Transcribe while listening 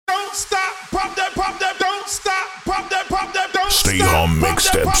The Home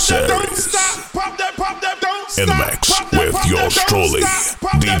Mixtape Series. In the mix with yours truly,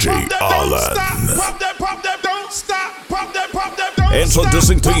 DJ Alan.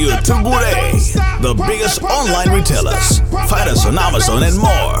 Introducing to you Tugure, the biggest online retailers. Find us on Amazon and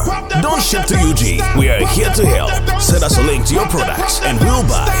more. Don't ship to UG. We are here to help. Send us a link to your products and we'll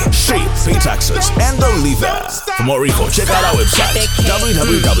buy, ship, pay taxes, and deliver. For more info, check out our website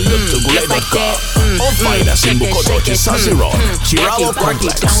www.tugule.com or find us in Bukoto, Chisasi Road, Chiralo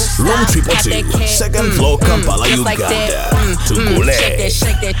Complex, Room 222, second floor, Kampala, Uganda. Tugule.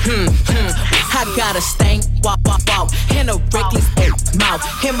 I got a stank, walk, in a reckless mouth.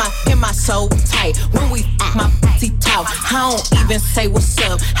 Hit my soul tight. When we my pussy talk, I don't even say what's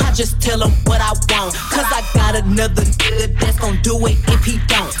up. I just tell him what I want. Cause I got another nigga that's gon' do it if he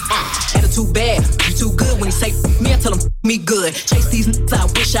don't. Attitude bad, you too good. When he say me, I tell him me good. Chase these niggas, I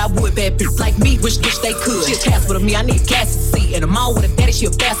wish I would. Bad bitches like me, wish they could. She a Casper to me, I need gas to see. And I'm all with a daddy, she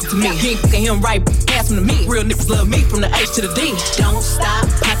a bastard to me. You ain't fucking him right, pass him to me. Real niggas love me from the H to the D. Don't stop,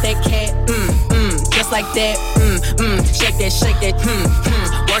 pop that cat, just like that, shake that,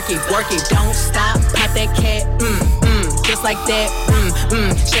 work it, don't stop, pop that cat, just like that,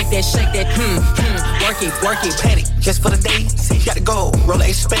 shake that, work it, petty. Just for the day, see you gotta go, roll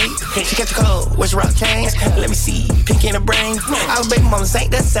a spade. She catch your cold, where's your rock chains? Let me see, pink in the brain. Our baby mamas ain't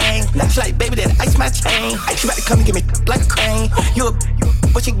the same. Now she like, baby, that ice my chain. She about to come and give me like a crane. You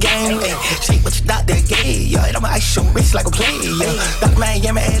what you game? Shake what you doctor gave. Yeah, I'ma ice your wrist like a player. Dr.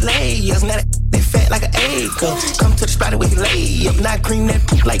 Miami, LA. Now they fat like an acre. Come to the spot where you lay up. Not cream that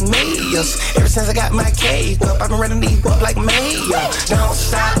poop like mayors. Ever since I got my cake up, I've been running these up like mayor. Don't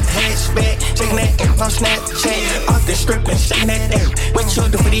stop, hatchback, shaking that air on Snapchat. Off the strip and shaking that air. What you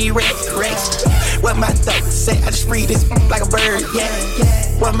do for these racks? What my thoughts say? I just free this like a bird, yeah.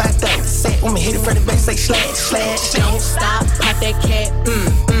 What my thoughts say? When me hit it for the back, say slash. Don't stop, pop that cat,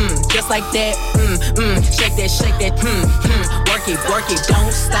 just like that, shake that, work it,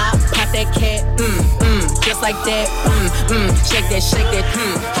 don't stop, pop that cat, just like that, shake that,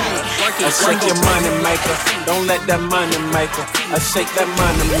 work it. I shake your money maker, don't let that money make it. I shake that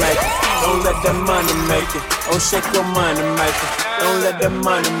money maker, don't let that money make it. Oh, shake your money maker, don't let that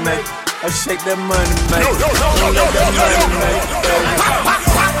money make it. I shake that money maker, don't let that money make it.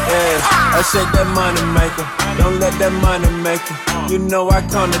 Yeah, I shake that money maker, don't let that money make it. You know I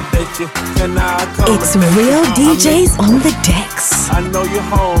accommodate you, and I accommodate. It's real DJs on the decks. I know you're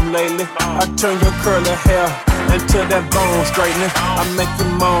home lately. I turn your curly hair into that bone straightening. I make you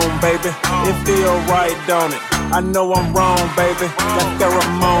moan, baby. It feel right, don't it? I know I'm wrong, baby. That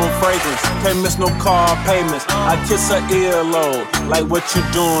pheromone fragrance can't miss no car payments. I kiss her earlobe, like what you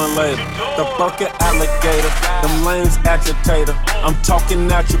doing later. The bucket alligator, them lanes agitator. I'm talking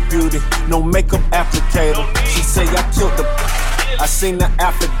natural beauty, no makeup applicator. She say I killed the. I seen the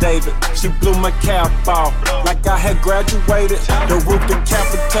affidavit, she blew my cap off like I had graduated. The roof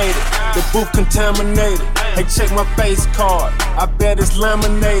decapitated, the booth contaminated. Hey, check my face card, I bet it's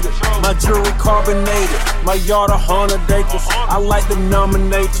laminated. My jewelry carbonated, my yard 100 acres. I like to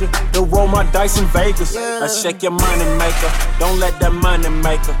nominate you, to roll my dice in Vegas. I shake your money maker, don't let that money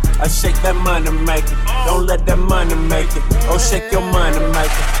maker. I shake that money maker, don't let that money make it. Oh, shake your money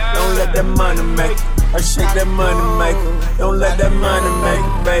maker, don't let that money make it. I shake that money maker, don't let that money make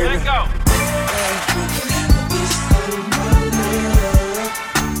it, baby.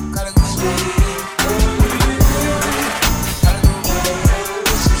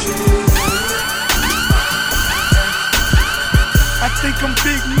 I think I'm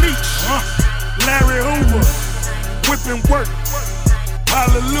Big Meech, Larry Hoover, whipping work,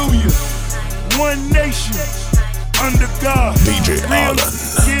 hallelujah, one nation. Under God, DJ Alan,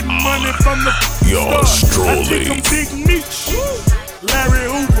 getting money from the yours truly. I think I'm Big Meech, Larry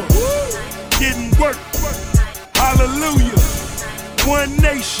Hoover, getting work, hallelujah, one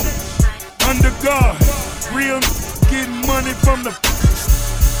nation, under God, real getting money from the.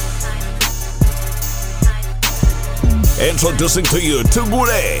 Introducing to you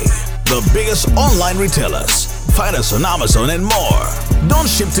Tugure, the biggest online retailers. Find us on Amazon and more. Don't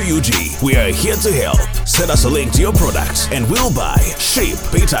ship to UG. We are here to help. Send us a link to your products and we'll buy, ship,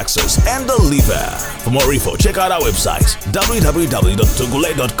 pay taxes, and deliver. For more info, check out our website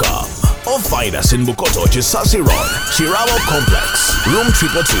www.tugule.com or find us in Bukoto, Chisasi Road, Chiralo Complex, Room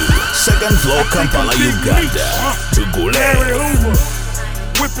 222, second floor, Kampala, Uganda. Tugule. Larry Hoover,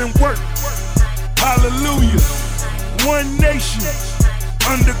 whipping work, hallelujah, one nation,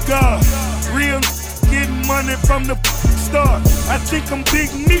 under God, real getting money from the start. I think I'm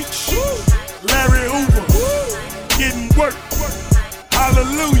Big Meech, Larry Hoover, getting work,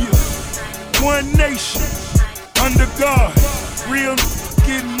 hallelujah, one nation, under God, Real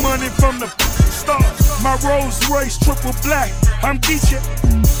getting money from the start. My Rolls Royce triple black, I'm Geechee.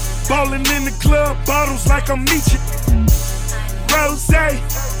 Ballin' in the club, bottles like I'm Nietzsche. Rose,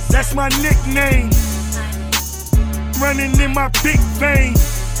 that's my nickname. Running in my big vein.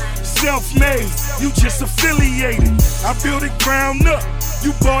 Self-made, you just affiliated. I built it ground up,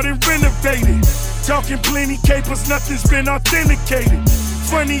 you bought and renovated. Talking plenty capers, nothing's been authenticated.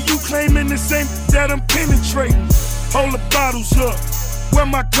 Funny you claiming the same that I'm penetrating. Hold the bottles up, where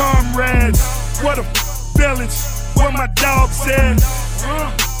my comrades? What a balance, where my dogs at?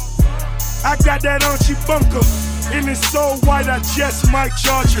 I got that Archie Bunker, and it's so white I just might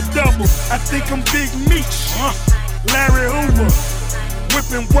charge a double. I think I'm Big Meech, Larry Hoover,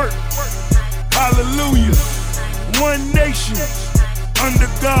 whipping work, hallelujah. One nation, under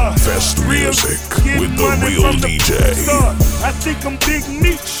God. Best music with the real DJ. I think I'm Big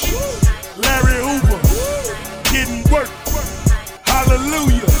Meech, Larry Hoover, getting work,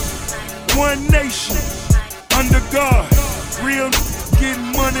 hallelujah. One nation, under God. Real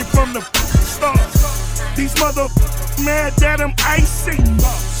getting money from the start. These motherfuckers mad that I'm icy.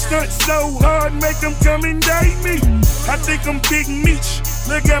 Stunt so hard, make them come and date me. I think I'm Big Meech,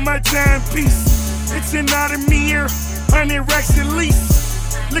 look at my timepiece. It's an Audemars, 100 racks at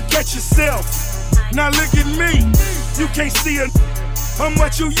least. Look at yourself, now look at me. You can't see how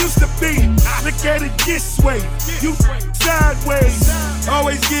much you used to be. Look at it this way, you sideways.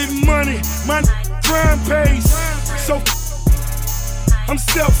 Always getting money, my crime pays. So I'm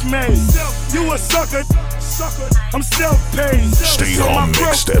self-made, you a sucker, I'm self-paid. Stay on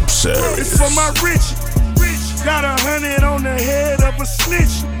Mixtape Series. It's for my rich, got 100 on the head of a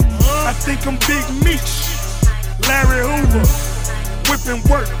snitch. I think I'm Big Meech, Larry Hoover, whipping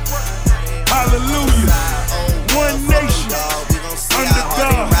work, hallelujah. One nation, under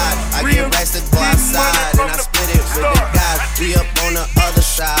God. I get racks to go outside and I split it with the guys. We up on the other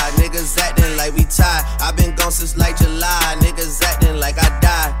side, niggas acting like we tied. I've been gone since like July, niggas acting like I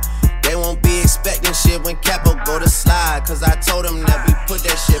died. They won't be expecting shit when Capo go to slide. Cause I told them that we put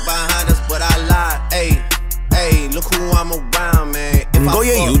that shit behind us, but I lied. Hey, look who I'm around, man. If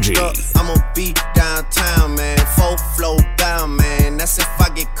Goya I UG, up, I'ma be downtown, man. Full flow down, man. That's if I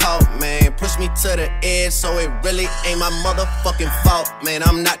get caught, man. Push me to the edge, so it really ain't my motherfucking fault, man.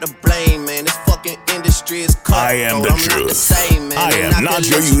 I'm not to blame, man. This fucking industry is caught. I am the I'm truth. Not the same, man. I am not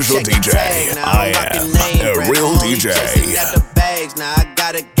your usual DJ. I am a real DJ. Now I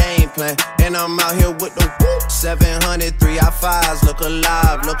got a game plan, and I'm out here with the whoop. 700 3i5s, look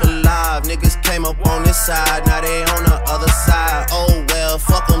alive, look alive. Niggas came up on this side, now they on the other side. Oh well,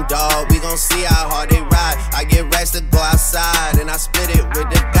 fuck them, dawg. We gon' see how hard they ride. I get racks to go outside, and I split it with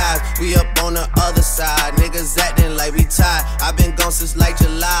the guys. We up on the other side, niggas acting like we tied. I been gone since like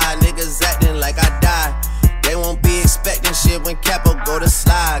July, niggas acting like I died. They won't be expecting shit when Capo go to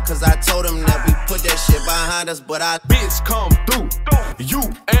slide. Cause I told them that we put that shit behind us, but I bitch come through, you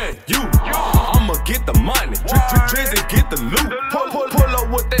and you. I'ma get the money, Drizzy get the loot. Pull up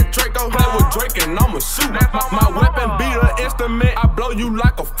with that Draco, play with Drake and I'ma shoot. My weapon be the instrument, I blow you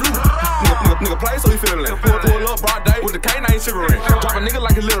like a flute. Nigga play so he feelin' it. Pull up broad day with the canine shivering. Drop a nigga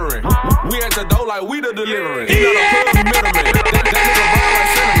like a littering. We at the door like we the delivering. He not a plug, he middleman. That nigga brown like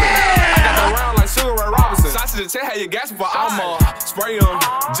cinnamon. I got the round like Sugar Ray Robinson. Shots to the chest, how you gasping for I'ma spray him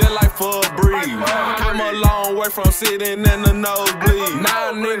just like for a breeze. Came a long way from sitting in the nosebleed.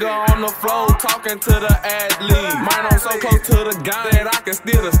 Now a nigga on the floor talking to the athlete. Mine I'm so close to the gun that I can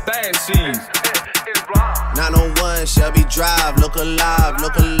steal the stash sheets. 901 Shelby Drive, look alive,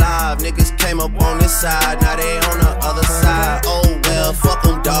 look alive. Niggas came up on this side, now they on the other side. Oh well, fuck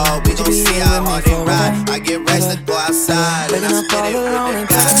them, dawg. We gon' see how hard they ride. I get racks to go outside, and I spit it with the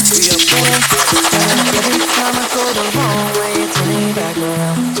guys. We up on every time I go the wrong way, turn me back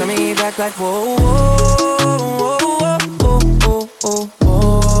around, turn me back like whoa, whoa, whoa, whoa, whoa,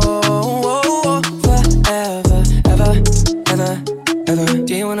 whoa, whoa, forever, ever, ever, ever.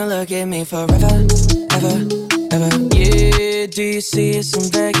 Do you wanna look at me forever, ever, ever? Yeah, do you see us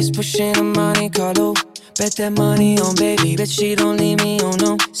in Vegas pushing a Monte Carlo? Bet that money on baby, bet she don't leave me, oh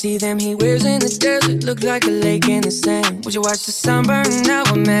no. See them he wears in the desert, look like a lake in the sand. Would you watch the sun burn? Now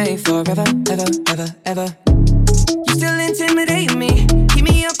we're made forever, ever, ever, ever. You still intimidating me, keep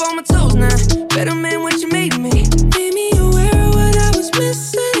me up on my toes now. Better man what you made me. Made me aware of what I was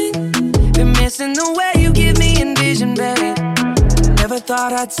missing. Been missing the way you give me envision, babe. Never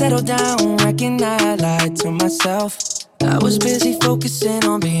thought I'd settle down, reckon I lied to myself. I was busy focusing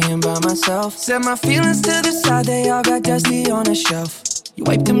on being by myself. Set my feelings to the side, they all got dusty on a shelf. You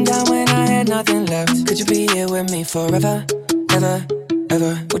wiped them down when I had nothing left. Could you be here with me forever, ever,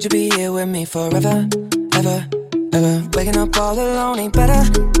 ever? Would you be here with me forever, ever, Waking up all alone ain't better.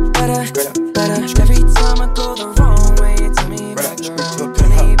 Every time I go the wrong way, you tell me back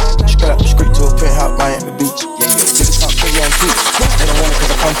around. Street to a penthouse, Miami Beach. Niggas talk crazy on tweets. They don't want it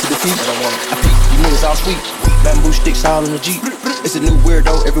cause I come to defeat. I peek, you niggas all sweet. Bamboo sticks all in the Jeep. It's a new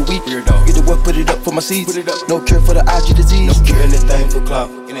weirdo every week. Get the what, put it up for my seeds. No cure for the IG disease. Do anything for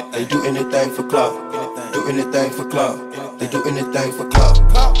clout. They do anything for clout. Do anything for clout. They do anything for clout.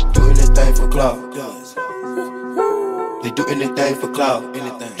 Do anything for clout. They do anything for clout.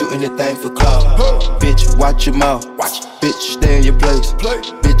 Do anything for clout. Bitch, watch your mouth. Bitch, stay in your place.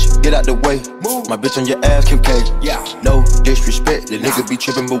 Bitch, get out the way. My bitch on your ass, Kim K. No disrespect, the nigga be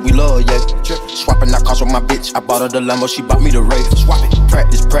trippin', but we love, yeah. Swapping out cars with my bitch. I bought her the Lambo, she bought me the Wraith. Swap it.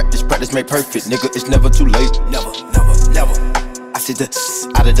 Practice make perfect. Nigga, it's never too late. Never. I see the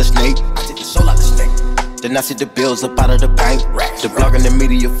out of the snake. I take the soul out the snake. Then I see the bills up out of the bank. The blog and the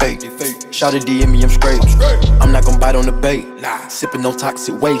media fake. Shout it DM me, I'm straight. I'm not gon' bite on the bait. Sippin' no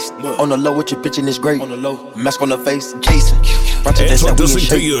toxic waste. On the low with your bitch and it's great. Mask on the face, Jason. Introducing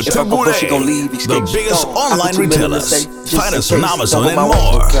to you Tugure, the biggest online retailers. Find us on Amazon and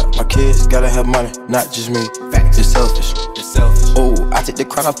more. My kids gotta have money, not just me. It's selfish. Oh, I take the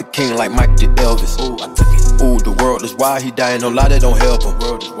crown off the king like Mike did Elvis. Oh, the world is wild, he dying, no lie, that don't help him.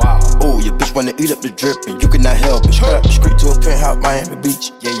 Oh, your bitch wanna eat up the drip and you cannot help it. Street to a penthouse, Miami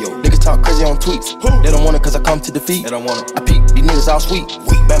Beach. Niggas talk crazy on tweets. They don't want it cause I come to defeat. I peek, these niggas all sweet.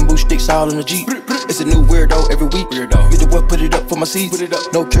 Bamboo sticks all in the Jeep. It's a new weirdo every week. Get the what, put it up for my seeds.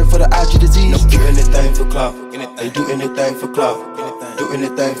 No cure for the IG disease. Do anything for clout. They do anything for clout. Do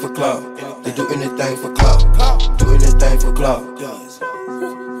anything for clout. They do anything for clout. Do anything for clout.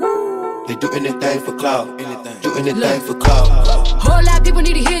 They do anything for clout. Do anything for clout. Whole lot of people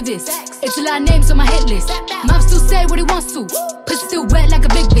need to hear this. It's a lot of names on my hit list. Mom still say what he wants to. Pussy still wet like a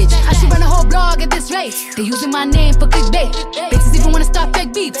big bitch. I should run a whole blog at this rate. They using my name for clickbait. Bitches even wanna start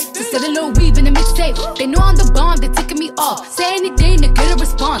fake beef. Just get a little weave in the mixtape. They know I'm the bomb, they taking me off. Say anything to get a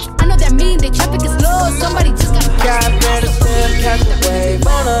response. I know that mean they traffic is low. Somebody just gotta better still catch a wave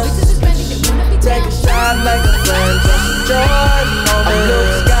on us. Take a shot, make a friend, just enjoy the moment. I'm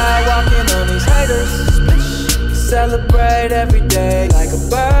Luke Skywalking on these haters. Celebrate every day like a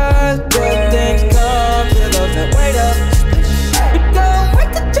birthday. Things come to those that wait up. But don't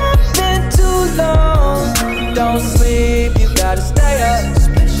wait to jump in too long. Don't sleep, you gotta stay up.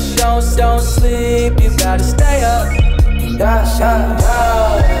 Don't sleep, you gotta stay up. I'm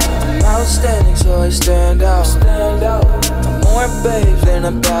outstanding, so I stand out. I'm more babes than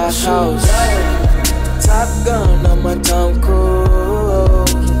a bathhouse. Top Gun on my Tom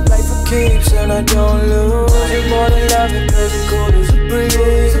Cruise. Play for keeps and I don't lose. You're more than loving cause you're cool as a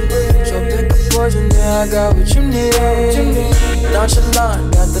breeze. So pick a poison, yeah, I got what you need.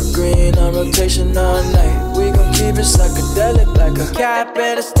 Nonchalant, got the green on rotation all night. We gon' keep it psychedelic like a cat.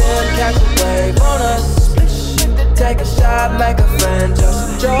 Better stand, catch a wave on us. Take a shot, make a friend,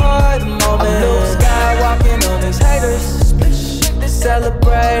 just enjoy the moment. I'm Luke Skywalking on these haters.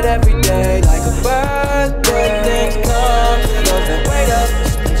 Celebrate every day like a birthday. Things come to those that wait up.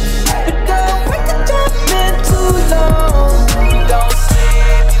 But don't wait to jump in too long. Don't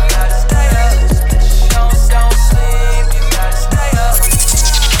sleep, you gotta stay up. Don't sleep, you gotta stay up.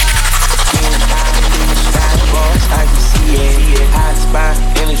 I can see it. Hot spot,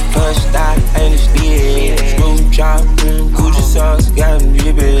 and it's plush, and it's lit. Screw chop, Gucci sauce, got them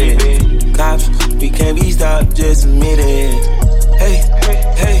drippin'. Cops, we can't be stopped, just admit it. Hey,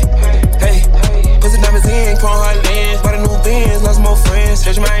 put the diamonds in, chrome hard lens. Bought a new Benz, lost more friends.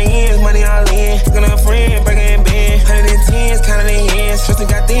 Stretch my ends, money all in. Fucking a friend, breaking bend. 110s, counting their hands. Trustin'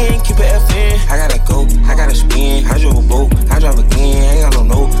 got thin, keep it FN. I gotta go, I gotta spin. I drove a boat, I drive again. I ain't got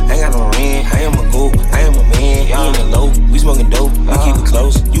no note, I ain't got no rent. I am a go, I am a man. You in the low, we smoking dope. We keep it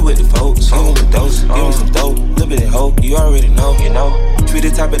close, you with the folks. Give me the dose, give me some dope. Little bit of hope, you already know, you know. Treat the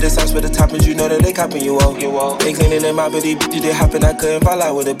top of the sauce for the toppings, you know that they copping you off. They cleaning them out, but these bitches they hopping, I couldn't fall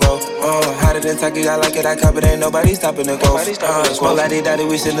out with it, bro. Hotter than Taki, I like it, I cop it, ain't nobody stopping the go. Smoke like they daddy,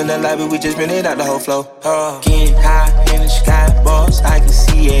 we sit in the lobby, we just bring it out the whole flow. Getting high in the sky, boss, I can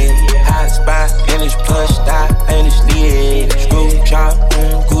see it. Hot spot, and it's plush, and it's lit. Screw chop,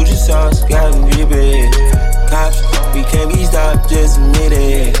 Gucci sauce, got them drippin'. Cops, we can't be stopped, just admit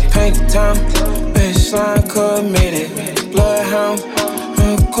it. Paint the time, baseline committed. Bloodhound,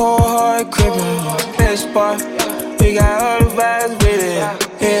 cold hard crippin'. Best part, we got all the vibes with it.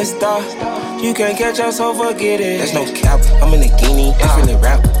 Head start, you can't catch us, so forget it. There's no cap, I'm in a guinea. That's really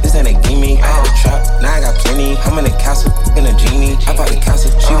rap, this ain't a gimme. I had a trap, now I got plenty. I'm in a castle, in a genie. I bought the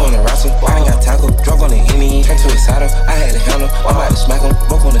castle, she wanna wrestle. I ain't got tackle, drunk on the Henny. Turned to a saddle, I had a handle. I'm about to smack him,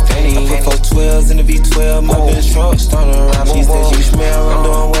 broke on the fanny. I put 4 12s in the V12, my bitch short, starting to rap. She said she smell, I'm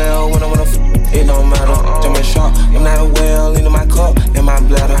doing well when I wanna it don't matter. Jumping sharp, I'm not a whale, into my cup, in my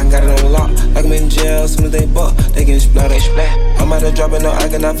bladder. I got it unlocked, like I'm in jail. Soon as they buck, they get splattered. I'm out of dropping, no, I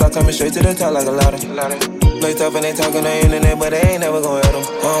cannot fly, coming straight to the top like a ladder. Play tough and they talking on the internet, but they ain't never gon' hit them.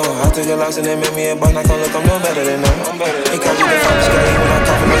 I took a loss and they made me a boss, not gon' look, I'm no better than them. They catch you the fucking scary when I'm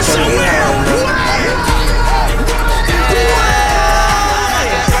talking, I'm trying to get high.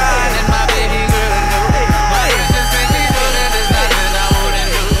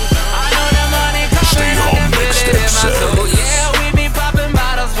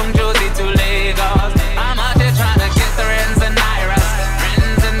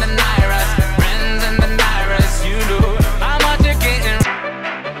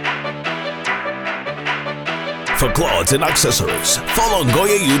 For clothes and accessories, follow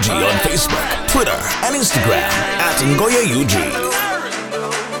Ngoye UG on Facebook, Twitter, and Instagram at Ngoye UG.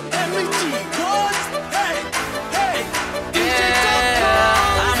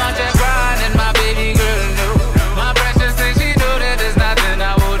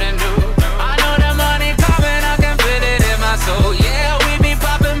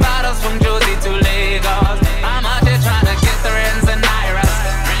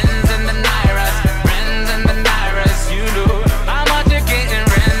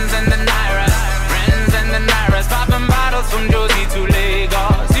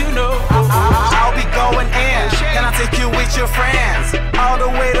 Your friends all the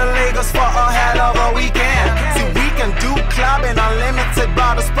way to Lagos for a hell of a weekend. See, we can do clubbing, unlimited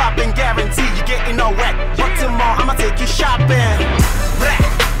bottles popping, guarantee you getting no wet. But tomorrow I'ma take you shopping.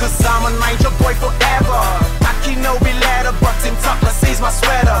 Cause I'm a Niger boy forever. I can no be letter, but Tim Tucker sees my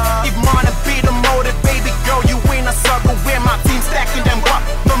sweater. If money be the motive, baby girl, you in a circle where my team stacking them up.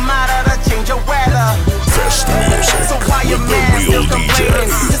 No matter the change of weather. Best music so why with the real DJ.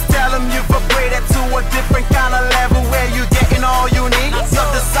 Just tell them you vibrated to a different kind of level where you getting all you need. Your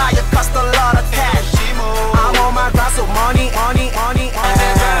desire cost a lot of cash. I'm on my grind, so money.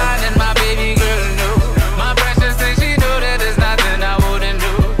 And my baby girl knew. My precious thing, she knew that there's nothing I wouldn't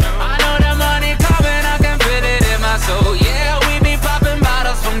do. I know the money coming, I can feel it in my soul. Yeah, we be popping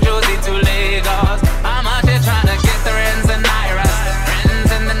bottles from Josie to Lagos. I'm out here trying to get the Renz and Nairas.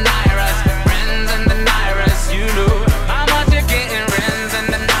 Renz and the Nairas. Renz and the Nairas, you know. I'm out here getting Renz and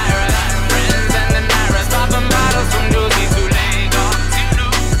the Nairas. Renz and the Nairas. Popping bottles from Josie to Lagos, you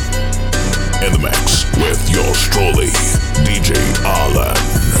know. In the mix with yours truly, DJ Alan.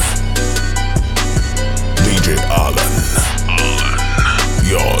 DJ Alan.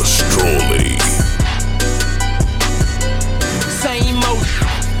 Yours truly. Same motion,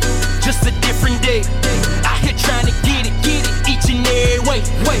 just a different day. Out here trying to get it each and every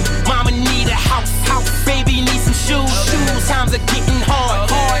way. Mama need a house, baby need some shoes. Times are getting hard.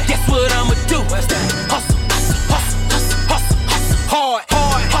 Guess what I'ma do? Hustle, hard.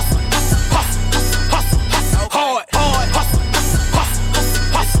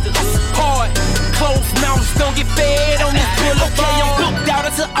 Closed mouths don't get fed on this bill. Okay, I'm booked out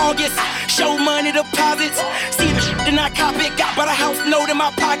until August. Show money deposits. See the shit and I cop it. Got by the house note in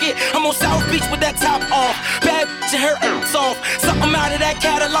my pocket. I'm on South Beach with that top off. Bad bitch and her ass off. Something out of that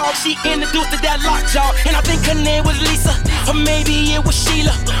catalog. She introduced to that lockjaw. And I think her name was Lisa. Or maybe it was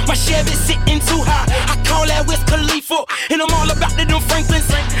Sheila. My Chevy sitting too high. I call that Wiz Khalifa. And I'm all about the them Franklins.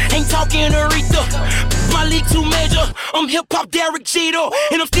 Ain't talking Aretha. My league too major. I'm hip-hop Derek Jeter.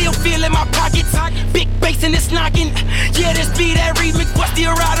 And I'm still feeling my pockets. Big bass and it's knocking. Yeah, this be that remix. But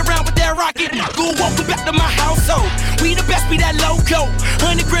still ride around with that rocket. Go walking back to my household. We the best, be that loco.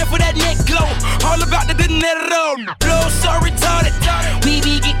 100 grand for that neck glow. All about the dinero. Blow so retarded. We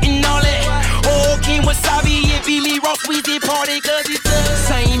be getting all that. Oh, King Wasabi, it be me, Ross Weezy party. Cause it's the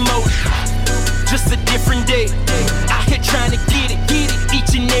same motion, just a different day. Out here trying to get it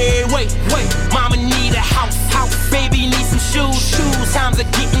each and every way. Mama need a house, baby need some shoes. Times are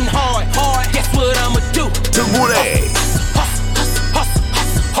getting hard. Guess what I'ma do? Tugure.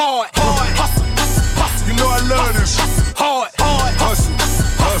 Hard. You know I love this. Hard. Hustle.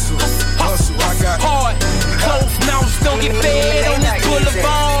 I got hard. Closed mouths don't get fed on this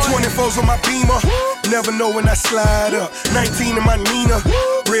boulevard. 24s on my Beamer. Never know when I slide up. 19 in my Nina.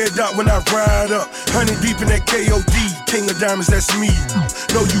 Red dot when I ride up. 100 deep in that KOD. King of diamonds, that's me.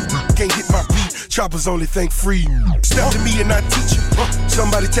 No, you can't hit my beat. Choppers only think free. Step to me and I teach you.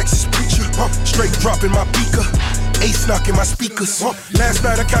 Somebody Texas preacher. Straight dropping my beaker. Ace knocking my speakers. Last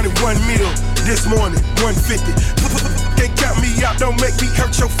night I counted 1 meal. This morning 150. Can't count me out, don't make me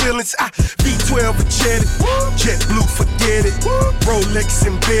hurt your feelings. I V12 a jet blue, forget it. Rolex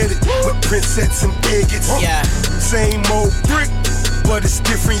embedded with princess and bigots. Same old brick, but it's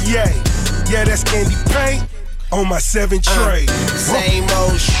different, yeah. Yeah, that's candy paint. on my 7 tray. Same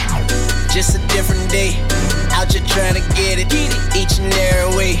old just a different day. Out here trying to get it each and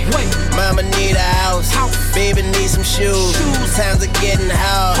every way. Mama need a house, baby need some shoes. Times are getting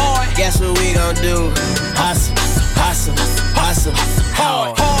hard. Guess what we gon' do? Hustle, hustle, hustle,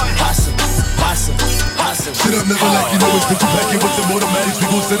 hard. Hustle, hustle, hustle. Shit up never like you know it's put you back in with the automatics. We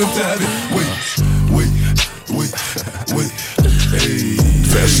gon' send them to heaven. Wait. Hey.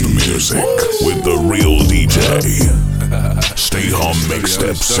 Fest music with the real DJ. Stay home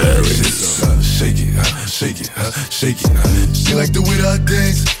mixtape series. Shake it. She like the way that I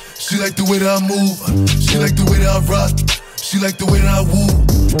dance. She like the way that I move. She like the way that I rock. She like the way that I woo.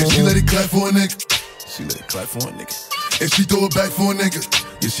 And she let it clap for a nigga. And she throw it back for a nigga.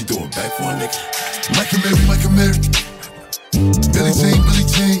 Yeah, she throw it back for a nigga. Mike and Mary. Billie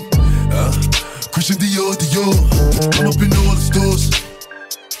Jean. Christian Dior. I'm up in all the stores.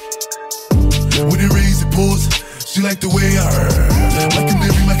 When it rains, it pours. She like the way I heard.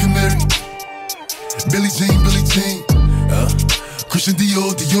 Mike and Mary. Billie Jean. Christian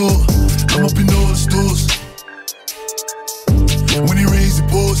Dior. I'm up in all the stores. When it rains, it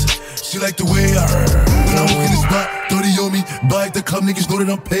pours. She like the way I heard. When I walk in the spot, 30 on me. Buy at the club, niggas know that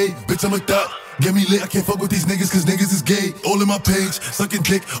I'm paid. Bitch, I'm a thot. Get me lit, I can't fuck with these niggas cause niggas is gay. All in my page, sucking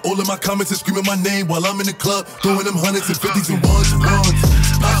dick. All in my comments and screaming my name while I'm in the club, throwing them hundreds and fifties and ones.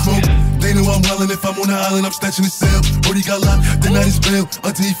 I smoke, they know I'm wildin'. If I'm on the island, I'm snatching the cell. Brody got locked, the night is bail.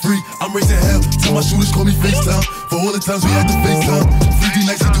 Until he free, I'm raising hell. Tell my shooters call me FaceTime. For all the times we had to FaceTime. 3D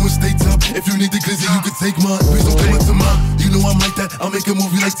nights, you doing state time. If you need the glizzy, you can take mine. Please don't come up to mine. You know I'm like that, I'll make a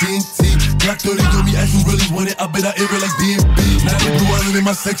movie like TNT. Glock 30 on me, as you really want it. I bet I air it like DMB. Now they Blue Island in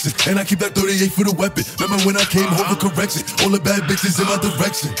my section, and I keep that 38 for the weapon. Remember when I came home for correction? All the bad bitches in my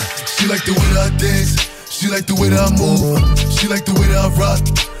direction. She like the way that I dance. She like the way that I move. She like the way that I rock.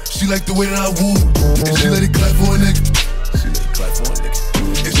 She like the way that I woo. And she let it clap for a nigga.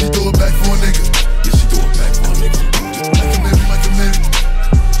 And she throw it back for a nigga. Yeah, she throw it back for a nigga. Like a Mary.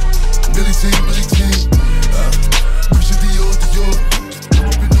 Billie Jean. Christian Dior. I'm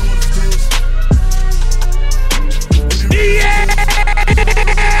up in all the stores.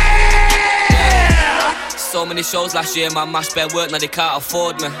 So many shows last year, man, mashed bare work, now they can't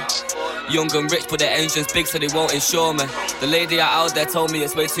afford me. Young and rich, but their engine's big, so they won't insure me. The lady out there told me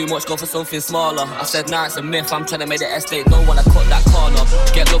it's way too much, go for something smaller. I said, nah, it's a myth, I'm trying to make the estate known when I cut that corner.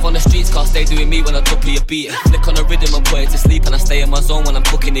 Get love on the streets, cause they doing me when I double your beat. Flick on the rhythm and put it to sleep, and I stay in my zone when I'm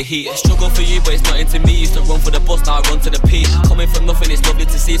cooking the heat. Struggle for you, but it's not into me. Used to run for the bus, now I run to the peak. Coming from nothing, it's lovely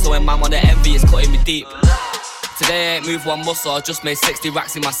to see, so when man on the envy, it's cutting me deep. Today I ain't moved one muscle, I just made 60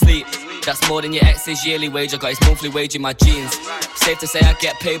 racks in my sleep. That's more than your ex's yearly wage, I got his monthly wage in my jeans. Safe to say I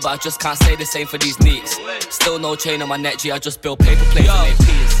get paid, but I just can't say the same for these neeks. Still no chain on my neck, G, I just build paper plates and make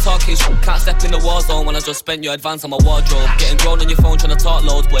peas. Talking shit, can't step in the war zone when I just spent your advance on my wardrobe. Getting grown on your phone trying to talk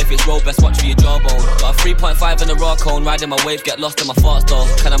loads, but if it's road, best watch for your jawbone. Got a 3.5 in a raw cone, riding my wave, get lost in my thoughts though.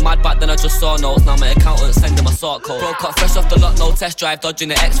 Kinda mad back then I just saw notes, now my accountant sending my sort code. Broke up fresh off the lot, no test drive, dodging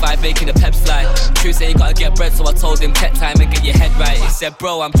the X5, making the peps fly. True say you gotta get bread, so I told him tech time and get your head right. He said,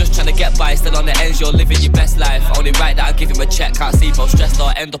 bro, I'm just trying to get by, still on the ends, you're living your best life. Only right that I give him a check, can't see bro, stressed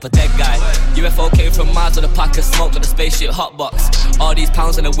or end up a dead guy. UFO came from Mars with a pack of smoke with a spaceship hotbox. All these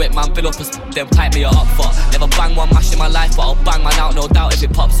pounds in a whip, man, bill up a then pipe me up for. Never bang one mash in my life, but I'll bang man out, no doubt if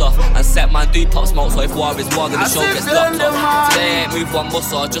it pops off. And set man do pop smoke, so if war is war, then the show gets locked off. Today I ain't moved one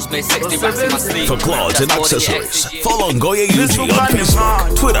muscle, I just made 60 racks in my sleep. For clothes and accessories, follow Ngoye UG on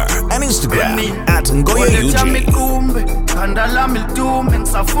Facebook, Twitter, and Instagram at Ngoye UG.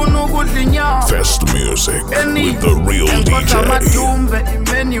 Fest music with the real DJ.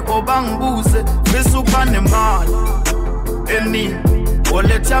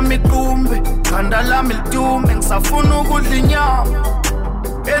 Oletha mikumbe khanda lami lidume ngisafuna ukudla inyama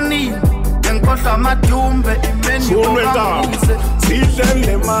eni ngikhohlwa amadumbe imeni obanguze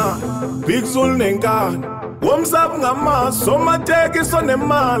sidlele ma big zul nenkani womsabu ngamaso somateki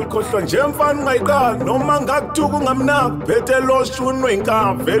sonemali khohlwa nje mfana ungayiqali noma ngakuthuka ungamnaki phethe lo shunu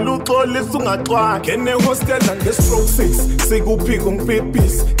wenkamba vele uxolisa ungaxwaya kene hostel nge-stroke 6 sikuphika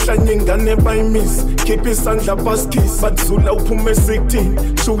ungipipisi hlanye ingane bayimisi khipha isandla baskisi badlula uphume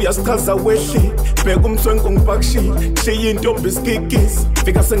esiktini shu uyasichaza wehlile bheka umthwenko ngipakishile kushiya intombi isikikisi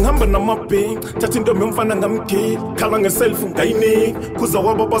fika sengihamba namabhingi thatha intombi yomfana ngamgili khala ngeselfu ngayiniki kuza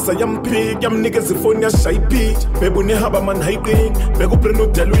wababaza yamphika yamnikeza ifoni yashaya Baby unehaba man hayiqini beka ubrand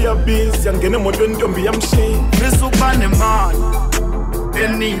udela uyabizi yangena emotweni intombi yamshiya Bisuka nemali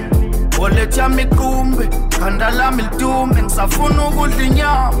eni oletha mikumbe khanda lami lidume ngisafuna ukudla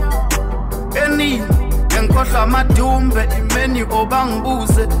inyama eni ngikhohlwa amadumbe imeni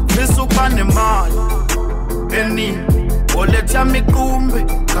obangibuze bisuka nemali Eni oletha mikumbe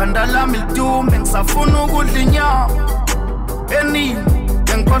khanda lami lidume ngisafuna ukudla inyama Eni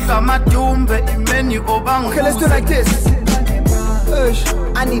engikhohlwa amadumbe imeni obanga Okay, let's do it like this.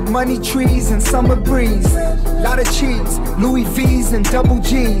 I need money trees and summer breeze. Lot of cheese, Louis V's and double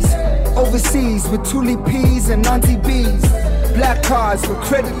G's. Overseas with Tuli P's and Auntie B's. Black cards with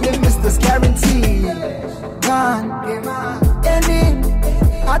credit limits that's guaranteed. Gone,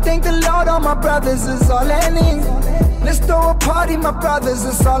 I thank the Lord all my brothers is all ending. Let's throw a party, my brothers,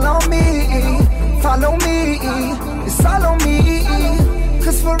 it's all on me. Follow me, it's all on me.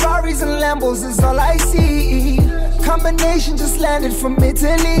 Cause Ferraris and Lambos is all I see. Combination just landed from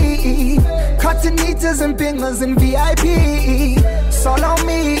Italy. Cottonitas and bingers and VIP. It's all on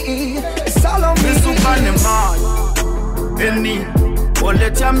me, it's all on me. Nisukane mali Eni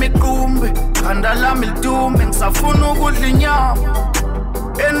oletha mikumbe khanda lami lidume ngisafuna ukudla inyama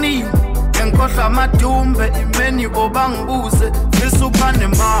Eni engikhohlwa amadumbe imeni obangibuze nisukane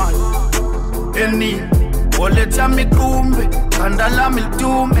mali Eni oletha mikumbe khanda lami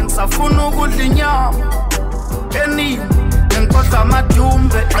lidume ngisafuna ukudla inyama Eni engikhohlwa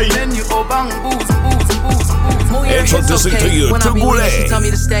amadumbe imeni obangibuze Introducing to you she tell me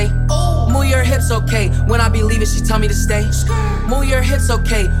to stay. Move your hips, okay. When I be leaving, she tell me to stay. Move your hips,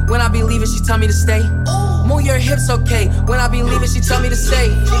 okay. When I be leaving, she tell me to stay. Move your hips, okay. When I be leaving, she tell me to stay.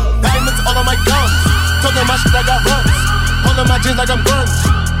 Diamonds all on my gums. Talking my shit, I got runs. Holding my jeans like I'm guns.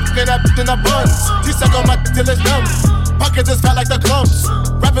 Get that in the buns. He suck on my till it's numb. Pockets is fat like the clumps.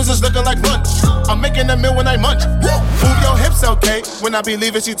 Rappers is looking like lunch. I'm making a meal when I munch. Move your hips, okay. When I be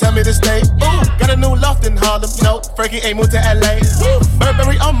leaving, she tell me to stay. Got a new loft in Harlem. No, Frankie ain't moved to LA.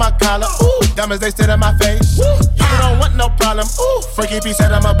 Burberry on my collar. Diamonds, they sit in my face. You don't want no problem. Frankie P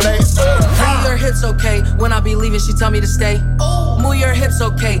said I'm a blaze. Move your hips, okay. When I be leaving, she tell me to stay. Move your hips,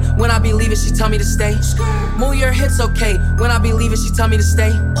 okay. When I be leaving, she tell me to stay. Move your hips, okay. When I be leaving, she tell me to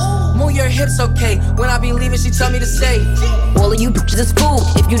stay. Move your hips, okay. When I be leaving, she tell me to stay. All of you bitches is food.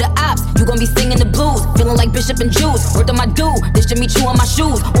 If you the ops, you gon' be singing the blues. Feeling like Bishop and Juice. Word on my dude, this should meet you on my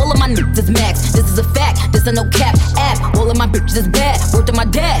shoes. All of my niggas is max. This is a fact. This a no cap app. All of my bitches is bad. Word on my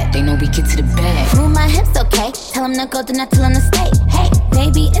dad. They know we get to the bag. Move my hips, okay. Tell him to go, then I tell him to stay. Hey,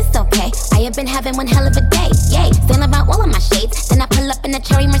 baby, it's okay. I have been having one hell of a day. Yay, saying about all of my shades. Then I pull up in a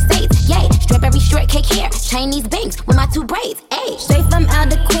cherry Mercedes. Yay, strawberry shortcake hair. Chinese banks with my two braids. Ayy, straight from out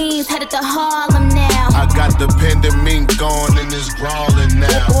the Queens, headed to Harlem now. I got the pandemic gone and it's crawling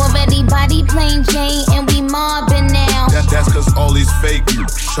now. Already body plain Jane and we mobbing now. That's cause all these fake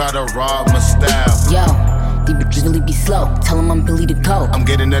try to rob my style. Yo, these bitches really be slow. Tell them I'm Billy the Goat. I'm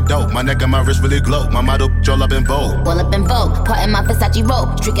getting that dope. My neck and my wrist really glow. My model all up in vogue. All up in vogue. Caught in my Versace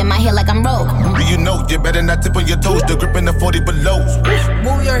robe. Streaking my hair like I'm Rogue. Do you know you better not tip on your toes? The grip in the 40 below.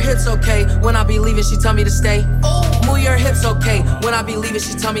 Move your hips, okay. When I be leaving, she tell me to stay. Move your hips, okay. When I be leaving,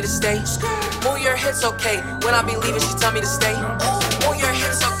 she tell me to stay. Move your hips, okay. When I be leaving, she tell me to stay. Move your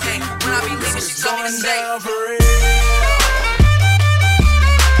hips, okay. When I be leaving, she tell me to stay.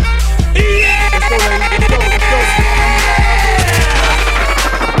 Yeah! Let's go, ladies.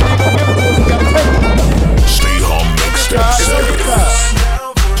 Stay home mixtape.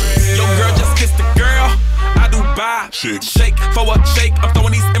 Yo, girl, just kiss the girl. I do buy. Shake for a shake. I'm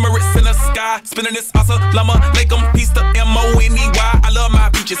throwing these Emirates in the sky. Spinning this Assalamu alaikum. Peace to M-O-N-E-Y. I love my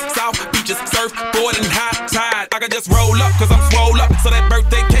beaches, South beaches, surfboard and high tide. I can just roll up, cause I'm swole up. So that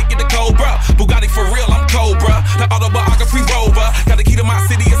birthday cake get the Cobra. Bugatti for real, I'm Cobra. That autobiography rover. Got the key to my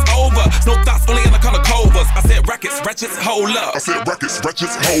city, it's over. No thoughts, only in the color covers. I said rackets, ratchets, hold up. I said rackets,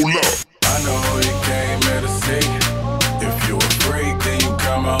 ratchets, hold up. I know who you came here to see. If you a freak, then you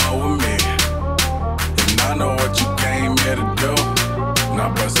come home with me. And I know what you came here to do. Now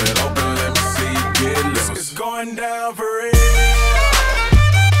bust it open, let me see you get loose. It's going down for real.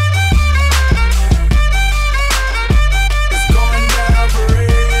 It's going down for real.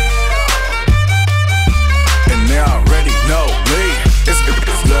 And they already know me.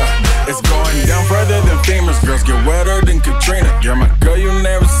 It's going down further than famous. Girls get wetter than Katrina. You're my girl, you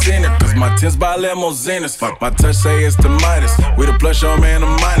never seen it. Cause my tins by limousines. My touch say it's the Midas. We the plus, your man, the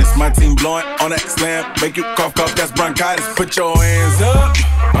minus. My team blowing on that slam. Make you cough, that's bronchitis. Put your hands up.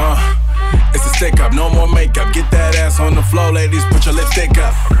 It's a stick up, no more makeup. Get that ass on the floor, ladies, put your lipstick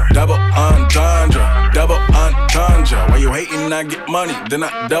up. Double entendre, double entendre. While you hating, I get money, then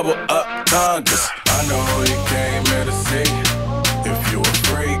I double up tundras. I know who you came here to see. If you a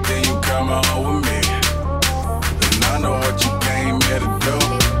freak, then you come home with me. And I know what you came here to do.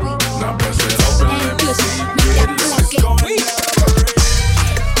 Now bust it open, let me see you get loose. It's going down.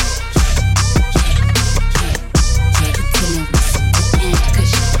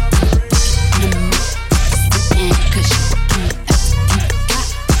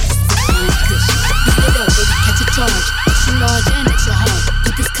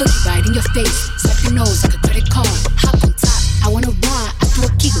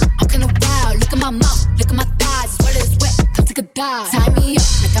 God. Tie me up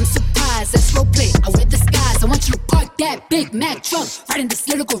like I'm surprised. That's role play. I wear the skies. I want you to park that Big Mac truck right in this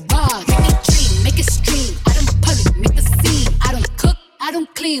little garage. Make me dream, make it stream. I don't public, make the scene. I don't cook, I don't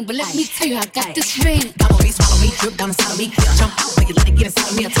clean, but let me tell you, I got this ring. Follow me, swallow me, drip down inside of me. Jump out, make it let it get inside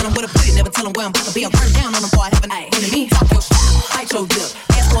of me. I tell them where to put it, never tell them where I'm about to be. I'll burn down on them before I have an enemy. Talk your style, bite your lip.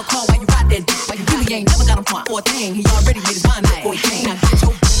 Ask for a call while you ride that dick. While you really ain't never got him for a thing. He already made his mind up before he came. Now get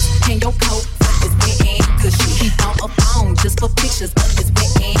your boots, hang your coat. It's wet and gushy. He on a phone just for pictures, but it's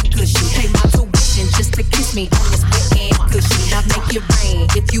wet and gushy. Pay my tuition just to kiss me on this wet and gushy. Now make it rain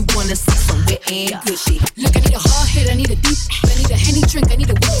if you wanna see some wet and gushy. Look, I need a hard hit, I need a deep, I need a Henny drink, I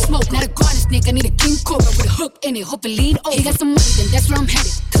need a weed smoke, not a garden snake, I need a king cobra with a hook in it, hope it lean over. He got some money, then that's where I'm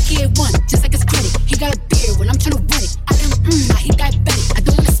headed. Cookie at one, just like his credit. He got a beard when I'm tryna run it. I let him, now he diabetic. I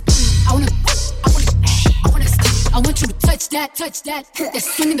don't wanna spin, I wanna I want you to touch that. That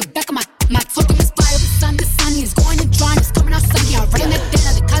swing in the back of my talking is fire. The sun is going to dry, it's coming out sunny. I run that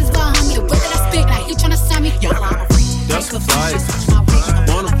dinner, the cuz behind me, the way that I speak, like he tryna sign me. Yo, I'm a freak. That's a vibe.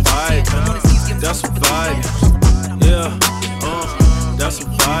 Wanna vibe. That's a vibe. Yeah. That's a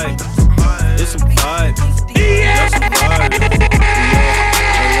vibe. It's a vibe. That's a vibe. Yeah.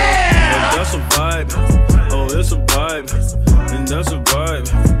 That's a vibe. Oh, it's a vibe. And that's a vibe.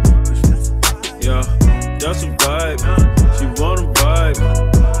 Yeah. That's a vibe. She wanna vibe.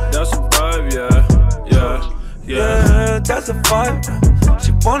 That's a vibe. Yeah. That's a vibe.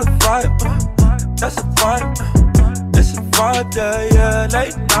 She wanna vibe. That's a vibe. It's a vibe. Yeah.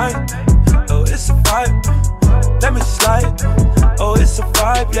 Late night. Oh, it's a vibe. Let me slide. Oh, it's a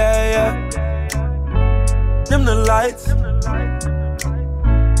vibe. Yeah. Dim the lights.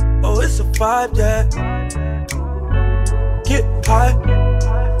 Oh, it's a vibe. Yeah. Get high.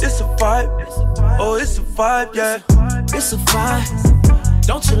 It's a vibe. Oh, it's a vibe, yeah. It's a vibe,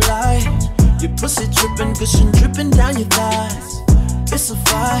 don't you lie. Your pussy dripping, gushing, dripping down your thighs. It's a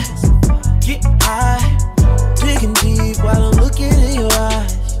vibe, get high. Digging deep while I'm looking in your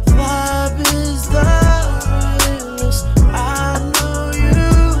eyes. Vibe is the realest, I know you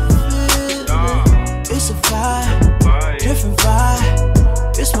feel it. It's a vibe, different vibe.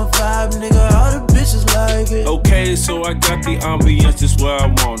 It's my vibe, nigga, all the bitches like it. Okay, so I got the ambience, just where I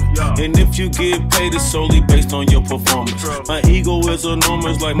want it. And if you get paid, it's solely based on your performance. My ego is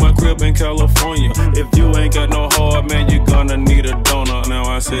enormous, like my crib in California. If you ain't got no heart, man, you're gonna need a donor. Now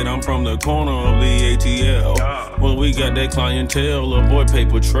I said I'm from the corner of the ATL. Well, we got that clientele, a boy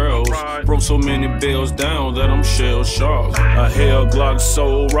paper trails. Broke so many bills down that I'm shell shocked. A hell Glock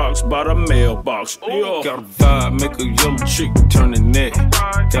sold rocks by the mailbox. Got a vibe, make a yellow chick turn the neck.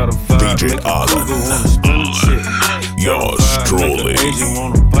 Got a vibe, DJ make a cougar wanna spin a chick. Yours truly. Make an agent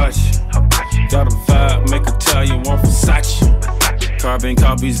wanna bust you. Got a vibe, make Italian want Versace. Carbon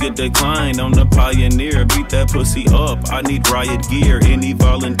copies get declined, I'm the pioneer. Beat that pussy up, I need riot gear. Any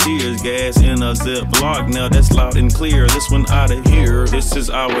volunteers, gas in a Ziploc. Now that's loud and clear, this one out of here. This is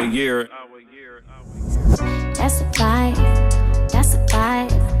our year. That's a vibe, that's a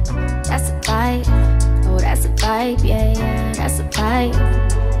vibe, that's a vibe. Oh, that's a vibe, yeah, that's a vibe.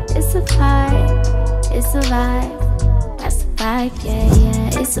 It's a vibe, it's a vibe. That's a vibe,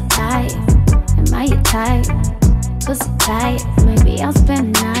 yeah, it's a vibe. Am I your type? Pussy tight, maybe I'll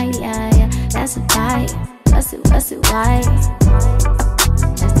spend the night, yeah. That's a vibe, what's it, why?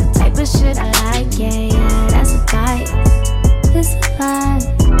 That's the type of shit I like, yeah. That's a vibe, it's a vibe,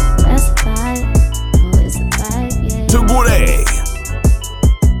 that's a vibe. Oh, it's a vibe, yeah. Tugure.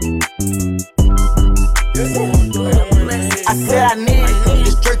 I said I need it.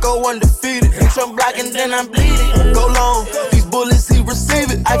 This Draco undefeated. Bitch, I'm black and then I'm bleeding. Go long. These bullets, he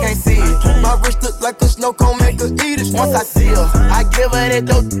receive it. I can't see it. My wrist look like a snow cone, make her eat it. Once I see her, I give her that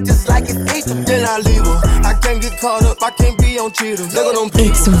dope just like it's eaten. Then I leave her. I can't get caught up. I can't be on cheaters. Look at them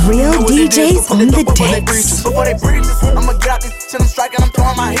people. It's real DJs on the decks. Before they breach us, I'ma get out this shit. I'm striking. I'm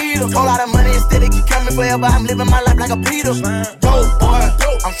throwing my heater. Whole lot of money instead it keep coming forever. I'm living my life like a Peter. Dope boy.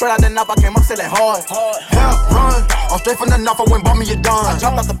 I'm straight out the knife. I came up selling hard. Help run. I'm straight from the knife. I went bought me a dime. I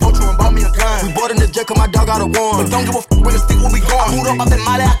jumped out the poacher and bought me a gun. We bought in the jet 'cause my dog got a warrant. But don't give a fuck with the stick when we gone. I moved up out that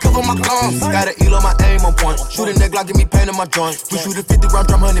molly. I cover my guns. Got an eel on my aim on point. Shooting that Glock, give me pain in my joint. We shoot a 50 round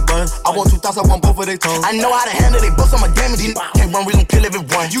drum, honey bun. I want 2,000, I want both of they tongues. I know how to handle they bust on my damage. Can't run, we gon' kill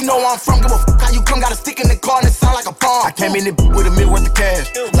everyone. You know where I'm from, give a fuck how you come. Got a stick in the car and it sound like a bomb. I came in it with a meal worth of cash.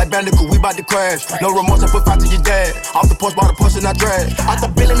 Like Bandicoot, we bout to crash. No remorse, I put 5 to your dad. Off the porch, bought a Porsche and I drag. Out the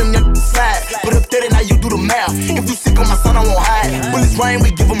bill and them slide. Put up 30, now you do the math. If you sick on my son, I won't hide. Bullets rain,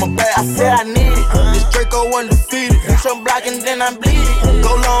 we give him a bath. I said I need it. This Drake go undefeated. Hit your block and then I bleed it.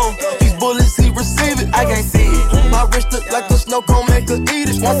 Go long, these bullets he receive it. I can't see it. My wrist look like a snow cone, make her eat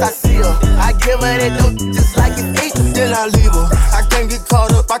it. Once I see her, I give her that dope just like it's eating. Then I leave her. I can't get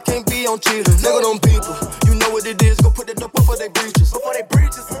caught up, I can't be on cheaters. Nigga, them people, you know what it is. Go put it up before they breaches. Before they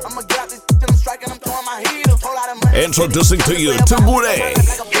breaches, I'ma get out this and I'm striking, I'm throwing my heater. Whole lot of money. Introducing to you Tugure,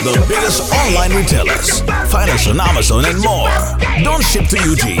 the biggest online retailers. Find us on Amazon and more. Don't ship to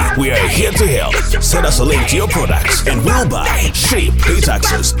UG. We are here to help. Send us a link to your products and we'll buy, ship, pay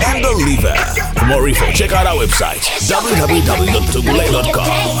taxes, and deliver. For more info, check out our website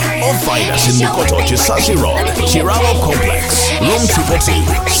www.tugule.com or find us in Mukoto, Chisasi Road, Chirawa Complex, room 242,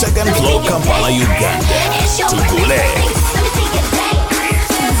 second floor, Kampala, Uganda. Tugule.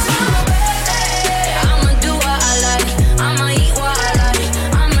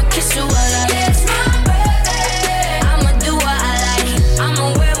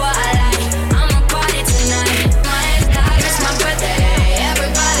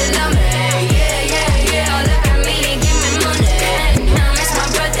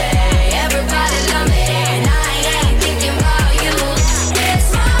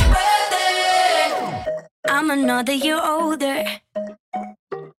 Another year older,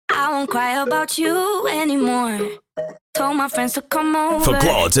 I won't cry about you anymore. Told my friends to come over. For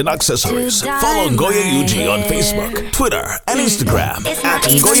clothes and accessories, follow Ngoya UG on Facebook, Twitter, and Instagram at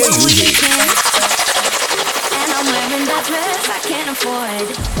Ngoya UG. And I'm wearing that dress I can't afford.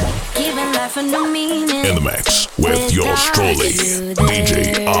 Giving life a new meaning. In the mix with yours truly,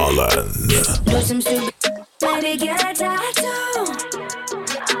 DJ Alan. Do some stupid, maybe get a tattoo.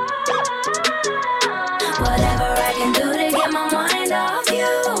 Whatever I can do to get my mind off you.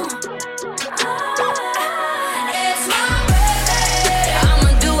 It's my birthday. I'ma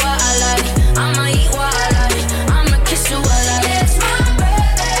do what I like. I'ma eat what I like. I'ma kiss you what I like. It's my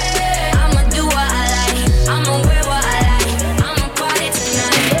birthday. I'ma do what I like. I'ma wear what I like. I'ma party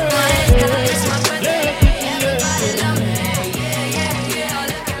tonight. It's my birthday. Everybody love me. Yeah.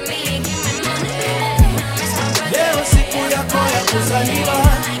 Look at me and give me money. It's my birthday. Leo siku yako ya kuzaliwa.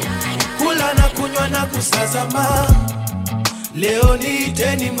 Kula na kunywa na kusazama. Leo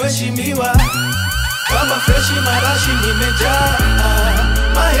niiteni mheshimiwa. Kama freshi marashi nimejaa.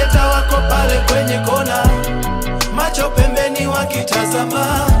 Maheta wako pale kwenye kona. Macho pembeni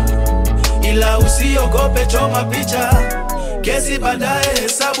wakitazama. Ila usiogope, choma picha. Kesi baadaye,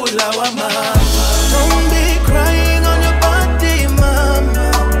 hesabu lawama. Don't be crying on your birthday,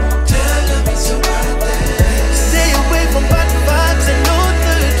 mama. Tell them it's your birthday. Stay away from bad vibes and no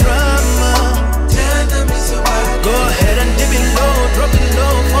the drama. Tell them it's your birthday. Go ahead and dip it low, drop it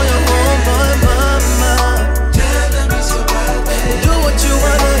low for your homeboy mama. Tell them it's your birthday. Do what you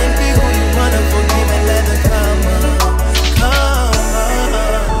wanna and be who you wanna. Forgive and let it come on.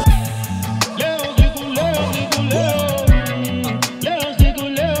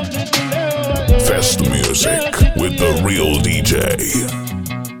 Fest music with the real DJ.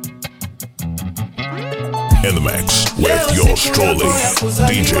 In the mix with yours truly,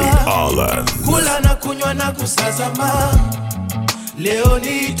 DJ Alan. Kula na kunywa na kusazama. Leo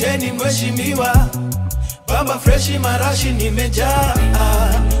niiteni mheshimiwa. Bamba freshi marashi nimejaa.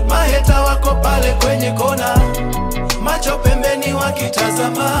 Maheta wako pale kwenye kona. Macho pembeni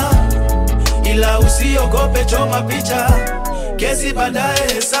wakitazama. Ila usiogope, choma picha. Kesi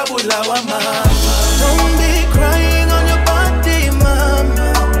baadaye, hesabu lawama. Don't be crying on your birthday,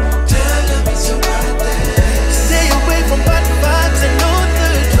 mama. Tell them it's your birthday. Stay away from bad vibes and no the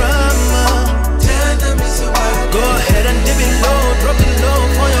drama. Tell them it's your birthday. Go ahead and dip it low, drop it low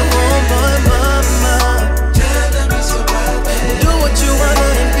for your homeboy mama. Tell them it's your birthday. Do what you wanna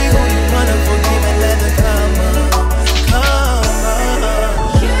and be who you wanna. Forgive and let it come on.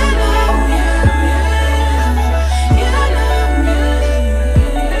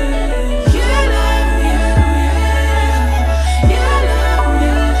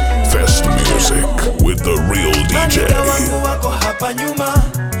 With the real DJ. Wangu wako hapa nyuma.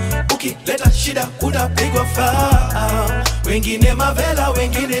 Ukileta shida utapigwa faa. Wengine mavela,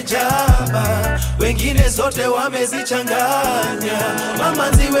 wengine jaba. Wengine zote wamezichanganya.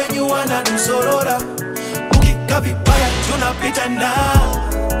 Mamanzi wenyu wananusorora. Ukika vibaya tunapita na.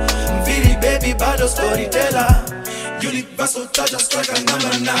 Mvili baby bado storyteller. Universal touch, strike a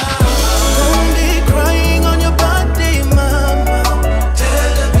number now. Don't be crying on your birthday, mama.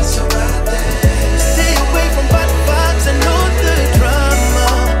 Tell them it's your birthday. Stay away from bad vibes and no the drama.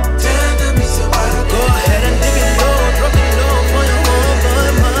 Tell them it's your birthday. Go ahead and dip it low, drop it low for your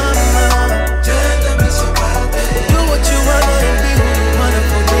homeboy mama. Tell them it's your birthday. Do what you wanna and be who you wanna.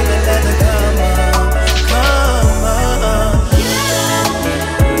 Forgive and let it come on. Come on.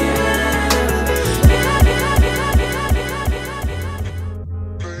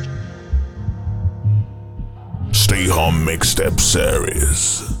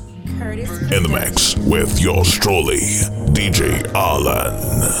 series. In the mix with yours truly, DJ Alan.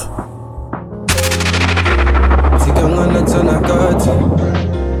 Tikangana tanakati,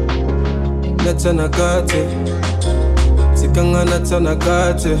 natanakati. Tikangana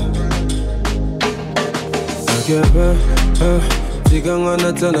tanakati. Agebe,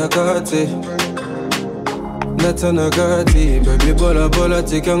 tikangana tanakati, natanakati. Baby bola bola,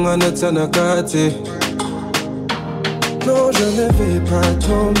 tikangana tanakati. Non, je ne vais pas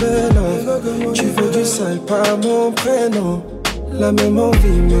tomber là. Tu veux du sale, pas mon prénom. La même envie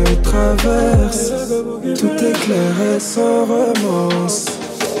me traverse. Tout est clair et sans romance.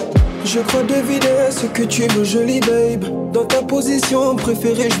 Je crois deviner ce que tu veux, jolie babe. Dans ta position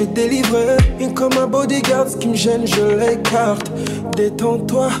préférée, je vais te délivrer. Et comme un bodyguard, ce qui me gêne, je l'écarte.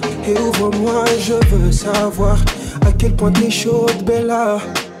 Détends-toi et ouvre-moi, je veux savoir à quel point t'es chaude, Bella.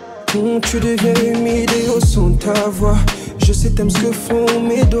 Tu deviens humide et au son de ta voix. Je sais t'aimes ce que font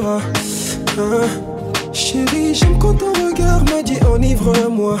mes doigts. Chérie, j'aime quand ton regard me dit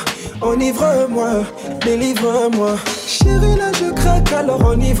enivre-moi, enivre-moi, délivre-moi. Chérie, là je craque, alors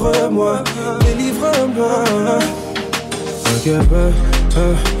enivre-moi, délivre-moi.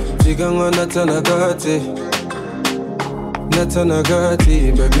 Tiganga natanagati,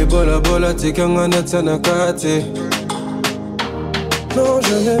 natanagati. Baby bola bola, tiganga natanagati. Non,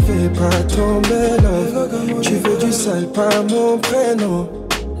 je ne vais pas tomber là. Tu veux du sale, pas mon prénom.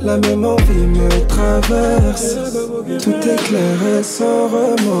 La même envie me traverse. Tout est clair et sans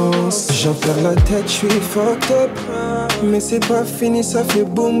romance. J'en perds la tête, je suis fucked up. Mais c'est pas fini, ça fait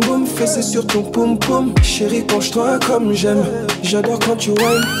boum boum. Fessé sur ton poum poum. Chérie, penche-toi comme j'aime. J'adore quand tu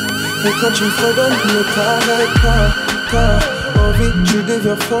whines et quand tu me fredonnes. Ne t'arrête pas, t'as envie, tu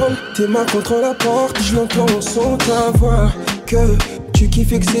deviens folle. Tes mains contre la porte, je l'entends au son de ta voix. Que tu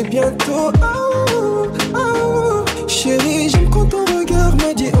kiffes et que c'est bientôt. Oh, oh. Chérie, j'aime quand ton regard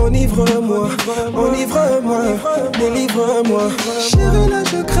me dit enivre-moi, enivre-moi, délivre-moi. Chérie, là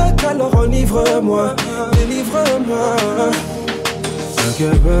je craque, alors enivre-moi, délivre-moi.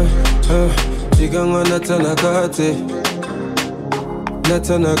 Tiganga natanagati,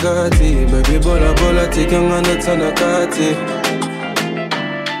 natanagati. Baby bola bola, tiganga natanagati.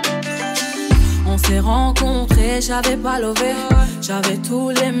 On s'est rencontrés, j'avais pas levé. J'avais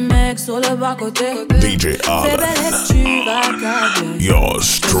tous les mecs sur le bas-côté. DJ Alan, tu vas cadeau.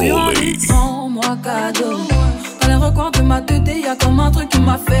 Yours truly. Sans moi cadeau. Dans les recoins de ma tête, y'a comme un truc qui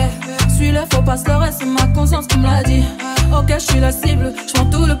m'a fait. Suis-le, faut pas se leurrer, c'est ma conscience qui me l'a dit. Ok, je suis la cible, je prends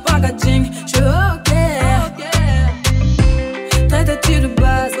tout le packaging. Je suis ok. Traite-tu de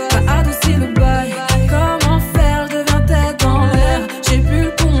base, pas adouci le bail. Comment faire, je deviens tête en l'air. J'ai plus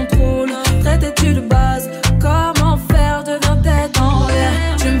le contrôle. Traite-tu de base, comment faire, je deviens tête en l'air.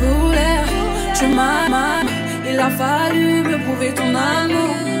 Tu me voulais, tu m'as. Il a fallu me prouver ton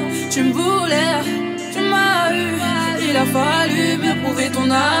amour. Tu me voulais, tu m'as eu. Il a fallu me prouver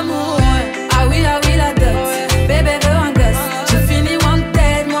ton amour. Ah oui, la dot. Bébé veut un gosse. J'ai fini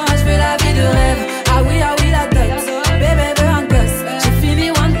wanted, moi je veux la vie de rêve. Ah oui, la dot. Bébé veut un gosse. J'ai fini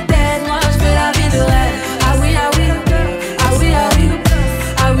wanted, moi je veux la vie de rêve. Ah oui, ah oui. Ah oui, ah oui.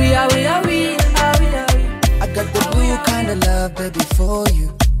 Ah oui, ah oui, ah oui. Ah oui, ah oui. I got the blue kind of love, baby, for you.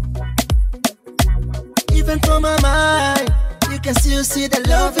 Even from my mind, you can still see the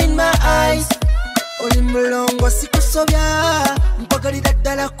love in my eyes. Oli mulongo sikusobya, mpaka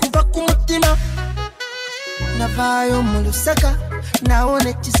lidadala kuva kumutima. Navayo mulusaka,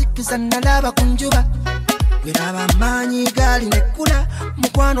 naone chisikiza nalaba kunjuba. Wiraba manyi gali nekula,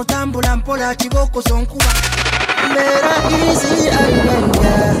 mukwano tambula mpola kiboko sonkuba. Mera easy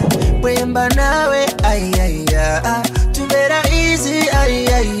ayaya, bwemba nawe ayaya. Tumera easy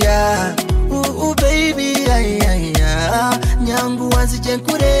ayaya, baby ayaya. Nyangu wanzije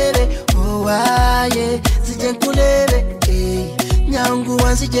nkurebe, oh aye, zije nkurebe, eh. Nyangu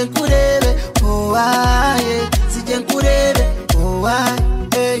wanzije nkurebe, oh aye, zije nkurebe, oh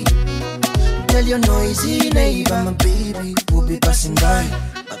aye. Tell your noisy neighbor, my baby will be passing by.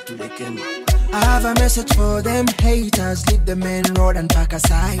 Back to the camera. I have a message for them haters, leave the main road and park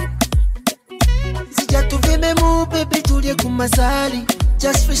aside. Sija tuvime mu baby tulie kumasali.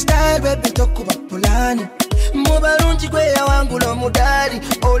 Just freestyle baby tokuba polani. Mubarunji gweya wangu lo mudari.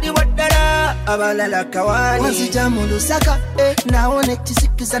 Oli wadala abalala kawani. Wanzija mu lusaka naone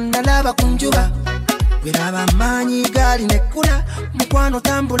chisikiza nalaba kunjuba. Wiraba manyi gali nekula, mukwano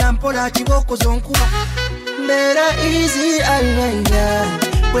tambula mpola kiboko zonkuba. Mera easy ayaya,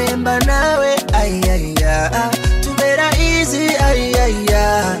 bwemba nawe ayaya. Tumera easy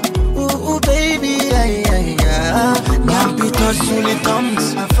ayaya, baby ayaya. Nyampi touch when it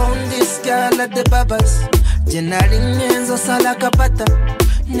comes. I found this girl at the Babas. Jenali ngenzo sala kapata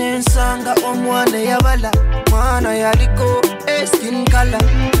nensanga omwana yabala mwana yaliko skin color.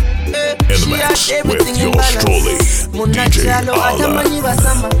 In the mix with yours truly, DJ Ala.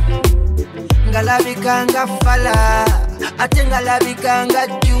 Ngalabikanga fala ate ngalabikanga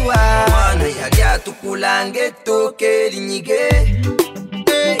jua mwana yali atukulange toke linyige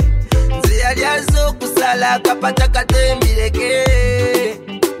nze yali azokusala kapata katembireke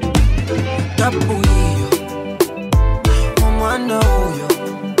tapu iyo omwana oyo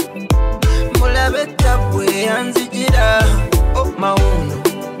mulabe tapu eyanzijira mauno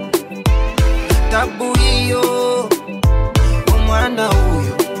tapu iyo omwana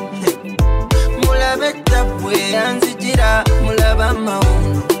oyo mulabe tapu eyanzijira mulaba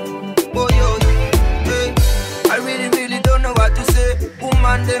mauno oyo. Hey, I really don't know what to say.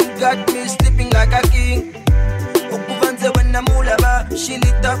 Woman them got me sleeping like a king. Okuvanze when I mulaba, she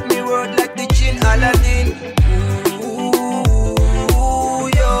lit up me world like the Jinn Aladdin. Ooh,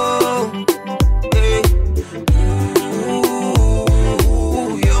 yo. Hey.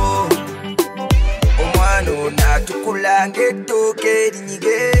 Ooh, yo. Omwano natukulange toke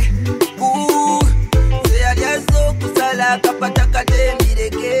linyige. Ooh, zeyaliazo kusala kapata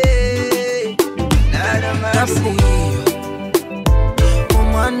kademireke. Tapu iyo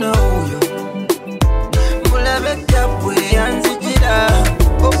omwana oyo mulabe tapu eyanzijira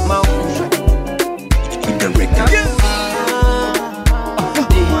mauno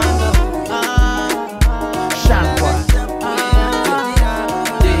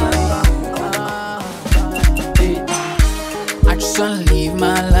I just wanna live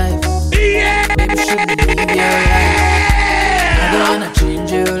my life. Baby, shouldn't live your life. I don't wanna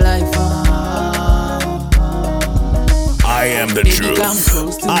change your life. I am the truth.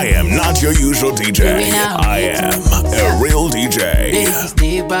 I am not your usual DJ. I am a real DJ.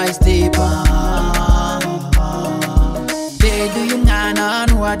 Step by step. Do you know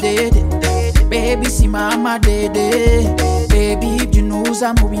what I did? Baby, see mama did it. Baby, if you know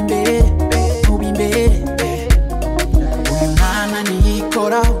I'm moving baby. Uyumwana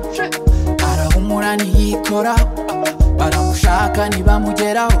niyikora, arahumura niyikora, baramushaka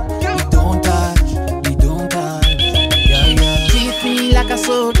ntibamugeraho. You don't touch. Treat me like a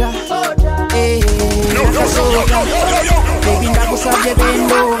soldier, hey, like a soldier. Baby, ndakusabye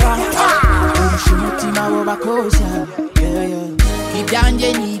bend over. Urusha umutima w'abakosha,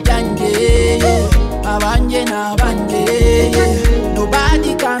 ibyanjye ni ibyanjye, abanjye n'abanjye.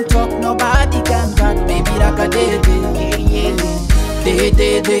 Nobody can talk, nobody can cut. Baby, like a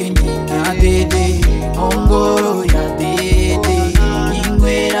dede, na dede, ongoro ya dede,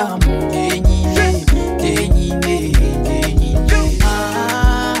 inywera mungenyi, denyine.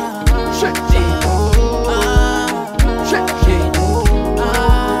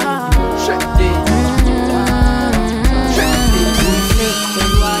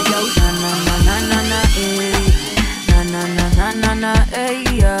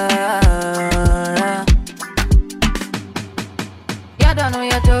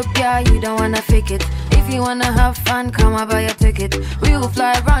 You don't wanna fake it. If you wanna have fun, come and buy a ticket. We will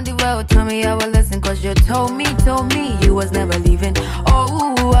fly around the world, tell me I will listen. Cause you told me you was never leaving.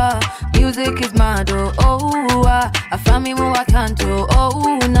 Oh, music is mad, oh, I found me more I can't do,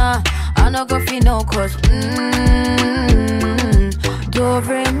 oh, nah. I no go feel no cause, do,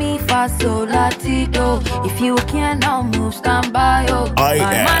 re, mi, fa, sol, la, ti, do. If you can now move, stand by, oh. I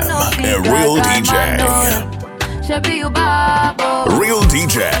am a real DJ. Real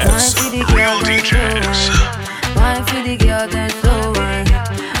DJs. Real DJs. Wine for the girl, then so wine.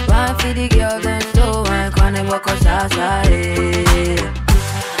 Wine for the girl, then so wine. Kwane boko sasa,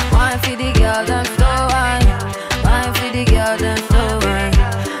 Wine for the girl, then so wine. Wine for the girl, then so wine.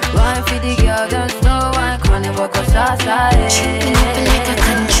 Wine for the girl, then so wine. Kwane boko sasa, Tripping up like a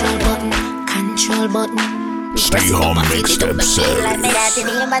control button. Stay home mixtape series.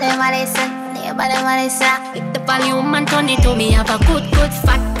 Hit the volume and turn it to me. Have a good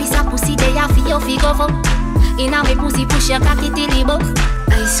fat piece of pussy there for your figure for. In a me pussy push your cocky till it buck.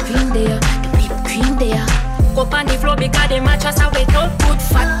 Ice cream there, the whipped cream there. Go on the floor because the mattress are wet up. Good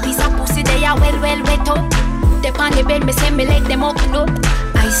fat piece of pussy there, well wet up. They on the bed, me say me like them open up.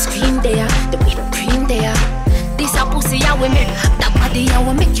 Ice cream there, the whipped cream there. This a pussy ya we make. That body ya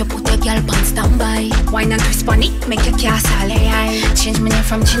we make you put a girl on standby. Wine and twist on it, make your castle high. Change my name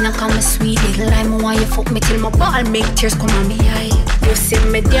from China, call me sweet little lime. Why you fuck me till my ball make tears come on me eye. You see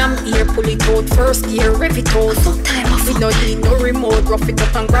me damn ear, pull it out first gear, rev it out. Fuck time off. We no need no remote, rough it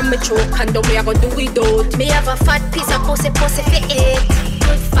up and grab me choke. And the way I go do it out. Me have a fat piece of pussy for it.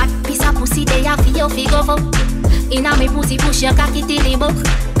 Good fat piece of pussy they have for your figure for. In a me pussy push your cocky till it buck.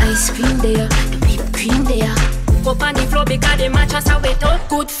 Ice cream there, the whipped cream there. Go on the floor because the mattress are wet up.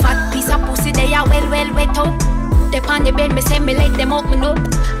 Good fat piece of pussy they are well wet up. They on the bed me say me let them open up.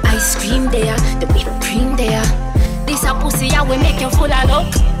 Ice cream there, the whipped cream there. This a pussy I will make you full of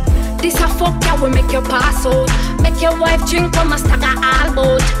luck. This a fuck I will make you pass out. Make your wife drink from a stack of all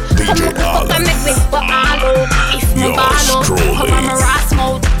boat. Come up fuck and make me go all out. If me ball up, come on my rass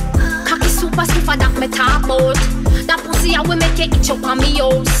mouth. Cocky super stiffer that me top out. That pussy I will make you itch up on me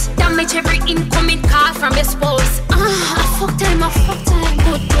house. Damage every incoming call from your spouse. I fuck time.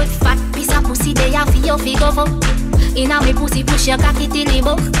 Good fat piece of pussy they have for your figure for. Inna me pussy push your cocky till it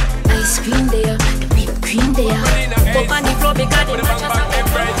buck. Ice cream there, the whipped cream there. Go on the floor because the mattress are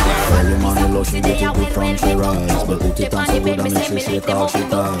Early morning love, she get it good from she rise. But put it on so good and make she shake all she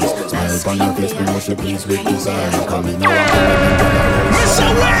ties. Smile on her face, me know she pleased with design. Come in now and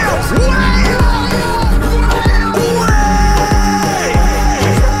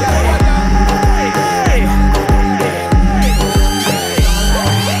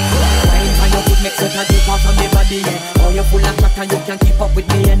you full of crack and you can keep up with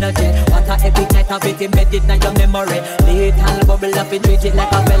me energy. What a epic night of it embedded in your memory. Little bubble up and treat it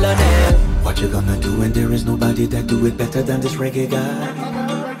like a felony. What you gonna do when there is nobody that do it better than this reggae guy?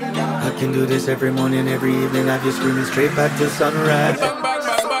 I can do this every morning, every evening. Have you screaming straight back to sunrise. Bang, bang,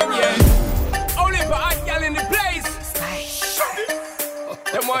 bang, bang, yeah. Only for hot gal in the place.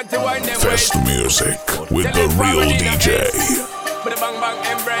 Them want to wind them Fest music with the real DJ.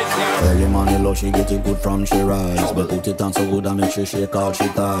 Early morning love, she get it good from she rise. But put it on so good and make she shake all she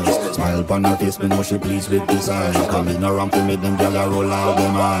ties. Smile upon her face, me know she pleased with design. Coming around to make them gyal roll out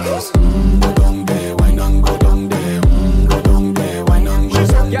them eyes. Go down there, wine and go down there. Go down there, wine and go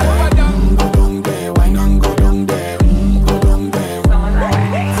down there. Go down there, wine and go down there. Go down there.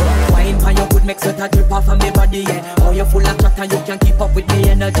 Wine for your good make sweat a drip off of me body, yeah. Oh, you full of crack and you can keep up with me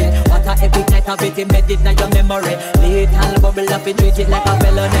energy. What a epic night of it embedded in your memory. Little bubble up and treat it like a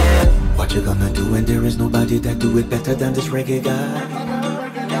felony. What you gonna do when there is nobody that do it better than this reggae guy?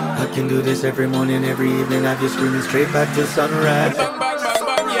 I can do this every morning, every evening. Have you screaming straight back to sunrise. Go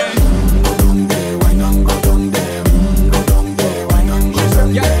down there, wine and go down there. Go down there, wine and go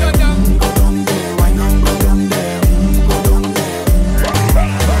down there. Go down there, wine and go down there. Go down there.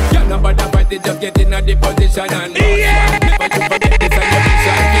 Yeah, nobody fight it, just get in a the position and never to forget this and your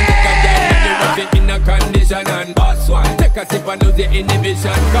vision. You look again and you want it in a condition and boss one. Take a sip and lose the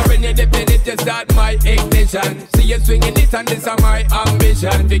inhibition. Cause when you dip in it, you start my ignition. See you swinging it and this is my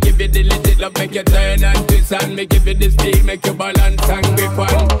ambition. To give you the legit love, make you turn and twist. And me give you the speed, make you balance and grip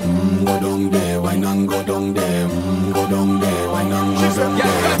on. Go down there, wine and go down there. Go down there, wine and go down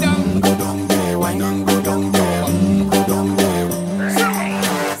there. Go down there, wine and go down there. Go down there.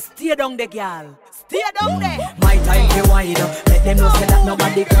 Stay down there, girl. Stay down there. My time to wine up. Let them know say that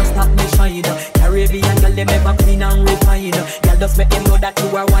nobody can stop me shine. Caribbean girl, them ever clean and refine. Girl, just make them know that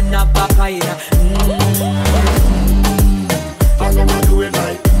you are one of a kind. I'm gonna do it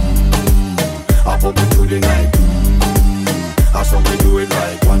like I pop it through the night. I saw me do it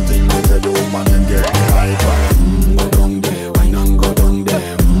like one thing we tell you, man, and get me hyper. Go down there, wine and go down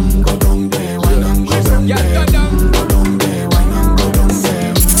there. Go down there, wine and go down there. Go down there, wine and go down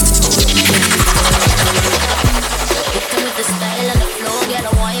there. With the style and the flow, get a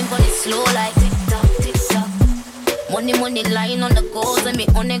wine, but it's slow like tick tock, tick tock. Money line on the goals, and me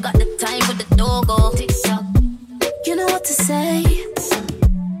only got the time for the doggo. Tick tock. You know what to say.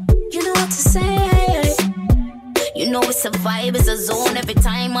 You know what to say. You know it's a vibe, it's a zone. Every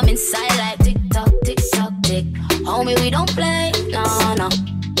time I'm inside, like tick tock, tick tock, tick. Homie, we don't play, no, no.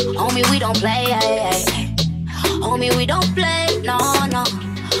 Homie, we don't play, hey, hey. Homie, we don't play, no, no.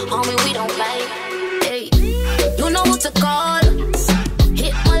 Homie, we don't play, hey. You know who to call.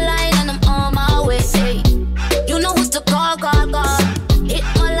 Hit my line and I'm on my way, hey. You know who to call, call, call. Hit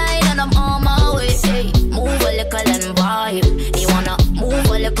my line and I'm on my way, hey. Move a little and vibe. You wanna move a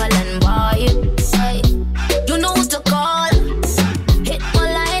little and vibe, hey. You know who to call. Hit my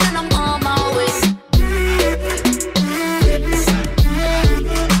line and I'm on my way.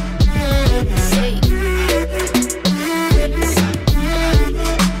 Hey.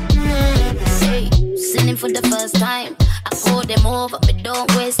 Hey. Sinning for the first time. I call them over, but don't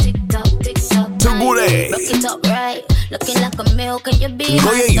waste tick-tock, tick-tock. Rock it up right. Looking like a milk and you be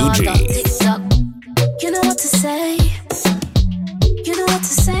my star. Tick-tock. You know what to say. You know what to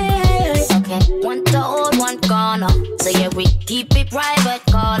say. Okay. One to hold, one corner. So yeah, we keep it private,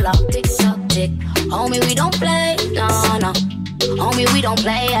 call up. Tick tock, tick. Homie, we don't play, no, no. Homie, we don't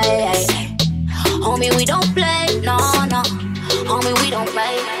play, hey, hey. Homie, we don't play, no, no. Homie, we don't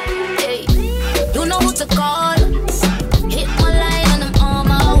play, hey. You know who to call. Hit my line and I'm on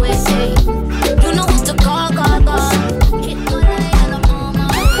my way, hey. You know who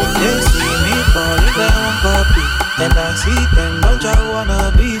copy. And I see them, don't you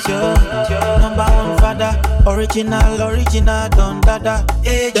wanna be your number one father? Original, don't dada.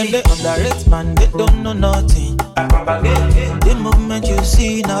 Then they underrate man, they don't know nothing. The movement you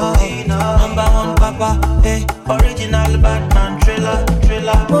see now, number one papa, hey, original Batman thriller.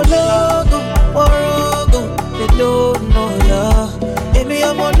 Mologo, Morogo, they don't know ya. Baby,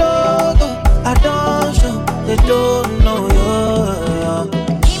 I'm Mologo, I don't show, they don't know ya.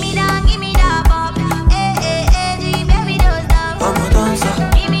 Give me that bop, G, baby, those down. I'm a dancer.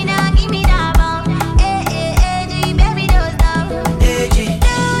 Give me that bop, G, baby, those down. Hey, G.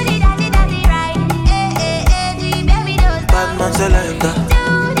 Do the daddy right, G, baby, those down. Batman selector. Do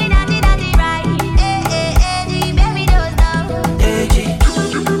the daddy right, G, baby, those down. Hey, G.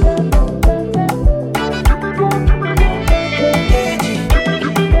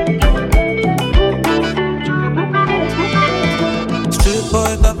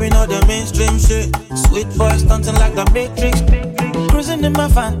 Boy, copying all the mainstream shit. Sweet boy stunting like the Matrix. Cruising in my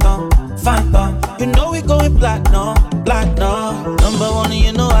phantom. You know we going platinum. Number one,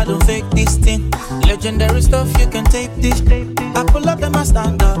 you know I don't fake this thing. Legendary stuff, you can take this. I pull up and I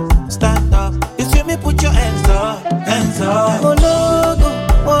stand up. You feel me? Put your hands up. Mologo,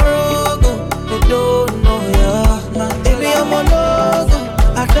 Morogo, they don't know ya. Baby, I'm Mologo,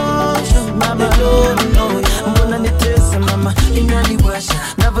 I don't show, mama, they don't know ya. I'm gonna nitesa mama, inaniwasha,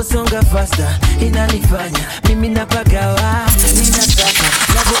 navosonga faster, inanifanya, mimi napagawa, ninataka,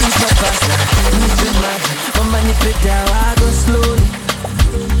 navoipa pasta, nipe maji, mama nipe dawa, go slowly,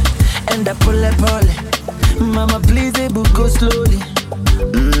 and I pull it, mama please go slowly,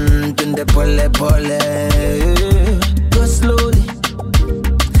 tunde pull it, go slowly,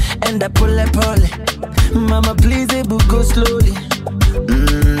 and I pull it, mama please go slowly,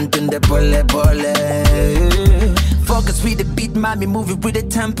 tunde pull it. Focus with the beat, mommy, move it with the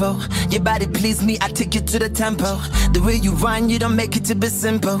tempo. Your body please me, I take you to the tempo. The way you run, you don't make it to be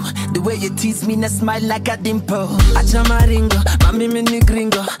simple. The way you tease me, na smile like a dimple. Achama ringo, mami mini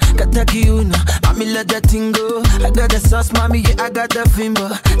gringo. Kataki uno, mami let that tingo. I got the sauce, mommy, yeah, I got the fimbo.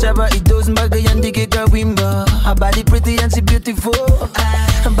 Java idos, maga yandi keka wimbo. Her body pretty and she beautiful.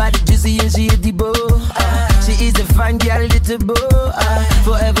 Her body juicy and she edible. She is a fine girl, little boy.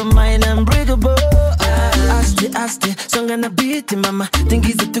 Forever mine, unbreakable. Asti, songa na beat mama.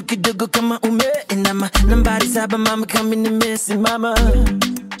 Tingiza tu kidogo kama umeinama. Nambari 7 mama kama nimesi mama.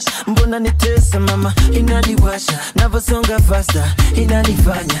 Mbona nitesa mama, inaniwasha, navosonga faster,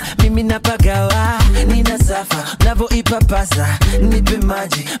 inanifanya, mimi napagawa, nina safa, navoipapasa, nipe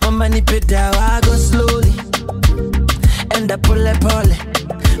maji, mama nipe dawa, go slowly, and I pull it,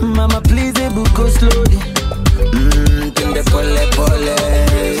 mama please go slowly, tunde pull it.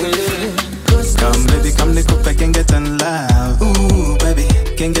 Come baby, come nikupe, can get in love. Ooh baby,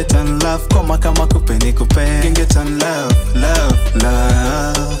 can get in love. Koma kama kupe nikupe, can get in love.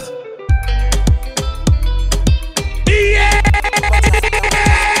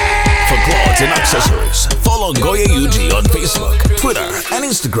 For clothes and accessories, follow Ngoye UG on Facebook, Twitter, and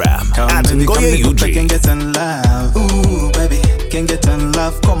Instagram at Ngoye UG. Can get in love. Ooh baby, can get in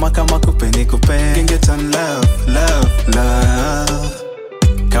love. Koma kama kupe nikupe, can get in love.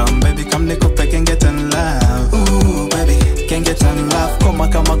 Come baby, come nikupe, can get in love. Ooh baby, can get in love. Koma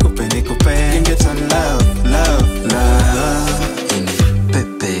kama kupe nikupe, can get in love.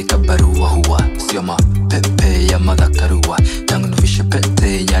 Pepe kabarua huwa sio mapepe ya madhakarua. Tangu nivishe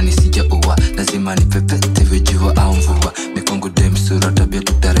pete yani sijaua, lazima nipepete vijua au mvua. Mikongo dem sura tabia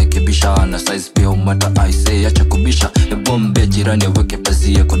tutarekebisha, na size pia umata aise acha kubisha. Ebombe jirani aweke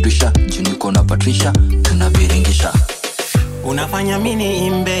pazia kudisha, juniko na Patricia tunaviringisha. Unafanya mini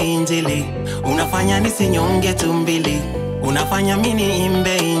imbe injili, unafanya nisinyonge tumbili. Unafanya mini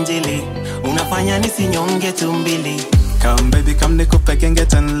imbe injili, unafanya nisinyonge tumbili. Come baby, come nikupe, can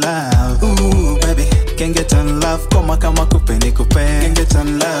get in love. Ooh baby, can get in love. Koma kama kupe nikupe, can get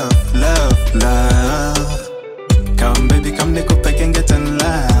in love. Come baby, come nikupe, can get in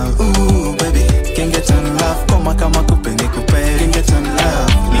love. Ooh baby, can get in love. Koma kama kupe nikupe, can get in love.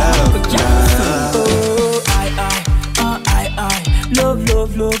 Love you. Oh, I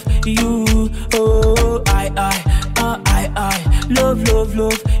love you. Oh, I love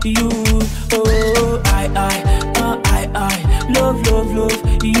you. Oh, I love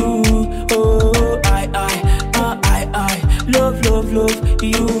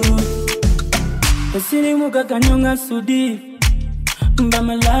you. Asili muka kanyonga sudi, but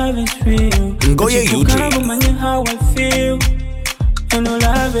my love is real. Ngoye UG. How I feel. and no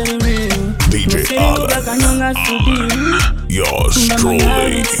love very real. DJ Alan, yours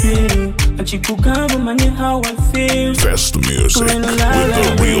truly. Achikukava manye how I feel. Best music with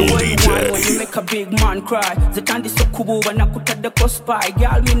the real DJ. When you make a big man cry, the candy so kubu when I put at the cost by.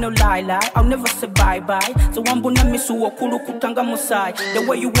 Girl, me no lie, I'll never say bye-bye. So one buna misu wakulu kutanga musai. The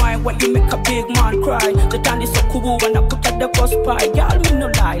way you whine when you make a big man cry, the candy so kubu when I put at the cost by. Girl, me no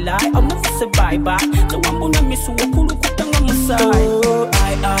lie, I'll never say bye-bye. So one buna misu wakulu kutanga musai. Oh,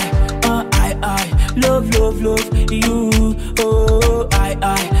 I love you. Oh, I love you. Oh, I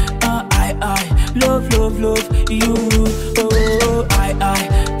love you. Oh, I love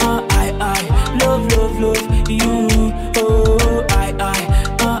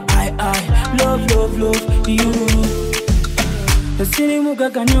you. Siri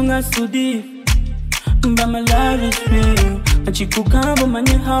mugaga nyonga sudi, but my love is real. Achikukamba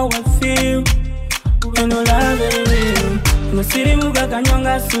manye how I feel, and no love is real. Siri mugaga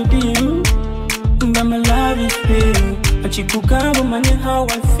nyonga sudi, but my love is real. Achikukamba manye how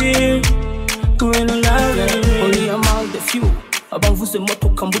I feel. Only among the few abavuze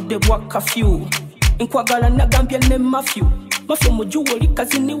motoka mbude bwa kafyu nkwagala nagambye ne mafyu mafyu mujuwoli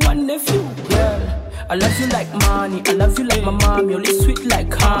kazini one nephew. Girl, I love you like money, I love you like my mommy. You're sweet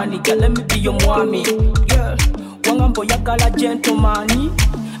like honey, girl, let me be your mommy. Girl, wangambo yagala gentleman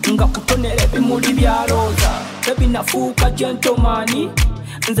nga kutonere bimuli bya roza baby nafuka gentleman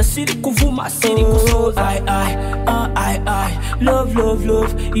nze siri kuvuma siri kusoza. I love you.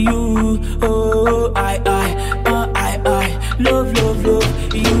 Oh, I love you.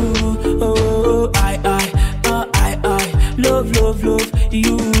 Oh, I love you.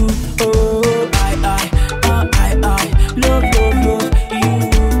 Oh, I love you.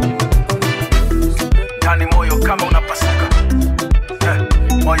 Ndani moyo kama unapasuka,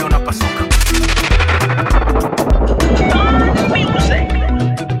 moyo unapasuka.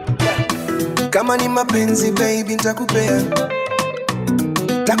 Kama ni mapenzi baby nitakupea,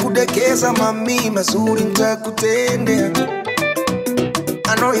 takudekeza mami mazuri nitakutendea.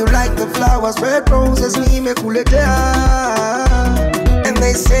 I know you like the flowers, red roses nimekuletea. And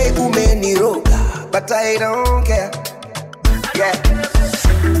they say umeniroga, but I don't care. Yeah,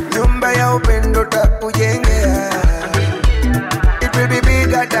 nyumba ya upendo takujengea. It will be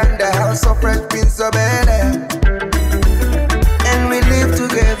bigger than the house of Fresh Prince of Bel-Air. And we live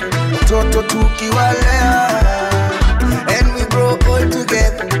together, toto tukiwalea. And we grow old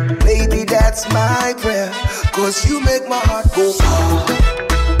together, baby that's my prayer. Cause you make my heart go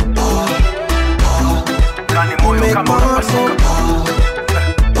you make my heart go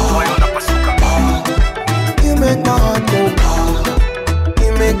you make my heart go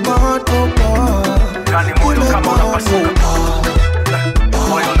you make my heart go you make my heart go.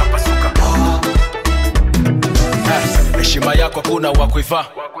 Heshima yako kuna wakuiva,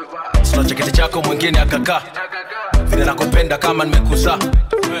 sina cheketi chako mwingine akakaa. Vile nakupenda kama nimekuza.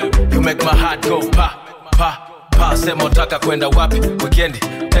 You make my heart go pa pa pa. Sema utaka kwenda wapi weekend?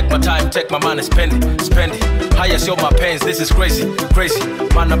 Take my time, take my money, spend it. Haya sio mapenzi, this is crazy.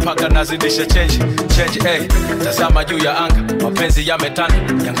 Mana paka nazidisha change. Hey, tazama juu ya anga, mapenzi yametanda.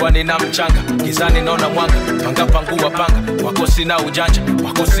 Jangwani na mchanga, gizani naona mwanga. Pangua panga, wako sina ujanja.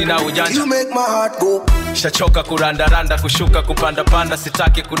 You make my heart go. Shachoka kuranda kushuka kupanda.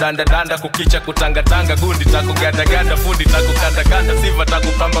 Sitaki kudanda kukicha kutanga. Gundi takuganda fundi takukanda. Siva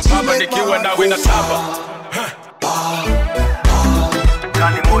takupamba nikiwa nawe na tamba.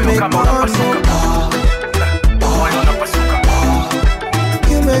 Kani moyo kama unapasuka. Moyo unapasuka.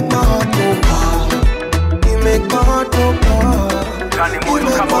 You make my heart go. You make my heart go. Kani moyo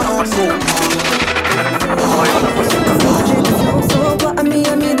kama unapasuka. Moyo unapasuka. J'ai confiance en toi, ami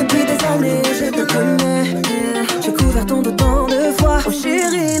depuis des années, je te connais. J'ai couvert ton dos tant de fois. Oh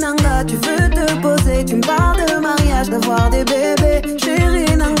chérie Nanga, tu veux te poser, tu me parles de mariage, d'avoir des bébés.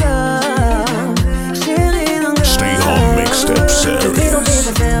 Chérie Nanga. Stay Home Mixtape Series. Je prie dans tes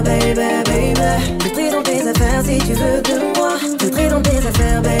affaires, baby. Je prie dans tes affaires si tu veux de moi. Je prie dans tes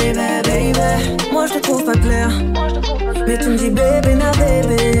affaires, baby. Moi je te trouve pas clair, mais tu me dis bébé na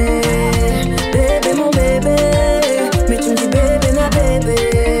bébé. Bébé mon bébé, mais tu me dis bébé na bébé.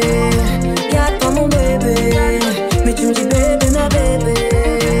 Y'a toi mon bébé, mais tu me dis bébé na bébé.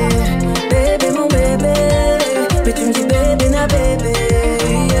 Bébé mon bébé, mais tu me dis bébé na bébé.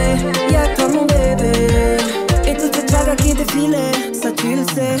 Y'a toi mon bébé. Et toutes ces chagas qui défilaient, ça tu le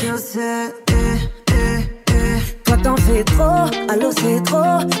sais. Je sais, Toi t'en fais trop, allô c'est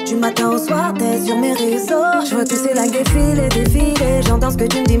trop. Du matin au soir t'es sur mes réseaux. Je vois tous ces likes défiler. J'entends ce que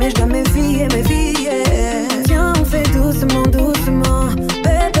tu me dis mais je dois me fier. Viens on fait doucement.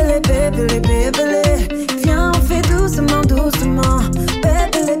 Bébélé. Viens on fait doucement.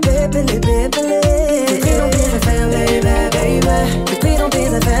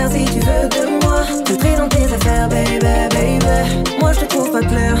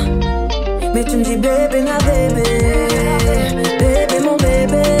 tu me dis bébé na bébé. Bébé mon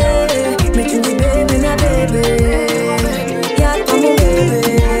bébé. Mais tu me dis bébé na bébé. Y'a toi mon bébé.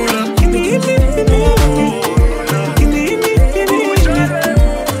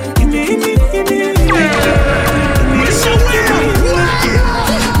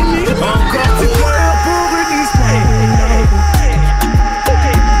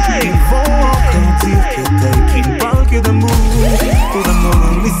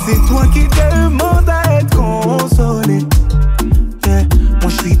 C'est toi qui demande à être consolé. Yeah. Moi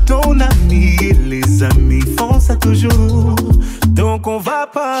je suis ton ami et les amis font ça toujours. Donc on va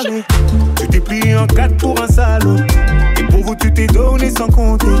parler. Tu t'es plié en quatre pour un salaud. Et pour vous tu t'es donné sans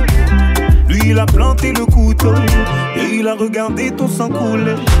compter. Lui il a planté le couteau et il a regardé ton sang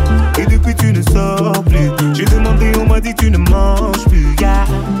couler. Et depuis tu ne sors plus. J'ai demandé, on m'a dit tu ne manges plus. Yeah.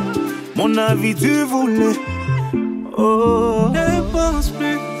 Mon avis tu voulais. Oh, ne pense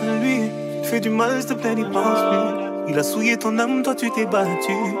plus à lui. Tu fais du mal, s'il te plaît, n'y pense plus. Il a souillé ton âme, toi tu t'es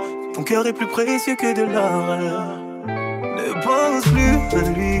battu. Ton cœur est plus précieux que de l'or. Ne pense plus à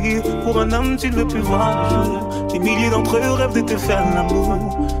lui. Pour un homme, tu ne veux plus voir le jour. Des milliers d'entre eux rêvent de te faire l'amour.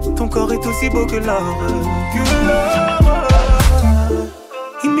 Ton corps est aussi beau que l'or. Que l'or.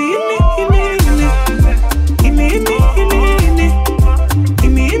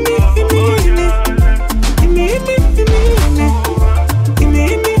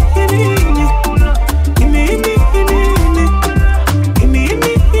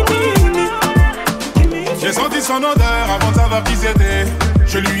 Son odeur avant de savoir qui c'était.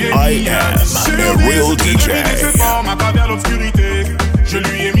 Je lui ai mis un sur 10. J'ai deviné ses formes à travers l'obscurité. Je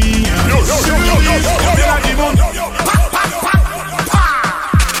lui ai mis un sur 10.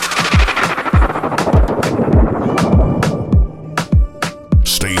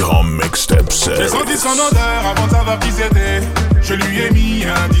 Stay Home Mixtape Set. J'ai senti son odeur avant de savoir qui c'était. Je lui ai mis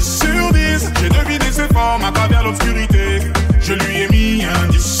un 10 sur 10. J'ai deviné ses formes à travers l'obscurité. Je lui ai mis un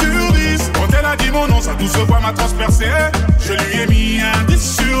 10 sur 10. Quand elle a dit mon nom, sa douce voix m'a transpercé. Je lui ai mis un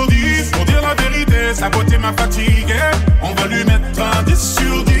 10 sur 10. Pour dire la vérité, sa beauté m'a fatigué. On va lui mettre un 10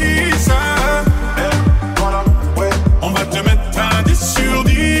 sur 10. Voilà, ouais. On va te mettre un 10 sur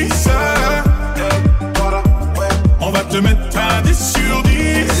 10. Voilà, ouais. On va te mettre un 10 sur 10.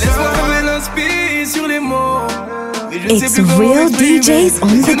 Laisse-moi comme l'inspire sur les mots. It's real DJs on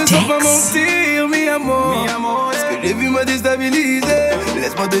the decks. Mi amor, ce que j'ai vu m'a déstabilisé.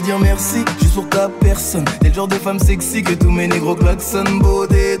 Laisse-moi te dire merci, juste pour ta personne. T'es le genre de femme sexy que tous mes négros klaxonnent.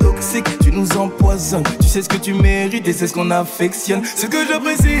 Beauté toxique, tu nous empoisonnes. Tu sais ce que tu mérites et c'est ce qu'on affectionne. Ce que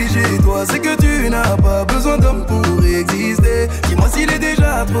j'apprécie chez toi, c'est que tu n'as pas besoin d'homme pour exister. Dis-moi s'il est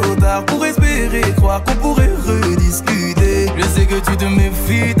déjà trop tard pour espérer croire qu'on pourrait rediscuter. Je sais que tu te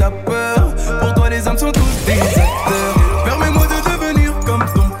méfies, t'as peur. Pour toi les hommes sont tous des acteurs. Permets-moi de devenir comme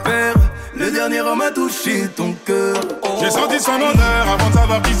ton père. Le dernier homme a touché ton cœur. J'ai senti son odeur avant de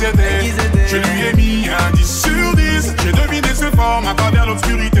savoir qui c'était. Je lui ai mis un 10 sur 10. J'ai deviné ses formes à travers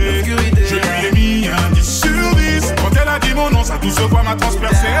l'obscurité. Je lui ai mis un 10 sur 10. Quand elle a dit mon nom, sa douce voix m'a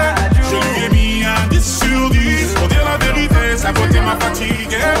transpercé. Je lui ai mis un 10 sur 10. Pour dire la vérité, sa beauté m'a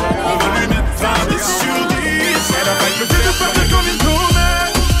fatigué. On va lui mettre un 10 sur 10. Elle a failli me faire parler comme une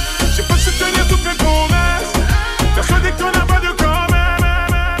promesse. J'ai pas su tenir toutes mes promesses. Persuadé que t'en as pas de quand même.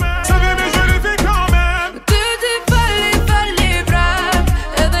 Savais mais je l'ai fait quand même. Tu ti falli bravo.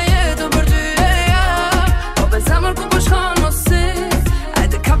 E da jetu për ty e ja. Po besë mërë ku po shkon mos si.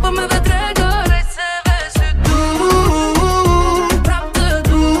 Ajde kapo me dhe tregore se veç ty du. Prap të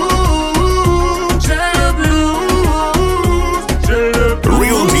du. J'ai le blues.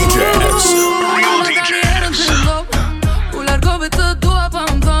 Real DJs. Real DJs. U largove të dua pa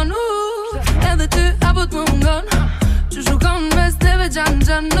më thonu. Edhe ty apo të më ngon. Që shukon mes teve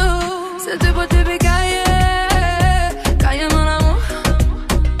gjan-gjanu. Se ty po ty pikaje. Kaje mon amour.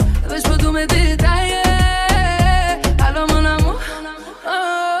 Veç po du me ditaje. Alo mon amour.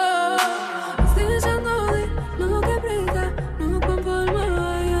 Stile që ndodhi, nuk e prita. Nuk po m'fol më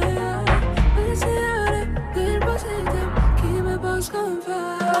Veç si jare, dir po sitem. Ki me po shkon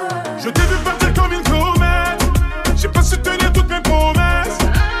fal. Je t'ai vu partir comme une comète. J'ai pas su tenir toutes mes promesses.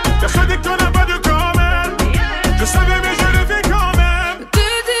 Persuadé que t'en as pas de quand même. Je savais mais je l'ai fait quand même. Tu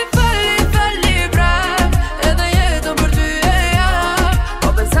ti falli bravo.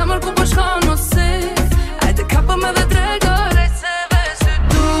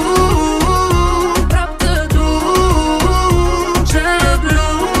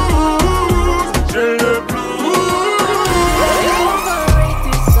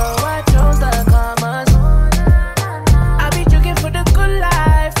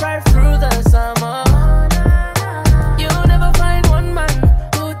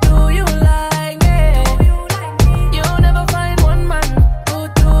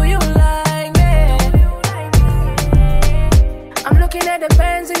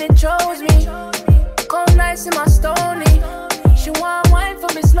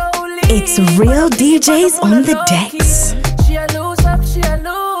 It's real DJs on the decks. She a lose up, she a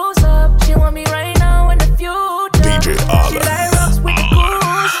lose up. She want me right now in the future. DJ She like rocks with the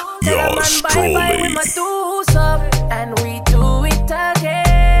goose. Yours Bye truly. with my dues up. And we do it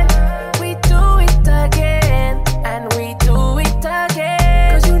again. We do it again. And we do it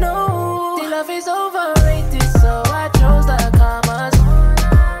again. Cause you know the love is overrated, so I chose the commas.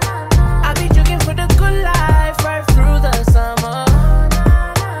 I be joking for the good life right through the summer.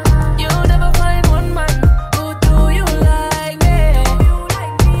 You never find one man who do you like me.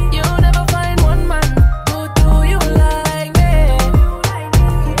 You never find one man who do you like me.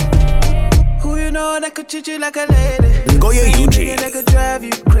 Who you know that could treat you like a lady? Goya Yuji. That could drive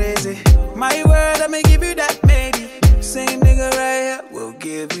you crazy. My word, I'ma give you that maybe. Same nigga right here will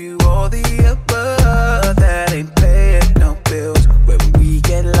give you all the above. That ain't paying no bills. When we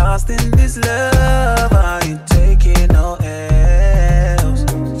get lost in this love, I ain't taking no L's.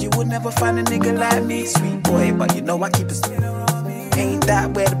 You would never find a nigga like me, sweet boy, but you know I keep it on me. Ain't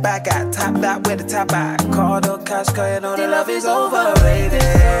that where the back at? Top that where the top at? Call the cash, cause you know the love is overrated.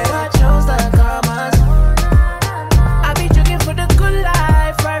 So I chose the commas. I be joking for the good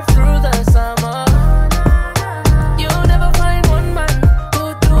life right through the summer. You never find one man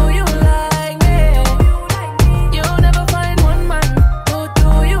who do you like me. You never find one man who do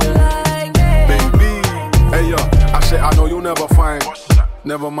you like me. Baby, hey yo, I said I know you'll never find.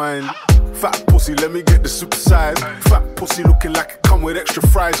 Never mind. Fat pussy, let me get the super size. Fat pussy looking like it come with extra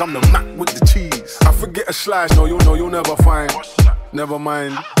fries. I'm the Mac with the cheese. I forget a slice, no, you'll never find. Never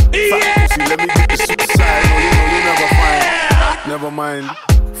mind. Fat pussy, let me get the super size. No, you'll never find. Never mind.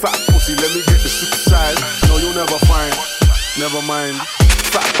 Fat pussy, let me get the super size. No, you'll never find. Never mind.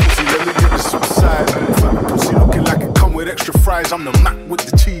 Fat pussy, let me get the super size. Fat pussy looking like it come with extra fries. I'm the Mac with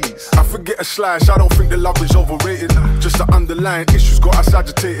the cheese. I forget a slice, I don't think the love is overrated. Just the underlying issues got us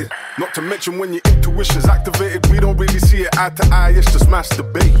agitated. Not to mention when your intuition's activated, we don't really see it eye to eye, it's just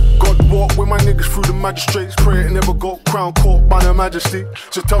masturbate. God walk with my niggas through the magistrates. Pray it never go crown court by their majesty.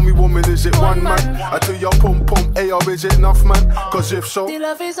 So tell me, woman, is it one man? I tell your pum pum, hey, or is it enough, man? Cause if so, the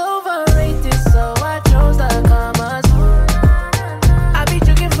love is overrated, so I chose the commas. I be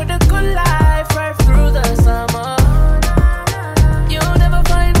joking for the good life right through the summer. You never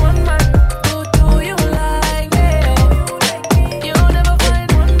find one man who do you like me. You never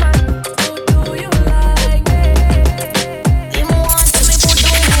find one man who do you like me. Him want to me put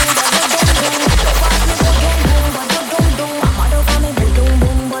doom boom, I'm mad over me put doom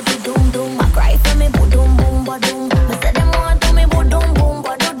boom, but do doom doom. I cry for me put doom boom, but doom. Me say them want to me put doom boom,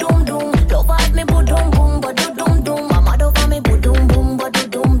 but do doom doom. Love at me put doom boom, but do doom doom. I'm mad over me put doom boom, but do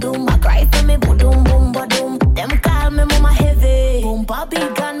doom doom. I cry for me put doom boom, but doom. Them call me mama heavy. Boom papi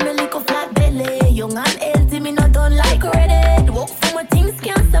gun me lick a flat belly. Young and healthy me not done like Reddit. Walk for my things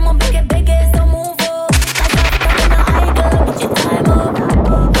can't say my big so move up. Cause I'm stuck in a idol, put your time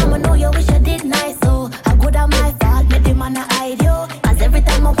up. I'ma know you wish I did nice, so I could have my fault, make the man a hide you. Cause every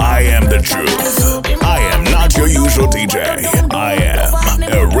time I am the truth. I am not your usual DJ. I am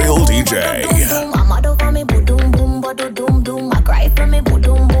a real DJ. I'm mad over me put doom boom, but do doom doom. I cry for me put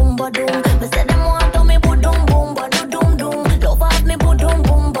doom boom, but doom. Me say them want to me put doom boom, but do doom doom. Love at me put doom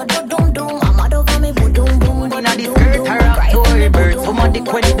boom, but do doom doom. I'm mad over me put doom boom, but do doom doom. I cry for me put doom boom. Somebody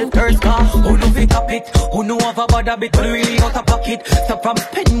quench the thirst car. Who know fi top it? Who know have a bad habit? But really out of pocket. Stop from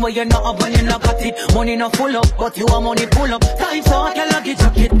spending where you not have when you not got it. Money not full up, but you have money full up. Time so hot, you lucky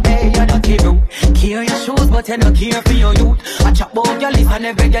jacket. Hey, you not care. Care your shoes, but you not care for your youth. I chop out your list and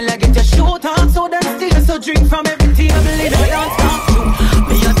every girl I get your shoot on. So then still so drink from every table in the dance talk to.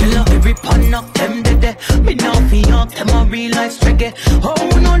 Me a tell her every pan of them dead. Me now fi ask them a real life reggae. Oh,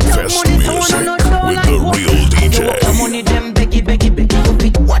 no love money, so no show like what? The money them beggy. You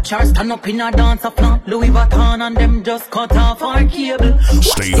fit watch her stand up in a dance of now. Louis Vuitton and them just cut off our cable.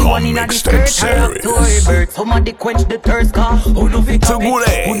 Stay home, mixtape series. Somebody quench the thirst car. Who know fit up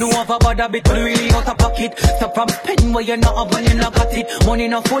it? Who know have a bad habit? Really out of pocket. Stop from spending where you not have when you not got it. Money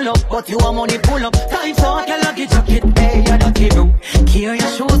not full up, but you have money full up. Time so hot, you lucky jacket. Hey, you not care. Care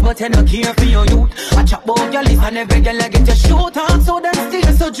your shoes, but you not care for your youth. I chop out your list and every girl I get your shoot on. So then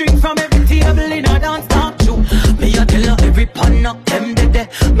still so drink from every table in a dance talk to. Me a tell her every pan of them dead.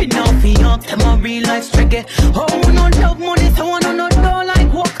 Me now fi ask them a real life reggae. Oh, no love money, so I don't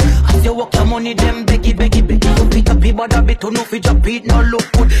like work. As you walk your money, them beggy. You pick up your body bit, no fi drop it, no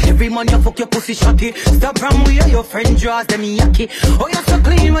look good. Every man you fuck your pussy shotty. Stop from where your friend draws them yucky. Oh, you're so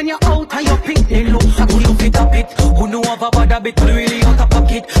clean when you're out and your pink they look. Who know fi top it? Who know have a body bit, really out of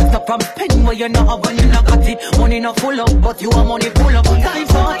pocket. Stop from spending where you not have when you not got it. Money not full up, but you have money full up. Time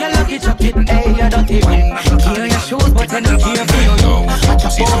for your lucky jacket, hey, you don't even care your shoes, but you don't care for your. I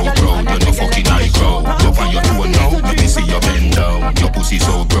chop out your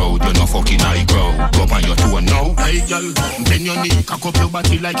Cock up your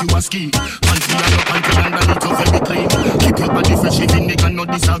body like you a ski. Panty and your panty underneath your very clean. Keep your body fresh even nigga no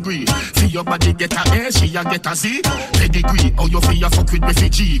disagree. Feel your body get a A, she a get a Z. Pedigree, how you feel fuck with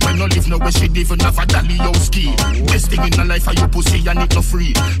refugee. When no live nowhere she even have a dolly yo ski. Best thing in the life are you pussy and it no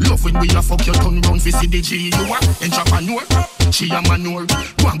free. Love when we a fuck your turn round for CDG. You a entrepreneur, she a manure.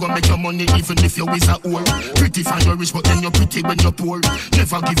 Go and go make your money even if you is a whore. Pretty for your rich but then you're pretty when you're poor.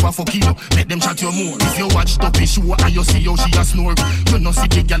 Never give a fuck you know, make them chat you more. If you watch Duppy show and you see how she a snore, you no see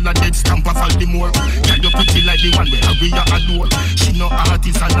the gal a dead stamp of all the more. Girl you pretty like the one where we a adore. She no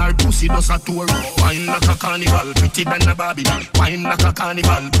artist and her pussy does a tour. Wine like a carnival, pretty than a Barbie. Wine like a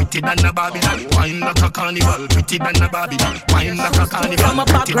carnival, pretty than a Barbie. Wine like a carnival, pretty than a Barbie. Wine like a carnival, from a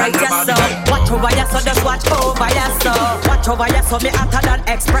back right, yes, so watch over ya, so just watch over ya, so watch over ya, so me hotter than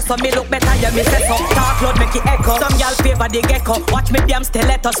express, so me look better, yeah, me say so. Talk loud, make it echo. Some gal favor the gecko. Watch me damn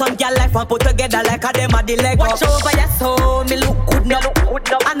stiletto. Some gal life and put together like a dem a the Lego. Watch over ya, so me look good now.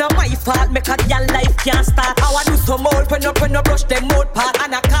 I know my fault, make a gal life can't start. I want do some more, when no brush them mouth part,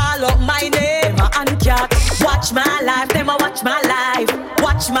 and I call up my name and cat. Watch my life, them a watch my life.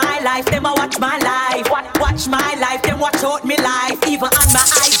 Watch my life, them a watch my life. Watch my life, them watch out me life. Even on my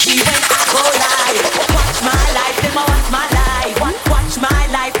IG when I go live. Watch my life, them a watch my life. Watch my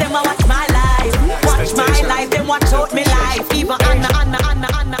life, them a watch my life. Watch my life, them watch out me life. Even on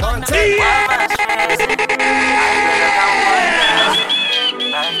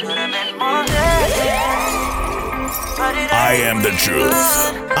I am the truth.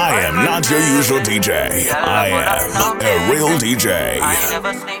 I am not your usual DJ. I am a real DJ.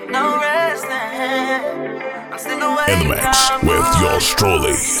 In the mix with yours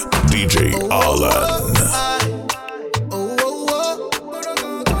truly, DJ Allen.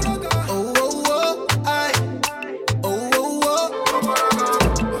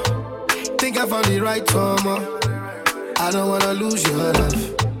 Think I found the right trauma. I don't wanna lose your love.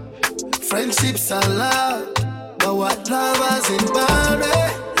 Friendships are loud, but what lovers in boundary?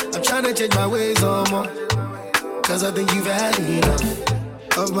 I'm trying to change my ways on more, cause I think you've had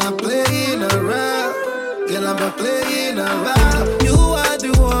enough of my playing around. Girl, I'm not playing around. You are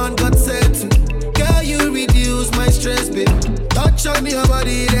the one God said to. Girl, you reduce my stress, babe. Touch on your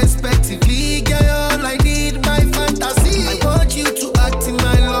body respectively. Girl, all I need, my fantasy. I want you to act in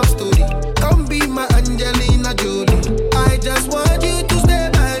my love story. Come be my Angelina Jolie. I just want you to stay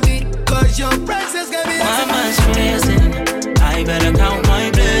by me, cause your presence got me. My mind's stressing, I better count my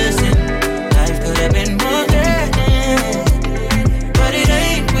blessing. Life could have been more than, but it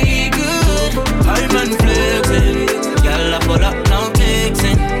ain't we good. I'm unflexing, y'all are pull up, no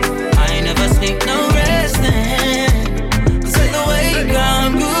fixing. I never sleep, no resting. Say the way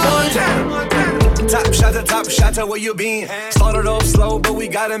I'm good. Top shotter, where you been? Started off slow, but we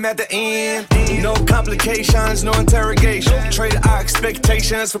got him at the end. No complications, no interrogation. Traded our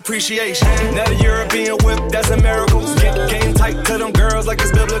expectations for appreciation. Now the European whip, that's a miracle. Get game tight to them girls like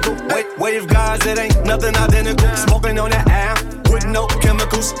it's biblical. Wave guys, it ain't nothing identical. Smoking on that app with no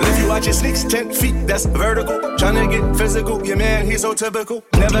chemicals. If you watch your sneaks 10 feet, that's vertical. Tryna get physical, your man, he's so typical.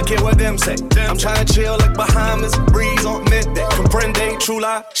 Never care what them say. I'm tryna chill like Bahamas, breeze on midday. Comprende, true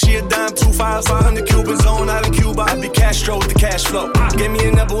lie. She a dime, 2 5, 500 Cubans on out in Cuba. I be Castro with the cash flow. Gave me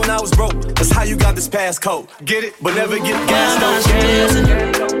a number when I was broke. That's how you got this passcode. Get it, but never get gas though.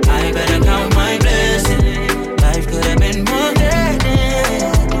 I better count my blessing. Life could have been more than,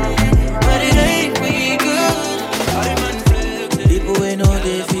 but it ain't we good. People we know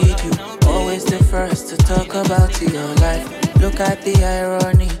they feed you. Always the first to talk about your life. Look at the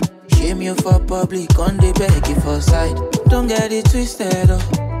irony. Shame you for public, on the beg you for side. Don't get it twisted, oh.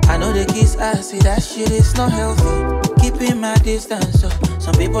 I know the kiss ass, see that shit is not healthy. Keeping my distance, oh.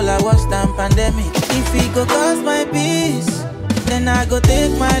 Some people are worse than pandemic. If it go cause my peace, then I go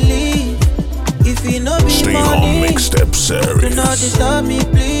take my leave. If it no be Stay money, home mixtape series. do not disturb me,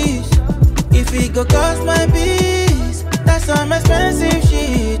 please. If it go cost my peace, that's some expensive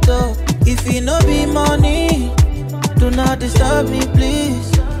shit, oh. If it no be money, do not disturb me, please.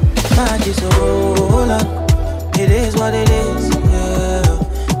 Man, just roll on. It is what it is, yeah.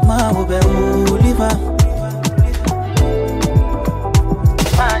 Man, we be live on.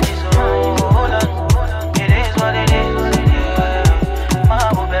 Man, just roll on. It is what it is, yeah. Man,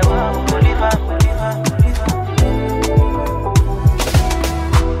 we be live on.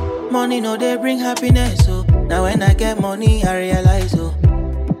 Money no they bring happiness, so now when I get money I realize, oh.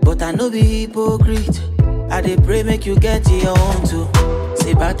 But I no be hypocrite. I dey pray make you get your own too.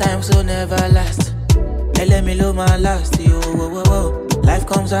 Say bad times will never last. Hey, let me low my last, yo, whoa, whoa, whoa. Life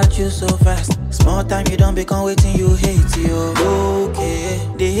comes at you so fast. Small time you don't become waiting you hate, yo. Okay,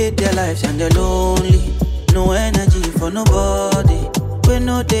 they hate their lives and they're lonely. No energy for nobody. we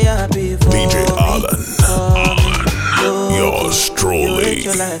know they happy for DJ Allen. Yours You truly. hate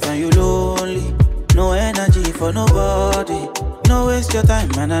your life and you lonely. No energy for nobody. No waste your time,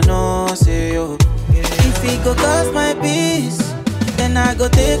 man, I know, say yo. If it go cost my peace, then I go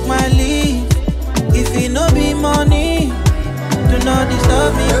take my leave. If it no be money, do not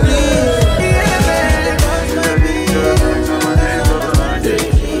disturb me, please.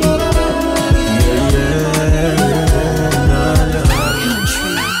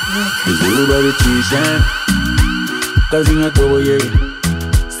 Everybody teaching, causing a trouble, yeah.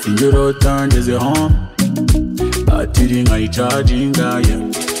 See your road turn, there's a home. I didn't I charging, yeah.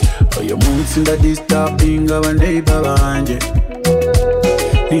 For your moons in the disturbing, I want a babanje.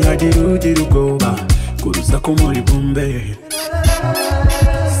 Nihadiru go back, Kurusa Komori Bumbe.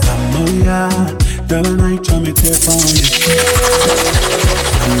 Samoya, Dala night, Chame Tefone.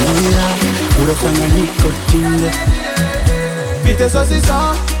 Samoya, Urafanga Niko Tinga. Vite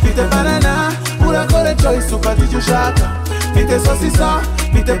saucisson, vite banana, ura kore choice super did you shaka. Vite saucisson,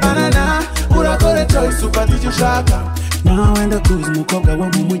 vite banana, ura kore choice super did you shaka. Now when the cruise mukoga wa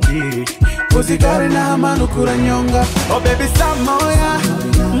mumuji, Uzigari na manu kura nyonga. Oh baby Samoya,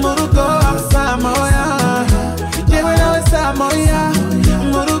 murugo Samoya. Jewe nawe Samoya,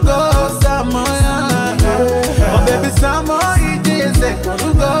 murugo Samoya. Oh baby Samoya, ijeze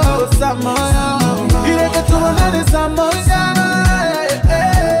murugo Samoya. Ireke tuonane Samoya.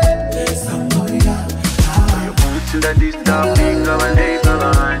 that this topic of a day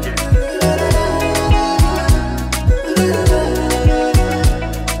behind you.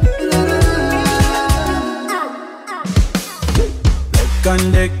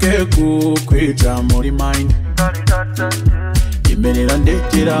 Kandeke kukwija muri mind Imerera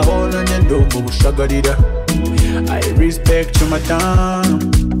ndekera hola nyendogo bushagarira I respect you madam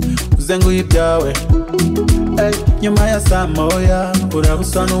Uzengu ibyawe Hey, nyuma ya saa moya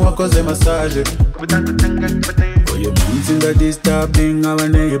urabusa n'uwakoze massage Uyu munsi ndadisturbing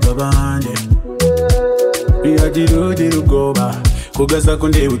abaneighbor banje Ntiyagira ubwoba kugasa ko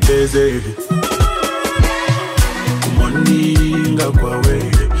ndibuteze Kumoninga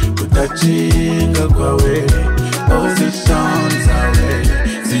kwawe kutachinga kwawe Position zawe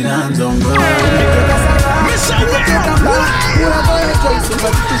zinanzonga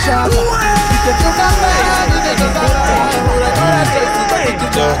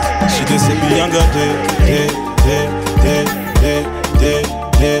She did say be younger day,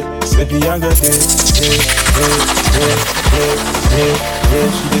 say be younger day,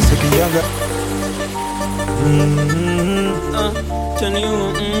 she did say be younger.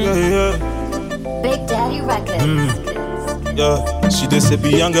 Big Daddy Records. Yeah, she did say be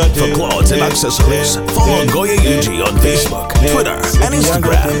younger day. For clothes and accessories, follow Goya UG on Facebook, Twitter, and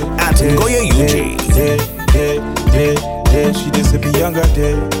Instagram at Goya UG. She did say be younger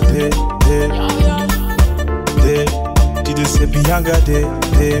day. She did say be younger day.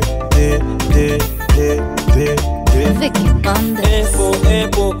 Vicky Banda. A for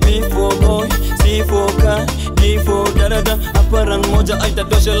apple, B for boy, C for car, D for da-da-da. Aparang moja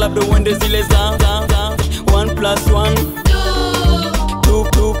aitatosha labda uende zile za 1 + 1 2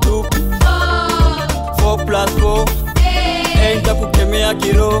 4 + 4 enda kukemea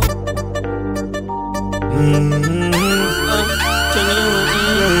kiro.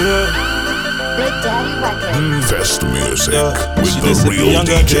 Big Daddy Records. Fest music with the real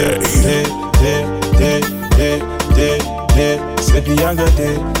DJ. Say be younger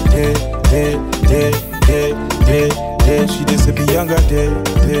day. She did say be younger day.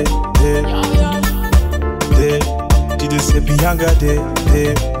 She did say be younger day.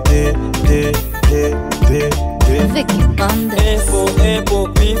 Vicky Banda. A for apple,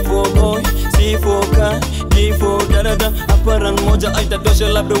 B for boy, C for car, D for da-da-da. Aparang moja aitatosha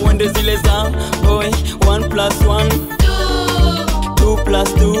labda uende zile za boy. 1 + 1 2 +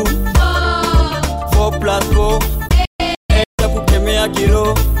 2 4 + 4 enda kukemea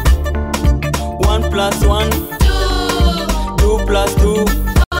kiro. 1 + 1 2 + 2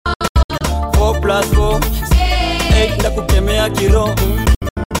 4 + 4 enda kukemea kiro.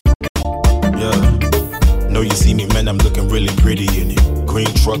 Yeah. Know you see me, man, I'm looking really pretty in it.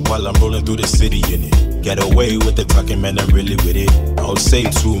 Green truck while I'm rolling through the city in it. Get away with the talking, man, I'm really with it. I don't say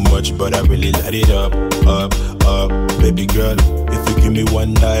too much, but I really light it up. Baby girl, if you give me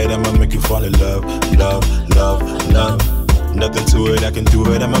one night, I'ma make you fall in love. Nothing to it, I can do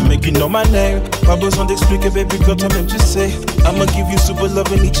it, I'ma make you know my name. Pas besoin d'expliquer, baby girl, toi-même tu sais. I'ma give you super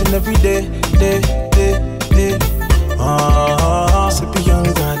loving each and every day. C'est be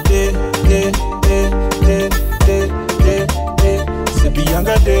younger day. C'est be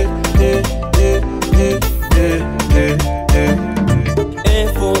younger day.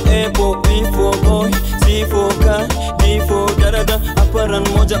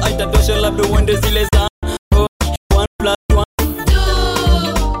 moja haitadosha, labda uende zile za 1 plus 1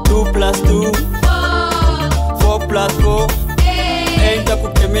 2 plus 2 4 plus 4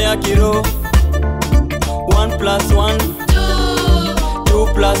 nitakukemea kiro 1 plus 1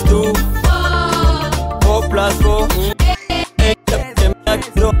 2 plus 2 4 plus 4 nitakukemea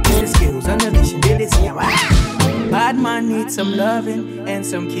kiro. Skills on the mission, did it see how bad man needs some loving and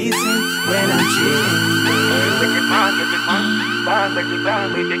some kissing when I'm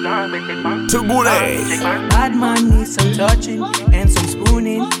Tugure. Bad man needs some touching and some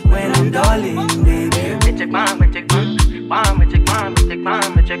spooning when I'm darling, baby.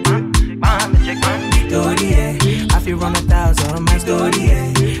 Story, yeah. I feel run 1,000 my story,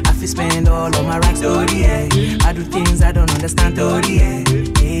 yeah. I feel spend all of my racks, story, yeah. I do things I don't understand, story, yeah.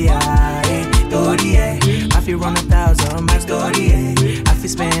 Story, yeah. I feel run 1,000 my story, yeah. I feel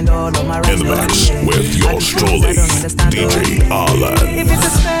spend all of my racks, In the mix story, yeah. with your strolling DJ Alan. If it's a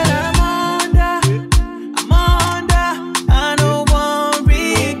spell I'm under, I don't want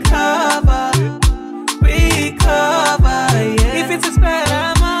recover, yeah. If it's a spell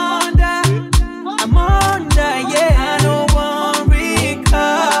I'm under, yeah. I don't want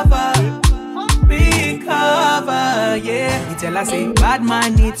recover, yeah. You tell I say, bad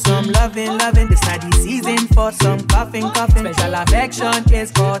man needs some loving. This not the season for some coughing. Special affection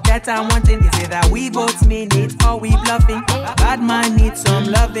is for that I'm wanting. Is it that we both mean it or we bluffing? Bad man needs some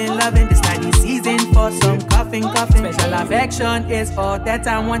loving. This not the season for some coughing. Special affection is for that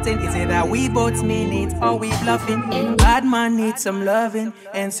I'm wanting. Is it that we both mean it or we bluffing? Bad man needs some loving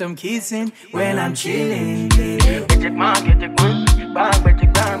and some kissing when I'm chilling. Girl,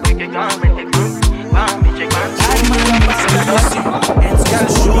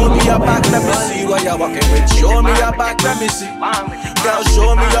 show me your back, let me see what you're walking with. Show me your back, let me see. Girl,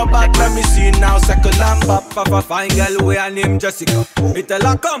 show me your back, let me see. Now second lamp up, papa fine girl, we are named Jessica. Me tell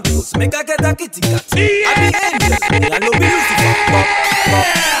her come close, make her get a kitty cat. I be angel, me I know be Lucifer.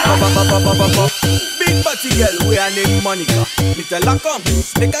 Big body girl, we are named Monica. Me tell her come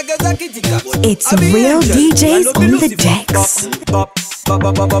close, make her get a kitty cat. It's real DJs on the decks.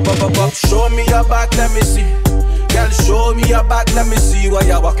 Show me your back, let me see. Girl, show me your back, let me see what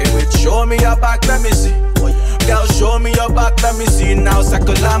you're walking with. Show me your back, let me see. Girl, show me your back, let me see. Now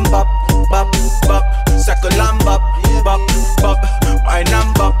second lamb bop, bop, bop. Second lamb bop, bop, bop. Wine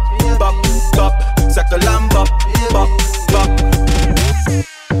and bop, bop, bop. Second lamb bop, bop, bop.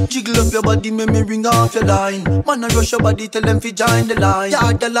 Jiggle up your body, make me ring off your line. Man, I rush your body, tell them fi join the line.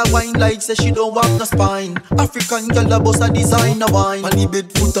 Yeah, girl a wine like say she don't want no spine. African girl a boss a designer wine. On the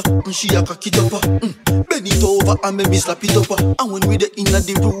bed footer, she a cock it up. Bend it over and make me slap it up. And when we the inna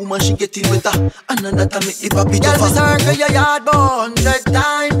the room and she getting wetter, and another time me hip hop it up. Girl, me circle your yard 100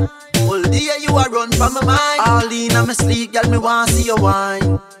 times. All day you a run from my mind. All inna me sleep, girl, me want see your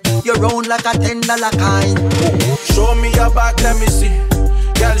wine. You round like a $10 kind. Show me your back, let me see.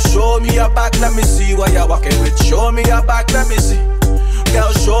 Girl, show me your back, let me see what you're walking with. Show me your back, let me see.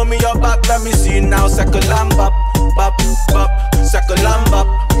 Girl, show me your back, let me see. Now second lamb bop, bop, bop. Second lamb bop,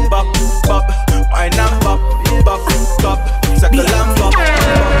 bop, bop. Wine and bop, bop, bop. Second lamb bop,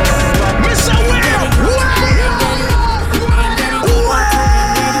 bop. Mr.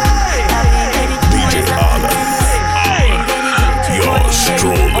 DJ Alan. You're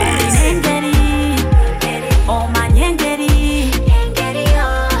strolling.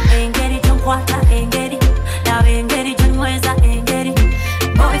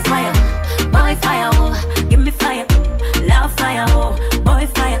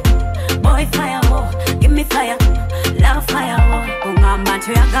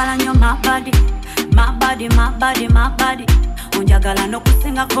 My body. Unjagala no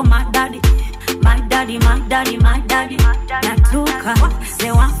kusinga ko my daddy. Natuka,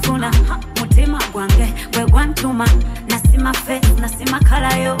 se wafuna. Mutima gwange, we gwantuma. Nasima face, nasima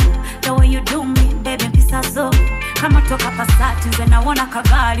kalayo. The way you do me, baby, pisa zo. Kama toka pasati, nze nawona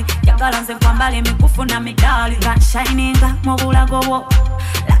kagali. Jagala nze kwambali, mikufu na midali. Gun shining, mobula go.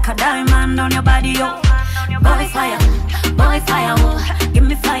 Like a diamond on your body, yo. Boy fire, oh. Give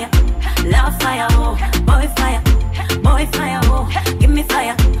me fire. Love fire, oh, boy fire, oh, give me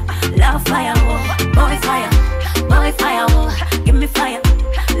fire, love fire, oh, boy fire, oh, give me fire,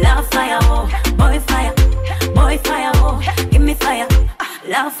 love fire, oh, boy fire, oh, give me fire,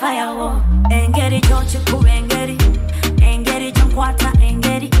 love fire, oh. Engeri jochi ku engeri jonkwata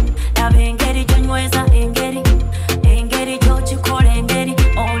engeri, love engeri jonyweza engeri jochi kole engeri,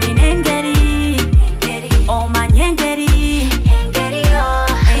 oli engeri, oh man engeri.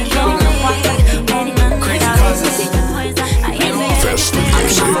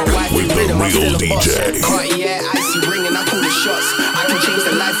 With the real DJ. Cartier, icy ring and I pull the shots. I can change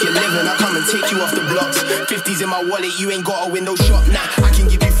the life you're living, I come and take you off the blocks. 50s in my wallet, you ain't got a window shop. Nah, I can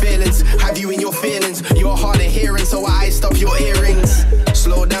give you feelings, have you in your feelings. You're hard of hearing, so I iced up your earrings.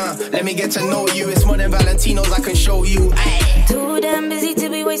 Slow down, let me get to know you. It's more than Valentino's, I can show you. Ay. Too damn busy to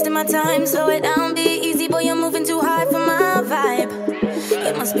be wasting my time. Slow it down, be easy, boy, you're moving too high for my vibe.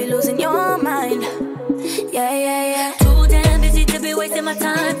 You must be losing your mind. Yeah, yeah, yeah. Too damn busy to be wasting my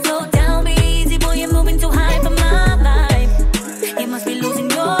time. Slow down, be easy, boy, you're moving too high for my vibe. You must be losing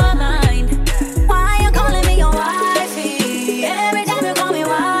your mind. Why you calling me your wifey? Every time you call me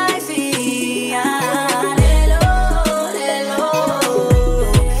wifey. I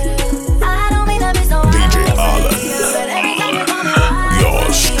don't mean to be so DJ Allen,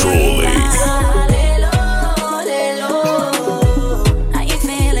 yours truly. How you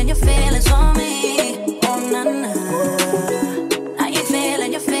feeling? Your feelings for me? Oh na na. How you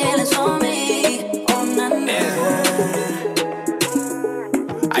feeling? Your feelings for me? Oh na na.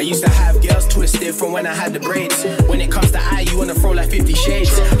 I used to have girls twisted from when I had the braids. When it comes to eye, you wanna throw like 50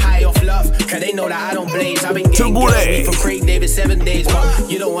 shades. High off love, cause they know that I don't blaze. I've been getting girls from Craig David 7 days, but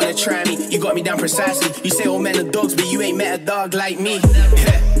you don't wanna try me. You got me down precisely. You say all men are dogs, but you ain't met a dog like me.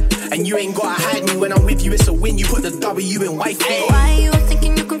 And you ain't gotta hide me. When I'm with you, it's a win. You put the W in wifey. Why you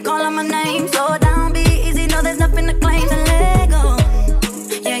thinking you can call on my name? Slow down, be easy, no there's nothing to claim. So let go.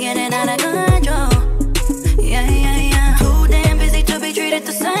 You're getting out of control. Yeah, yeah, yeah. Too damn busy to be treated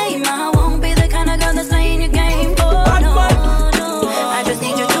the same. I won't be the kind of girl that's playing your game. Oh no, no, I just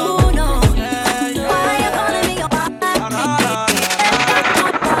need you to know. Why you calling me your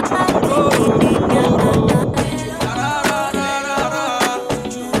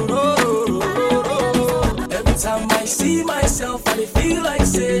Every time I see myself, I feel like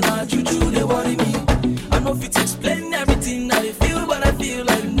saying, nah, juju, they worry me. I know if it's explain everything I feel, but I feel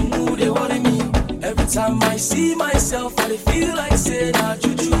like, no, they worry me. Every time I see myself, I feel like saying, nah,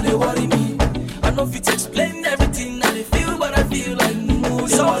 juju, they worry me. I know if it's explain everything I feel, but I feel like, no,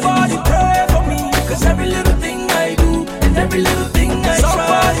 they somebody worry me. Pray for me, cause every little thing I do, and every little thing I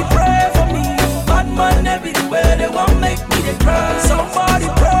somebody try. Pray for me, bad man everywhere, they want make me they cry. Somebody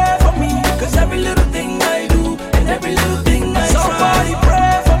pray for me, cause every little thing I do, and every little thing I somebody try.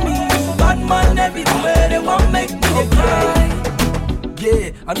 Pray for me, bad man everywhere, they want make me they cry.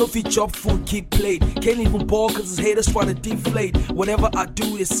 Yeah, I know if you chop food, keep played. Can't even ball cause his haters try to deflate. Whatever I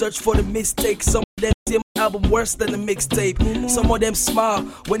do is search for the mistake. Some of them see my album worse than the mixtape. Some of them smile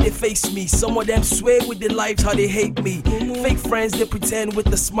when they face me. Some of them swear with their lives how they hate me. Fake friends, they pretend with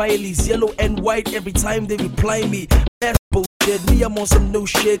the smileys. Yellow and white every time they reply me. That's bullshit, me I'm on some new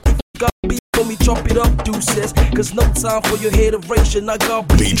shit. If you got beef for me, chop it up, deuces. Cause no time for your hateration. I got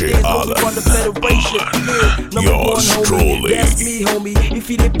beef, DJ Allen, on the federation. Yeah, yours truly. That's me, homie. If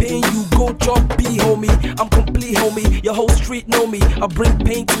it ain't pain you, go chop B, homie. I'm complete, homie. Your whole street know me. I bring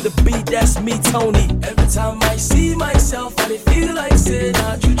pain to the beat, that's me, Tony. Every time I see myself, I feel like saying,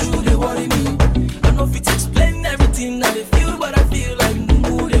 nah, juju, they worry me. I know if it's explain everything I feel, but I feel like,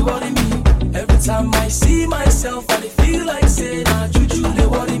 no, they worry me. Every time I see myself, I feel like saying, nah, juju, they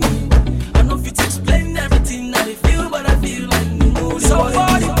worry me. I know if it's explain everything I feel, but I feel like, no, they somebody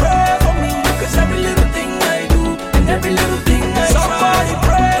worry me. Pray for me, cause every little thing I do, and every little thing I somebody try.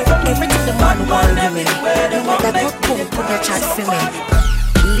 Pray for me. Everything the man want to me. That good pump put your chat for me.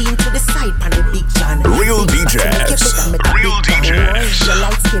 Lean to the side on the big John. Real DJs. Real DJs. Your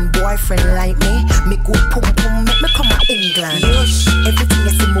light skin boyfriend like me good pum pum make me come to England. Everything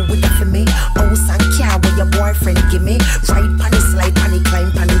you see me with for me. House and car where your boyfriend give me. Ride pan the slide, pan the climb,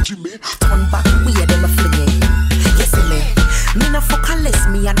 pan the Jimmy. Turn back way them a fling me. You see me? Me no fuck unless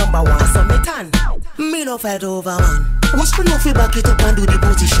me a number one. So me turn. Me no fight over one. Watch me no fi back it up and do the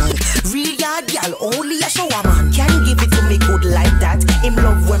position. Real yard girl, only a shower man. Can give it to me good like that. Him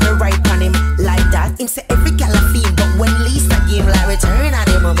love when me ride on him like that. Him say every girl a feel, but when Lisa give like return at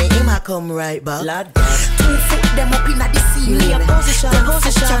him, him a come right back. Lad, 2 foot them up inna the ceiling.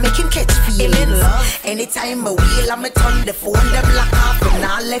 Position make him catch feelings. Anytime I wheel, I'ma turn the phone, them lock off and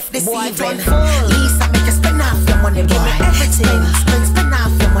I left this evening. Lisa make you spend half your money, boy. Give me everything, spend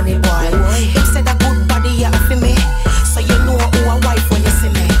half your money, boy. Him said a good body, yeah, for me. So you know who a wife when you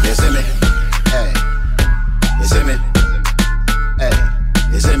see me. You see me? Hey. You see me? Hey.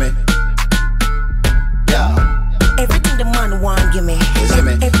 You see me? Yeah. Everything the man want give me. You see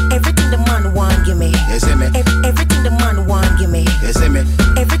me? Everything the man want give me. You see me? Everything the man want give me. You see me?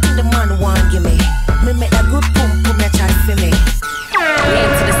 Everything the man want give me. Me make a good pump put me chat for me.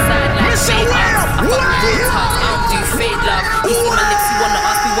 Lean to the side like fade love. I fuck real talk, I don't do fade love. You see my lips, you wanna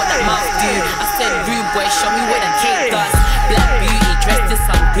ask me what that mouth do. I said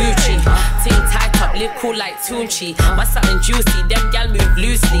cool like Tunchi. My something juicy, them gal move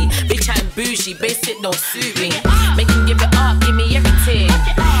loosely. Bitch, I'm bougie, basic don't suit me. Make him give it up, give me everything.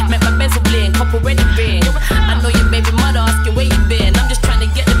 Make my bezel bling, couple ready ring. I know your baby mother asking where you been. I'm just trying to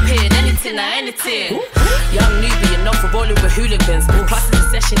get the pin, anything or anything. Young newbie, enough for rolling with hooligans. Classes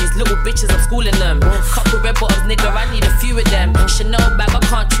in session, these little bitches, I'm schooling them. Couple red bottoms, nigga, I need a few of them. Chanel bag, I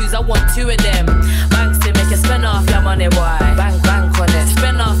can't choose, I want 2 of them. Banks to make it spend off your money, boy. Bang, bank on it,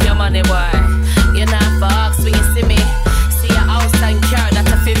 spend off your money, boy. You're not fucks when you see me. See your outside carrot,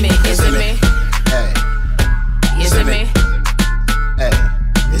 that's a fit me. You see me? Hey. You see me? Hey.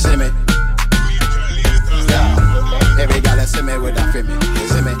 You see me? Yeah. Every girl see me with a fit me. You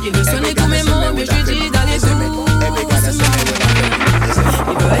see me? Il veut sonner tous mes mots, mais je lui dis d'aller doucement. Every girl see me with a fit me. You see me?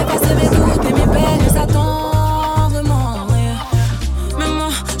 Il veut effacer mes doutes et mes peines, et ça tendrement. Mais moi,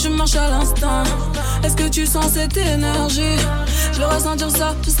 je marche à l'instant. Est-ce que tu sens cette énergie? Je veux ressentir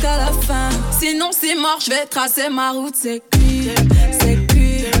ça jusqu'à la fin. Sinon c'est mort, je vais tracer ma route. C'est cuit, c'est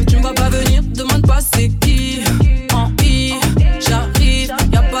cuit. Tu me vois pas venir, demande pas c'est qui. En I, j'arrive,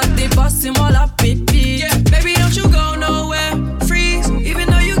 y'a pas de débat, c'est moi la pépite. Baby, don't you go nowhere, freeze. Even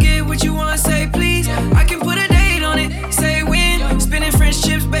though you get what you want, say please. I can put a date on it, say when. Spinning French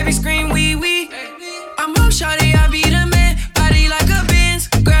chips, baby, scream wee wee. I'm up, shawty, I be the man. Body like a Benz,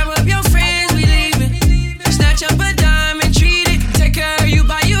 grab up your friends, we leaving. Snatch up a dime and treat it. Take care of you,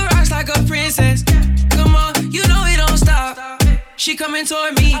 buy you rocks like a princess. Come on, you know it don't stop. She coming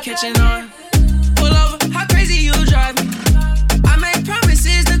toward me, catching on. Pull over, how crazy you drive me. I make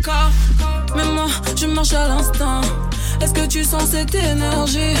promises to call. Mais moi, je marche à l'instant. Est-ce que tu sens cette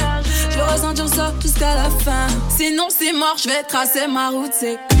énergie? Je veux ressentir ça jusqu'à la fin. Sinon c'est mort, je vais tracer ma route.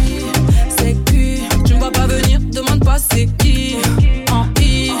 C'est cuit, c'est cuit. Tu me vois pas venir, demande pas c'est qui. En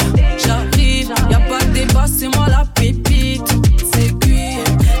I, j'arrive, y'a pas de débat, c'est moi la pépite. C'est cuit,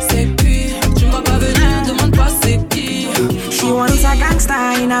 tu me vois pas venir, demande pas c'est qui. She wants a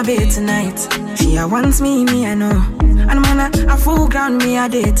gangster in a bed tonight. She wants me, I know. And man, a full ground me a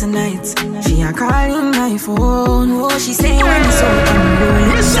day tonight. She a calling my phone. Oh, she say when it's so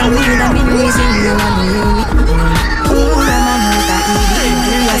unruly. Tell me that mean reason you unruly. Oh, the man with a ED.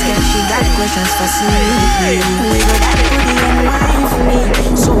 Curious girl, she got questions for Siri. We go that booty and wine for me.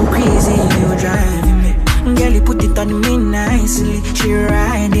 So crazy, you driving me. Girl, you put it on me nicely. She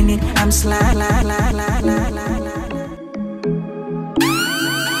riding it, I'm slide, la la la la la.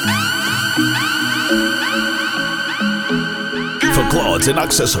 For clothes and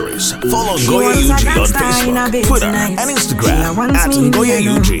accessories, follow Goya UG on Facebook, Twitter, and Instagram at Goya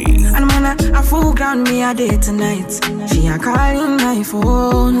UG. And man, a full ground me a day tonight. She a calling my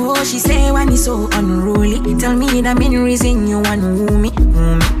phone. Oh, she say when it's so unruly. Tell me the main reason you want woo me.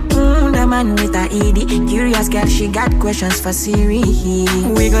 The man with a ED. Curious girl, she got questions for Siri.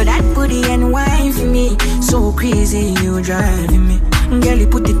 We got that booty and wine for me. So crazy, you driving me. Girl, you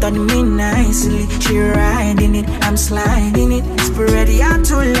put it on me nicely. She riding it, I'm sliding it. Spread your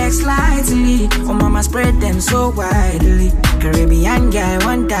 2 legs slightly. Oh, mama, spread them so widely. Caribbean girl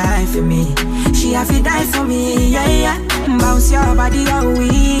won't die for me. She have to die for me, yeah, yeah. Bounce your body out,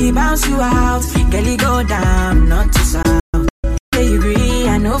 we bounce you out. Girl, you go down, not too south. Say you agree,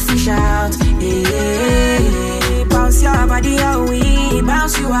 I know fish out. Yeah, bounce your body out, we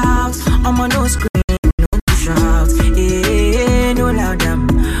bounce you out. I'm on no screen.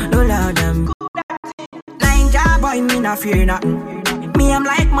 Boy, me not fear nothing. Me, I'm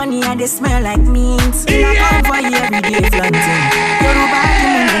like money and they smell like means. In a convoy every day flaunting. Yoruba to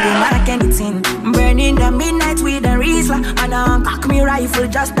me, they mark anything. Burning the midnight with a Riesler. And cock me rifle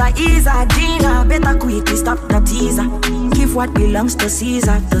just to ease a Gina. Better quickly stop the teaser. Give what belongs to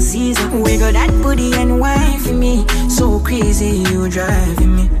Caesar, to Caesar. We got that booty and wine for me. So crazy, you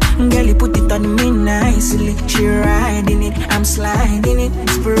driving me. Girl, you put it on me nicely. She riding it, I'm sliding it.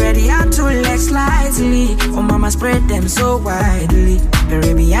 Spread your 2 legs slightly. Oh, mama, spread them so widely.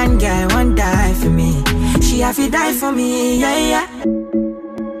 Caribbean girl won't die for me. She have to die for me, yeah, yeah.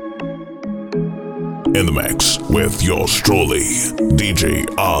 In the mix with yours truly, DJ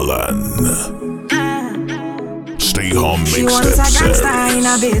Alan. Stay home, She mixed wants a up gangster in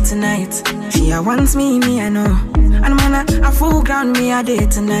a bed tonight. She wants me, I know. And man, a full ground me a day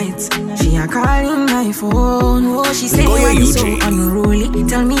tonight. She a calling my phone. Oh, she say when it's so unruly.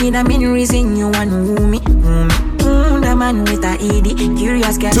 Tell me the main reason you want woo me. The man with a ED.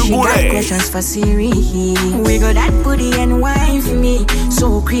 Curious girl, she got questions for Siri. We got that booty and wine for me.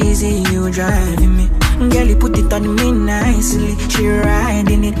 So crazy, you driving me. Girl, you put it on me nicely. She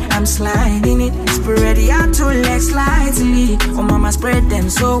riding it, I'm sliding it. Spread your 2 legs slightly. Oh, mama, spread them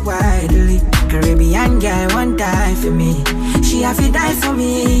so widely. Caribbean girl won't die for me. She have to die for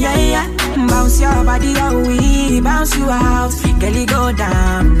me, yeah, yeah. Bounce your body away, bounce you out. Girlie go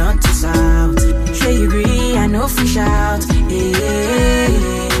down, not to south. Sure you agree, I know fish out.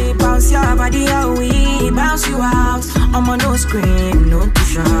 Yeah. Bounce your body away, bounce you out. I'm on no scream, no to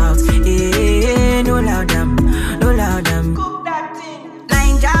shout. Yeah, no loud them, no loud them.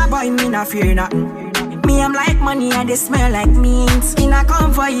 Line job boy, me not fear nothing. Me, I'm like money and they smell like meat. In a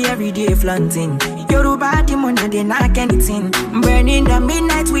come for you every day flaunting. Yoruba the money they knock anything. Burning the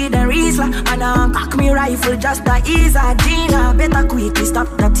midnight with a Riesler. And I cock me rifle just to ease a Gina. Better quickly stop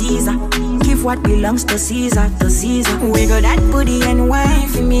the teaser. Give what belongs to Caesar, to Caesar. Wiggle that booty and wine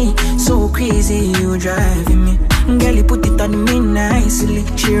for me. So crazy you driving me. Girlie put it on me nicely.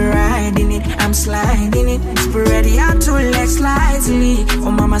 She riding it, I'm sliding it. Spread it out to legs slightly.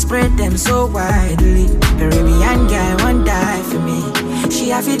 Oh mama spread them so widely. Caribbean girl won't die for me. She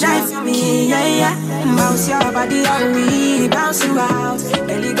have to die for me, yeah, yeah. Bounce your body away, bounce you out.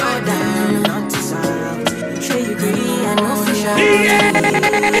 Girlie go down, not to south. Sure you agree, I know for sure.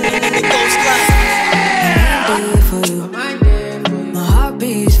 My heart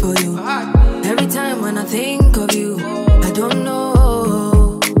beats for you. Every time when I think of you, I don't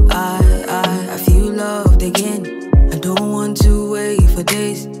know. I feel loved again. I don't want to wait for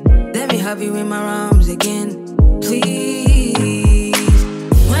days. Let me have you in my arms again, please.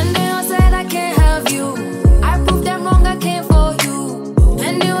 When they all said I can't have you, I proved them wrong, I came for you.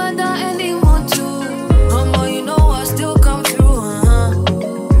 And you were the ending one too. Mama, you know I still come through,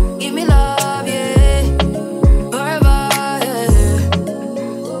 Give me love, yeah. Forever, yeah.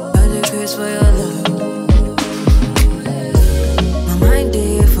 I just wish for your love. My mind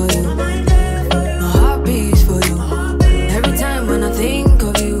there for you. My heart beats for you. Every time when I think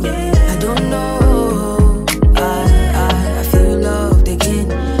of you, I don't know. I feel loved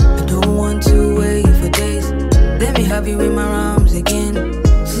again. I don't want to wait for days. Let me have you in my arms again,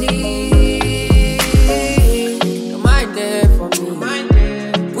 please. Your mind there for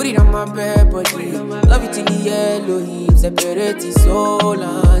me. Put it on my bed, body. Love it in the yellow heat. Separate the soul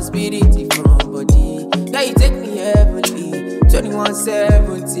and spirit from body. Yeah, you take me heavenly.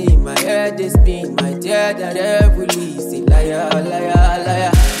 21:17, my head is spin. My dear that heavily. Say liar, liar,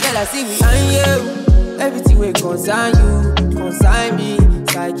 liar. Girl, I see me and you. Everything will concern you, concern me.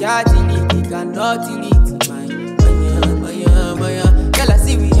 Psychiatry, cannot delete my. Girl, I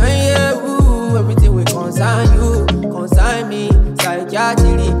see me and you. Everything will concern you, concern me.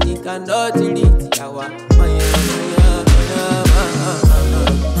 Psychiatry, cannot delete our.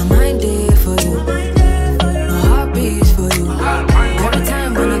 My mind there for you. My heart beats for you. Every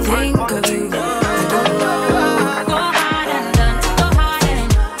time when I think of you, I don't know. Go hard and done, go hard and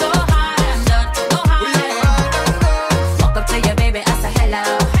go hard and done, go hard and walk up to your baby, ask her hello.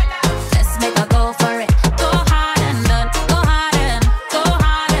 Let's make her go for it. Go hard and done, go hard and go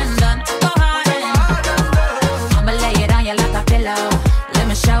hard and done, go hard and I'ma lay it on you like a pillow. Let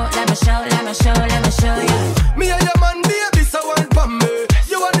me show, let me show, let me show, let me show you. Me and your man, baby, so one for me.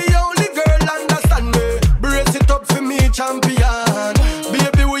 You are the only girl, understand me. Brace it up for me, champion.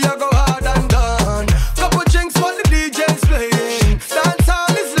 Baby, we are go hard and done. Couple drinks while the DJ's playing. Dance all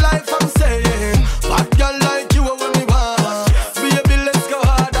this life, I'm saying. Bad girl like you are what me want. Baby, let's go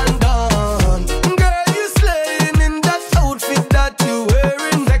hard and done. Girl, you slaying in that outfit that you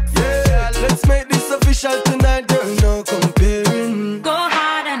wearing. Yeah, let's make this official tonight, girl, no comparing. Go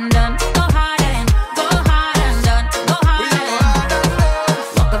hard and done, go hard and go hard and done, go hard and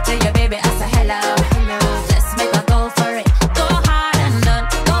walk up to your baby, ask her hello. Let's make her go for it. Go hard and done,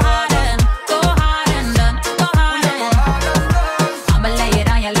 go hard and go hard and done, go hard and I'ma lay it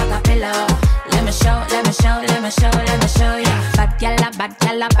on you like a pillow. Let me show, let me show, let me show, let me show you. Bad gal, bad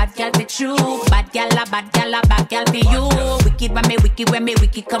gal, bad gal be true. Bad gal, bad gal, bad gal be you. Wicked when me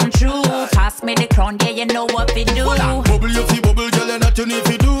wicked come true. Pass me the crown, yeah, you know what we do. Bubble you fi bubble, girl, and nothing if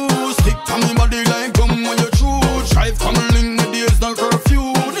you do. Stick to me body like gum when you chew. Drive coming, the days no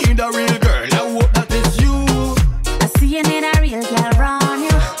curfew. Need a real girl, I hope that is you. I see you need a real girl around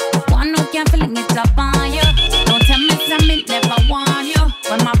you. One who can fling it up on you. Don't tell me something never want you.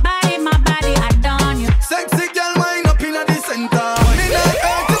 But my body, I done you. Sexy girl, wind up in the center. Me not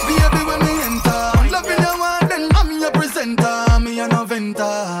hurt you, baby, when me enter. Loving you one, then I'm your presenter. Me an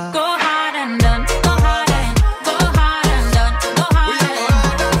inventor. Go hard and done, go hard and go hard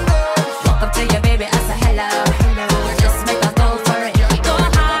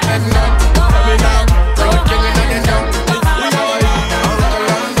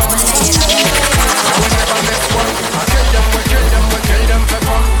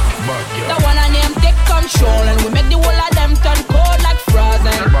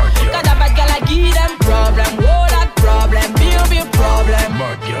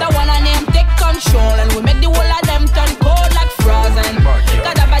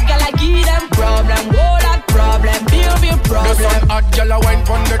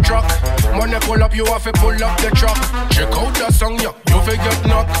fi pull up the truck. Check out the song, yeah, you fi get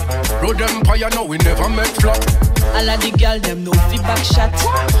knocked. Road Empire, no, we never make flop. All of the girl, them no feedback shot.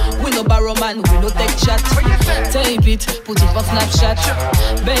 We no borrow man, we no take chat. Tape it, put it on Snapchat.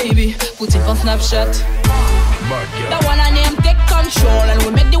 Baby, put it on Snapchat. The one I name take control, and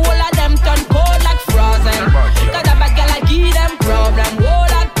we make the whole of them turn cold like frozen. Cause the bad girl I give them problem, whole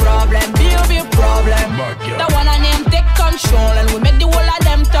lot problem, big problem. The one I name take control, and we make the whole of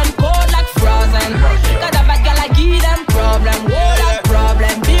them turn cold like frozen. Cause the bad girl I give them problem, whole lot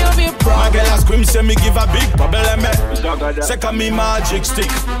problem, big problem. My girl a scream, say me give a big problem. Second me magic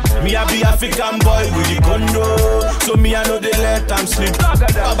stick. Me a be African boy with the condo, so me I know they let them sleep.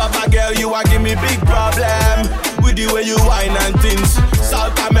 Baba girl, you a give me big problem with the way you whine and things.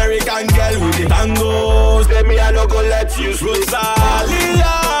 South American girl with the tango, say me I no go let you sleep.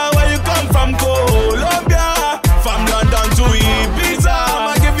 Rosalia, where you come from, Colombia? From London to Ibiza,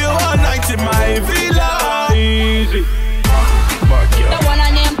 I'ma give you all night in my villa. Easy. The one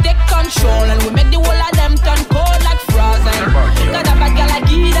I name take control, and we make the whole of them turn cold like frozen. Cause the bad girl I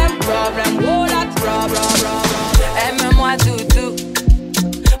give them problem, whole lot problem. Aime-moi doudou,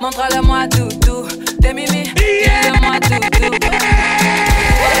 montre-le-moi doudou. T'es mimi, dis-le-moi doudou.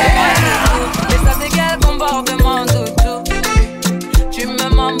 Montre-le-moi doudou. Et ça c'est quel comportement doudou. Tu me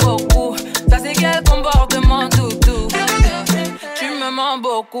mens beaucoup. Ça c'est quel comportement doudou. Tu me mens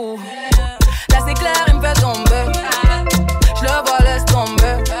beaucoup. Là c'est clair, il me fait tomber. Je le vois, laisse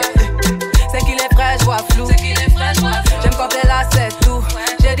tomber. C'est qu'il est frais, je vois flou. J'aime quand t'es là, c'est tout.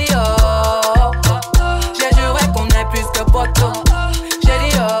 J'ai dit oh. J'ai juré qu'on est plus que poteau. J'ai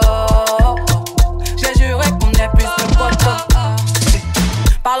dit oh. J'ai juré qu'on est plus que poteau.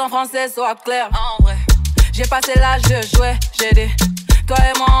 Parle en français, sois clair. En vrai, j'ai passé l'âge de jouer. J'ai dit, toi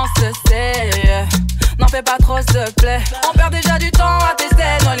et moi on se sait. N'en fais pas trop, s'il te plaît. On perd déjà du temps à tester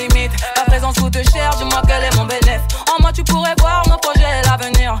nos limites. Ta présence coûte cher, dis-moi quel est mon bénéfice. En moi tu pourrais voir nos projets et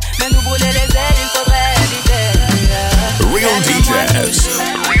l'avenir. Mais nous brûler les ailes, il faudrait éviter. Real DJs.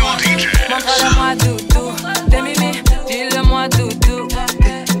 Montre-le-moi doudou. T'es mimi, dis-le-moi doudou.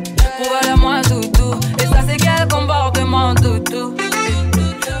 Prouve-le-moi doudou. Et ça c'est quel comportement doudou.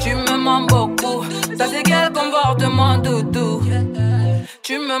 Tu me mens beaucoup. Ça c'est quel comportement doudou.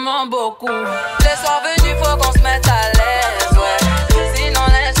 Tu me mens beaucoup. Les soirs venus, faut qu'on se mette à l'aise, ouais. Sinon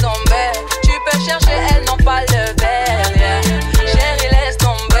laisse tomber. Tu peux chercher, elles n'ont pas le verre, yeah. Chérie, laisse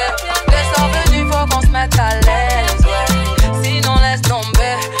tomber. Les soirs venus, faut qu'on se mette à l'aise, ouais. Sinon laisse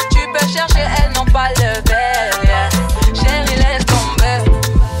tomber. Tu peux chercher, elles n'ont pas le verre, yeah. Chérie, laisse tomber.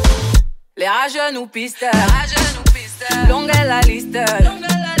 Les rageux nous pistent. Longue est la liste.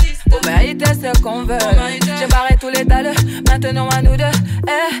 Pour mériter ce qu'on veut. J'ai barré tous les dalles, maintenant à nous deux.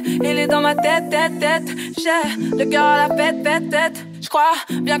 Il est dans ma tête. J'ai le cœur à la fête. J'crois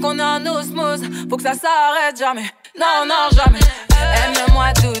bien qu'on est en osmose. Faut que ça s'arrête jamais. Non, jamais.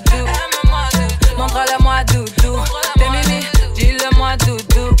 Aime-moi doudou. Montre-le-moi doudou. T'es mimi, dis-le-moi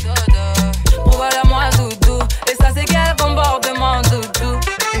doudou. Prouve-le-moi doudou. Et ça c'est quel comportement doudou.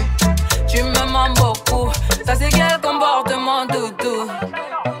 Tu me mens beaucoup. Ça c'est quel comportement doudou.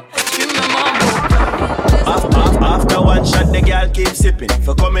 After one shot, the girl keep sipping.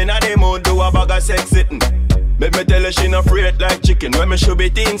 For coming at the mood, do a bag of sex sitting. Make me tell her she not afraid like chicken. When me should be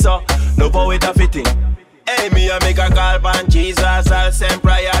thin, so no power it a fitting. Hey, me a make a call on Jesus, I'll send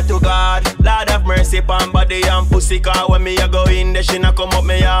prayer to God. Lord have mercy pon body and pussy, car when me a go in there, she not come up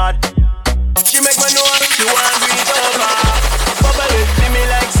me yard. She make me know she want do it over. Bubble it, feel me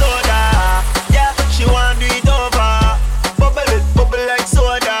like soda. Yeah, she want do it over. Bubble like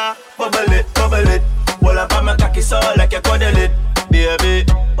soda. Bubble it. Well, I'm on my cocky so like a cuddle it. Baby,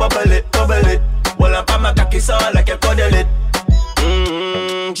 bubble it. Well, I'm on my cocky so like a cuddle it.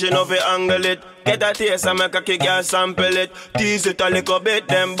 She know fi angle it. Get a taste and make a kick and sample it. Tease it a little bit,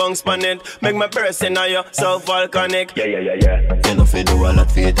 then bounce pan it. Make my person on you, so volcanic. Yeah. You know fi do a lot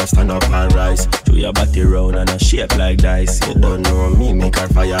for it to stand up and rise. Throw your body round and a shape like dice. You don't know me, make her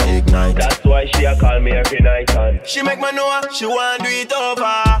fire ignite. That's why she a call me every night and she make me know she want do it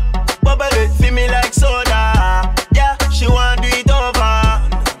over. Bubble it, feel me like soda. Yeah, she want do it over.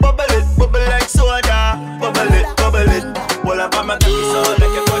 Bubble like soda. Bubble it. Well, I'm on my cocky so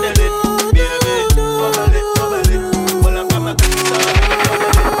like a cuddle it. Baby, bubble it. Well, I'm on my cocky so like a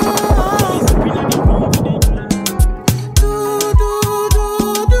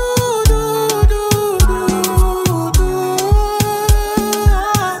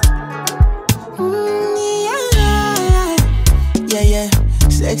Yeah.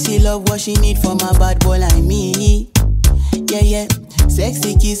 Sexy love, what she need from a bad boy like me. Yeah.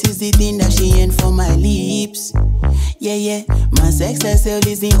 kiss is the thing that she ain't for my lips. Yeah, yeah, my sex herself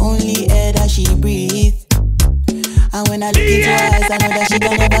is the only air that she breathes. And when I look into her eyes, I know that she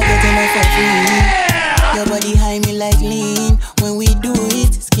can never get enough of me. Your body high me like lean. When we do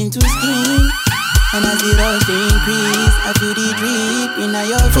it, skin to skin. And as the rush they increase, I feel the drip in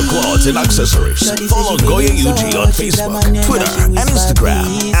your For clothes and accessories, follow Ngoye UG on Facebook, Twitter, and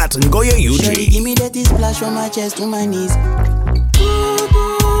Instagram at Ngoye UG. Shorty, give me that splash from my chest to my knees.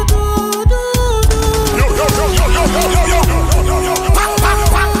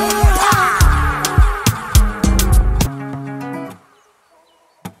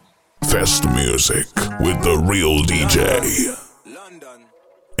 Fest music with the real DJ.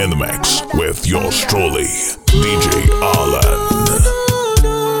 In the mix with yours truly, DJ Alan.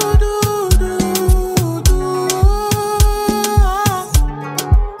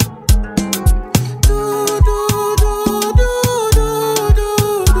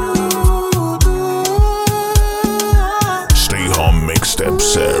 Stay Home Mixtape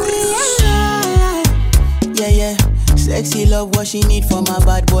Series. Yeah, yeah. Sexy love, what she need for my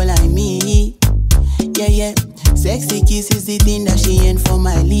bad boy like me. Yeah, yeah. Sexy kiss is the thing that she ain't for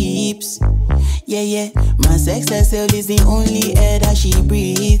my lips. Yeah, yeah. My sex herself is the only air that she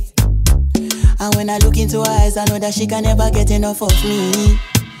breathes. And when I look into her eyes, I know that she can never get enough of me.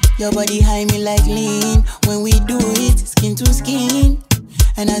 Your body high me like lean. When we do it, skin to skin.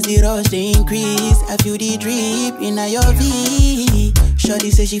 And as the rush they increase, I feel the drip in your V. Shorty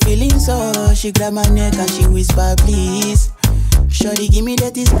say she feeling so. She grab my neck and she whisper please. Shorty give me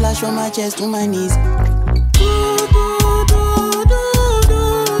that splash from my chest to my knees.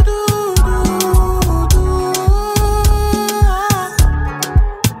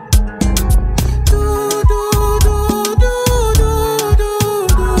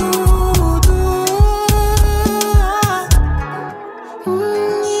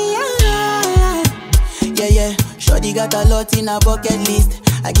 Yeah, yeah. Shorty got a lot in her bucket list.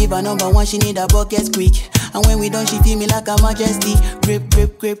 I give her number one, she need a bucket quick. And when we done, she feel me like a majesty. Grip,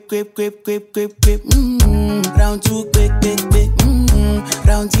 grip, grip, grip, grip, grip, grip, grip. Round two, quick, quick, quick.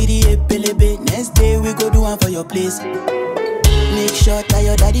 Round three, pelebe. Next day we go do one for your place. Make sure that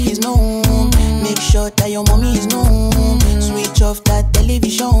your daddy is known. Make sure that your mommy is known. Switch off that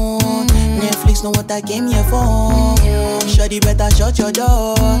television. Netflix know what I came here for. Shorty better shut your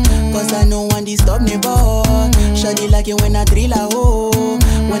door, cause I know one disturb me boy. Shorty like it when I drill a hole.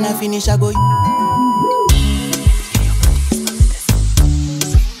 When I finish I go.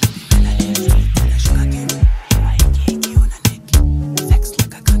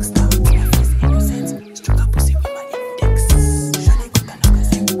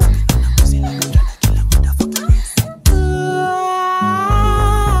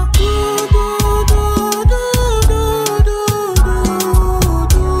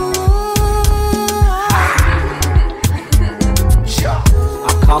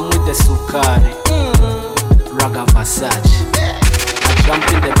 Raga Versace. I jump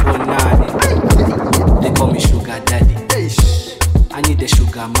in the Bonani. They call me Sugar Daddy. I need a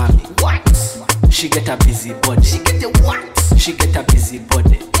sugar mommy. What? She get a busy body. She get a what? She get a busy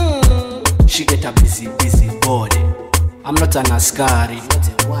body. She get a busy body. I'm not an Ascari.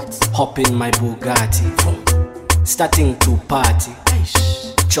 Hop in my Bugatti. Starting to party.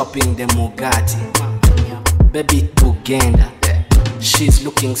 Chopping the Mugatti. Baby Tugenda. She's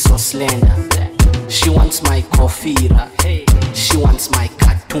looking so slender. She wants my kofira. She wants my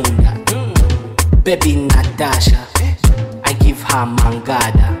katunda. Baby Natasha. I give her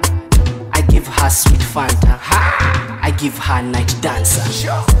mangada. I give her sweet Fanta. I give her night dancer.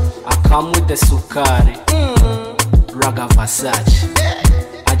 I come with the Sukari. Raga Versace.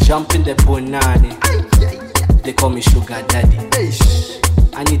 I jump in the Bonani. They call me Sugar Daddy.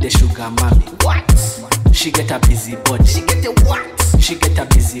 I need a sugar mommy. What? She get a busy body. She get a what? She get a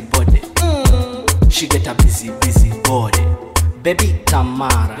busy body. She get a busy body. Baby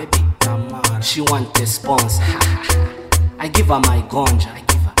Tamara. She want a sponsor. I give her my ganja. I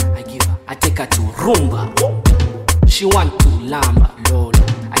give her. I take her to Rumba. She want to Lamba. Lolo.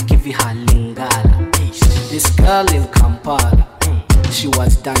 I give her Lingala. This girl in Kampala. She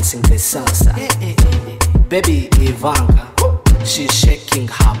was dancing the salsa. Baby Ivanka. She's shaking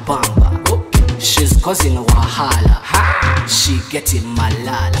her bamba. She's causing wahala. She getting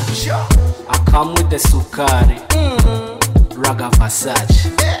malala. I come with the Sukari. Raga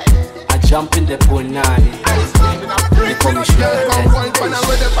Versace. I jump in the Bonani. They call me Sugar Daddy.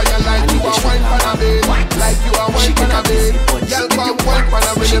 I need a sugar mommy. She get a busy body.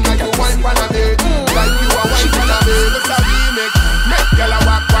 She get a busy body. She get a busy body. Make girl a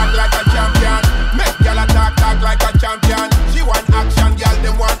walk like a champion. Make girl a talk like a champion. She want action, girl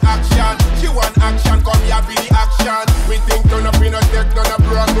them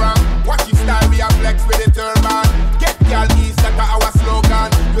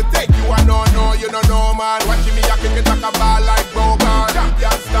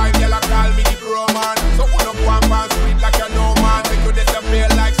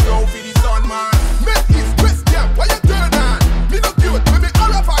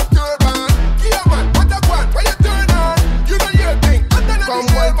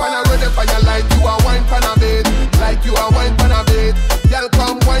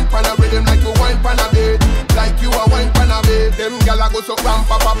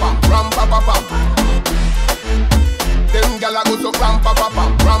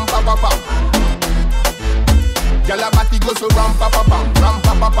Gyal a body go so ram pa pa pam, ram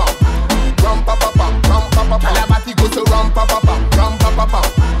pa pa pam, ram pa pa pam, ram pa pa pam. Gyal a body go so ram pa pa pam, ram pa pa pam,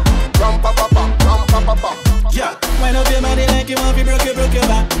 ram pa pa pam, ram pa pa pam. Yeah, wind up your body like you want to broke your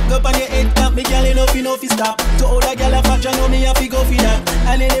back. Go on your head top, me gyal enough you know fi stop. To all that gyal a fat, you know me have to go for that.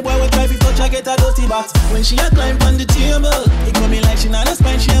 And any boy will try to touch, I get a dirty box. When she a climb on the table, it coming like she not a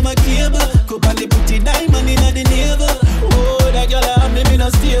spine, she have a cable. Cup on the pretty diamond inna the navel. Oh, that gyal a have me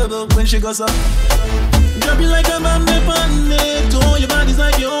not stable. When she goes up, drop it like a bomb on me. To all your body's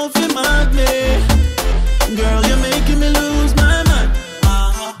like you own fi mad me. Girl, you're making me lose my mind.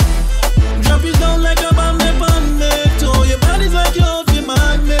 Drop it down like a bomb on me. To all your body's like you own fi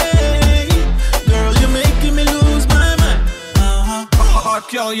mad me. Girl, you're making me lose my mind. Hot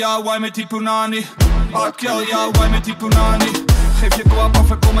girl, ja, why met die punani? Hot girl, ja, why met die punani? Geef je kwap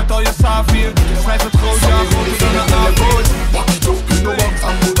af en kom met al je savier. Schrijf het groot, ja, groter dan een aanboord. Back it up, you know what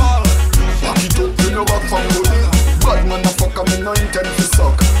I'm good. Back it up, you know what I'm good. Bad motherfucker, me no intend to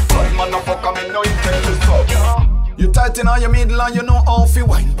suck. Bad motherfucker, me no intend to suck. You tighten on your middle and you know how fi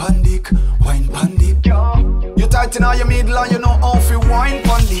wine pan dick, wine pan dick. You tighten on your middle and you know how fi wine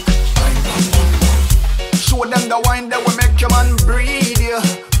pan dick, wine pan dick. Show them the wine that will make your man breathe, yeah,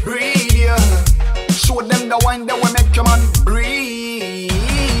 breathe, yeah. Show them the wine that will make your man breathe,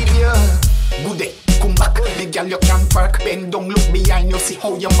 yeah. Good day, come back, big girl you can work. Bend down, look behind you, see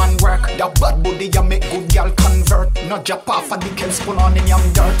how your man work. That bad body you make good girl convert. Not drop off a dick and spoon on in your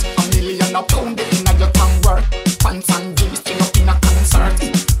dirt. A million a pound in your tongue work. Pants and jeans, string up in a concert.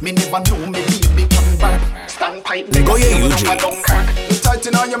 Me never know me baby can work. Stand pipe, Go yeah, you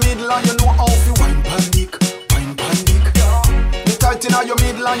tighten on your middle and you know how fi wine pan dick, wine pan dick. You tighten on your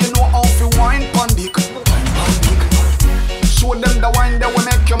middle and you know how fi wine pan dick, wine pan dick. Show them the wine that will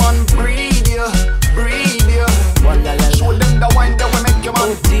make your man breathe, yeah, breathe, yeah. Show them the wine that will make your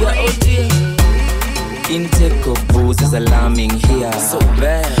man breathe. Intake of booze is alarming here. So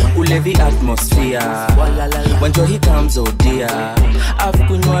bad. Ulevi atmosphere. When joy comes, oh dear. I've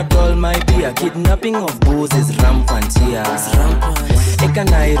kunywa all my beer. Kidnapping of booze is rampant here.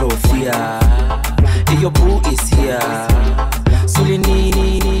 Ekanairo fear. Your boo is here. Sulini.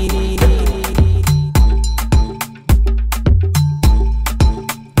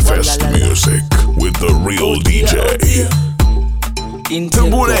 Fest music with the real DJ.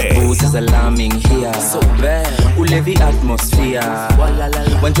 Intake of booze is alarming here. So bad. Ulevi atmosphere.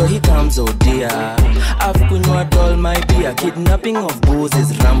 When joy comes, oh dear. I've kunywa all my beer. Kidnapping of booze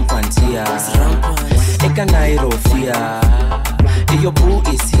is rampant here. Ekanairo fear. Your boo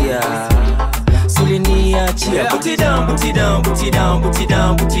is here. Sulinia chia. Put it down, put it down, put it down, put it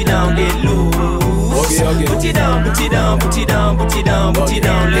down, put it down, let loose. Put it down, put it down, put it down, put it down, put it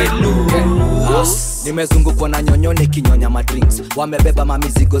down, let loose. Nimezungukwa na nyonyo nikinyonya madrinks. Wamebeba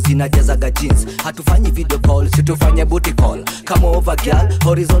mamizigo zinajazaga jeans. Hatufanyi video call, situfanye booty call. Kama over girl,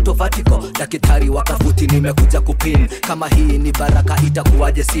 horizontal vertical. Dakitari wakafuti nimekuja kupin. Kama hii ni baraka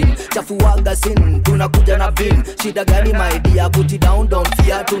itakuwaje sin. Chafuaga sin, tunakuja na vin. Shida gani my dear, put it down, don't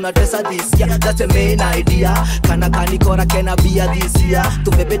fear. Tunatesa this year, that's the main idea. Kana kanikora kena bia this year.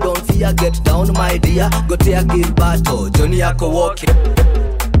 Tubebe don't fear, get down my dear. Gotea Gilberto, Johnny yako walking.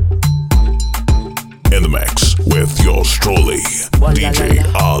 In the mix with your strolly, DJ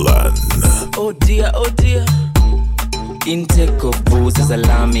Alan. Oh dear, oh dear. Intake of booze is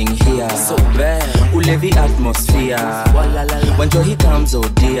alarming here. So bad. Ulevi atmosphere. When joy comes, oh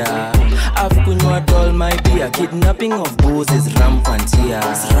dear. I've kunywa all my beer. Kidnapping of booze is rampant here.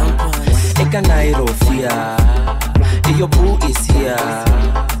 Ekanairo fear. Your boo is here.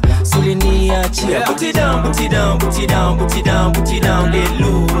 Sulinia chia. Put it down, put it down, put it down, put it down, put it down, let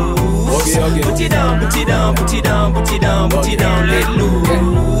loose. Put it down, put it down, put it down, put it down, put it down, let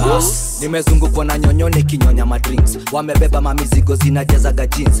loose. Nimezungukwa na nyonyo nikinyonya madrinks. Wamebeba mamizigo zinajazaga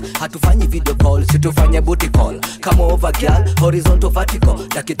jeans. Hatufanyi video call, situfanye booty call. Kama over girl, horizontal vertical.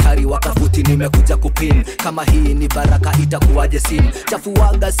 Dakitari wakafuti nimekuja kupin. Kama hii ni baraka itakuwaje sin.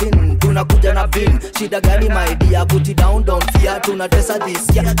 Chafuaga sin, tunakuja na vin. Shida gani my dear, put it down, don't fear. Tunatesa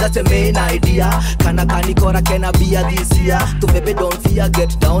this year, that's the main idea. Kana kanikora kena bia this year. Tubebe don't fear,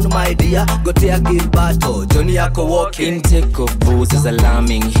 get down my dear. Gotea Gilberto, Johnny yako walking. Intake of booze is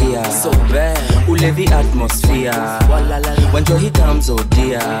alarming here. So bad. Ulevi atmosphere. When joy comes, oh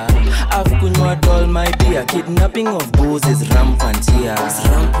dear. I've kunywa all my beer. Kidnapping of booze is rampant here.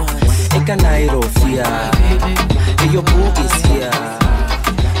 Ekanairo fear. Your boo is here.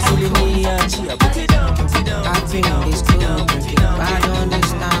 Sulinia chia. Put it down, put it down. I've been in this club, I don't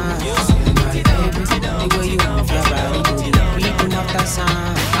understand. My baby, the way you move your body, beating up that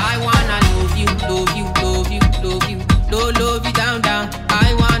sound. I wanna love you, love you, love you, love you. Don't love you down, down.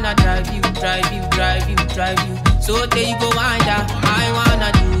 I wanna drive you, drive you, drive you, drive you. So So there you go wind up. I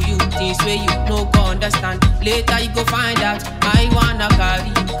wanna do you things where you no go understand. Later you go find out. I wanna carry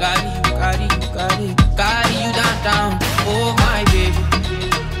you down. Oh my baby.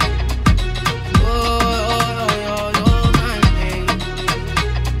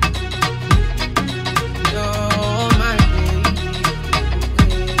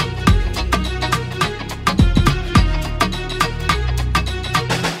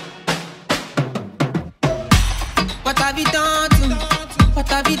 What have you done to me? What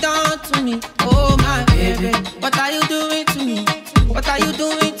have you done to me? Oh my baby, what are you doing to me? What are you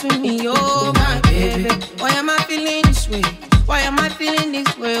doing to me? Oh my baby, why am I feeling this way? Why am I feeling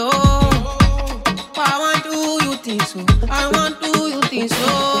this way? Oh, why I want to do you things so? I want to do you things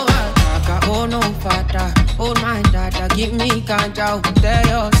so. Oh no father, oh my dada, give me ganja. Tell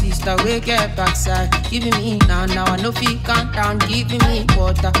your sister we get backside. Giving me now, I know feel count down. Giving me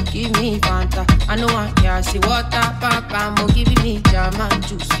water, give me Fanta. I know I can't see water, papa. Mo giving me jam and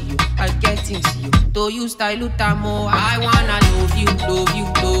juice you. I get into you. Do you style utamo? I wanna love you, love you,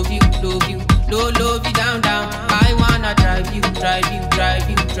 love you, love you. Love you down. I wanna drive you.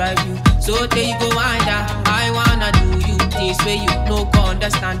 So there you go wind up. I wanna do you things where you no go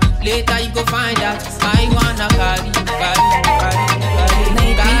understand. Later you go find out. I wanna carry you down.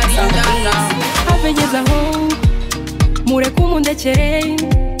 Abegeza ho mureke umundekere.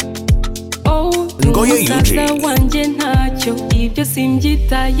 Oh, umusaza wanje ntacyo ibyo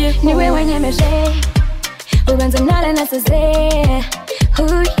simbyitaye. Niwe wanyemeje ubanza naranasaze.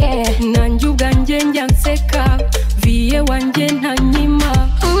 Oh yeah, nanjye ubwanjye njya nseka. Viye wanje ntanyima.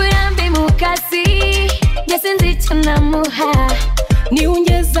 Urambi mukasi yasinze icyo namuha. Ni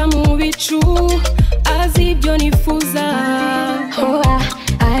ungeza mu bicu azi ibyo nifuza. Oh,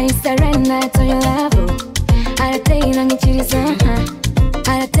 I surrender to your level. Arateye nangikiriza.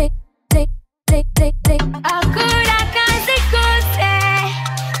 Arateye akora akazi kose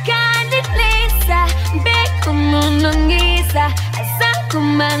kandi neza. Mbega umuntu mwiza asa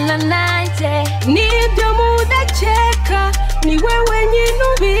kumana nanjye. Nibyo mudakeka niwe wenyine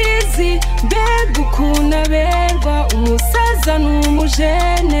ubizi. Mbega ukuntu aberwa umusaza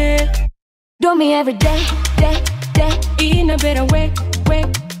n'umujene. Do me every day. In a better way.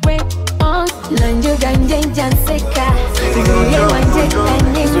 Oh, nanjye ubwanjye njya nseka. Viye wanje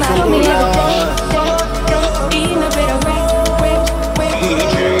ntanyima. Do me every day. In a better way.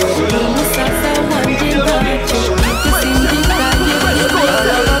 Umusaza wanje ntacyo ibyo simbyitaye.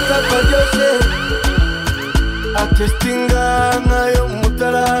 Atestinga nkayo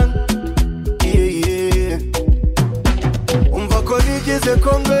mutara. Umva ko nigeze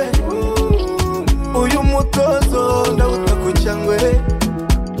kongwe. Uyu mutozo ndawuta ku cyangwe.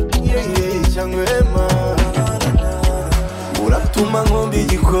 Cyangwe ma uratuma nkombe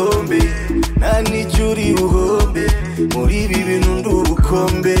igikombe. Nta n'icyo uri buhombe. Muri ibi bintu ndi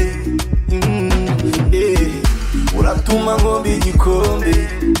ubukombe. Uratuma nkombe igikombe.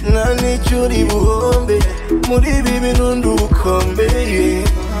 Nta n'icyo uri buhombe. Muri ibi bintu ndi ubukombe.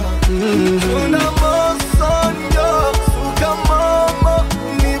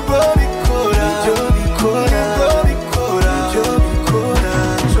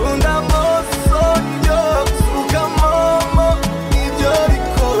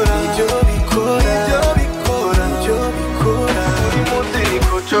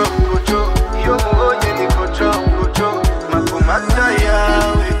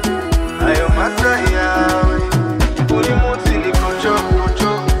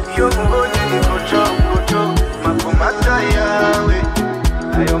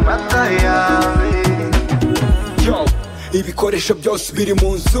 Ibikoresho byose biri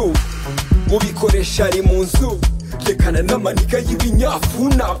mu nzu, ubikoresha ari mu nzu. Rekana n'amanika y'ibinyafu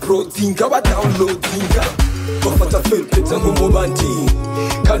na prodinga badownloadinga. Bafata felpeta nk'umubandi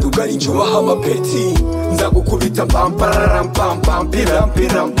kandi ugarinje ubaha amapeti. Nzagukubita pampararampa.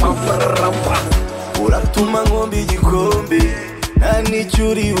 Uratuma nkombe igikombe. Nta n'icyo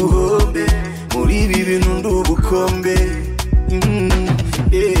uri buhombe. Muri ibi bintu ndi ubukombe.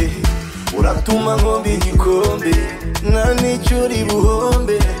 Uratuma nkombe igikombe. Nta n'icyo uri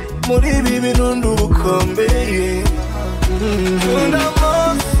buhombe. Muri ibi bintu ndi ubukombe.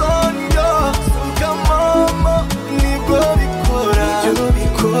 Nibwo bikora.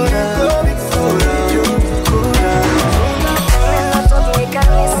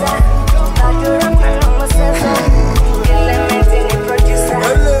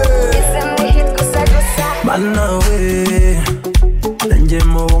 Manawe Nanje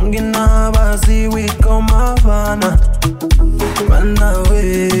mubungi n'abazi wikoma bana.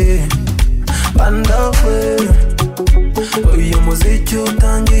 Manawe uyu muziki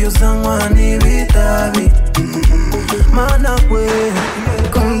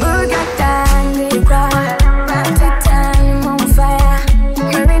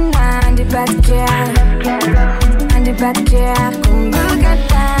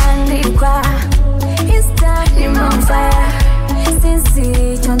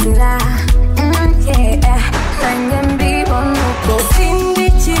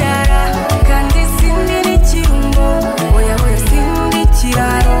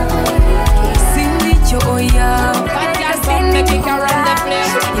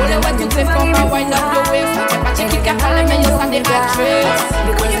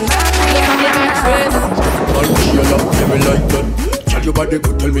body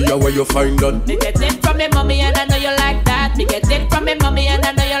good, tell me where you find that. Me get it from me mommy and I know you like that. Me get it from me mommy and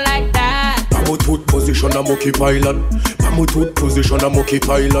I know you like that. Pamutut position a monkey island. Pamutut position a monkey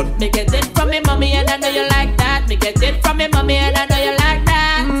island. Me get it from me mommy and I know you like that. Me get it from me mommy and I know you like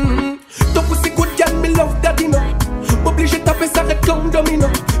that. Ton pussy good girl, me love that you know. M'oblige taper ça de clown domino.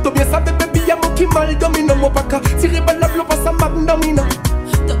 Toi bien savais baby y'a mon qui mal domino. Mon paka tiré par la bloc pas sa mag domino.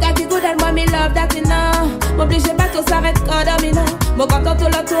 Toi gars qui good and moi me love that you know. M'oblige pas tout s'arrête quand domino. Mon content tout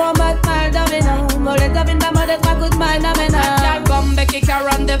le tour en mode mal domino. Mon les devine ma mode trois coups de mal domino. Y'all bombe qui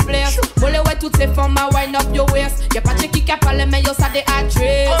run the place. Molle ouais toutes ces femmes à wind up your waist. Y'a pas de qui a parlé mais yo ça des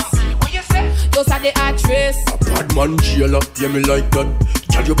actrices. Yo ça des actrices. Bad man jailer, yeah me like that.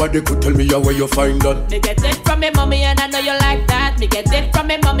 Tell your body good, tell me where you find that. Me get it from me mommy and I know you like that. Me get it from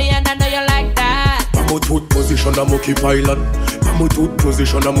me mommy and I know you like that. Pamutut position a monkey island. Pamutut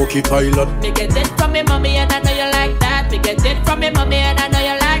position a monkey island. Me get it from me mommy and I know you like that. Me get it from me mommy and I know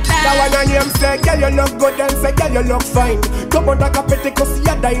you like that. That one your name say, girl you look good and say, girl you look fine. Come on like a petty cause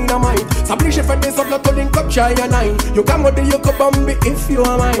you're dynamite. S'oblige fait des autres to link up try and nine. You come with the you could bomb me if you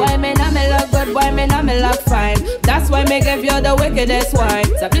are mine. Why me not me look good, why me not me look fine. That's why me give you the wickedest wine.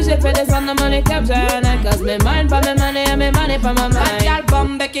 S'oblige fait des autres money capture and nine. Cause me mind for me money and me money for my mind. Y'all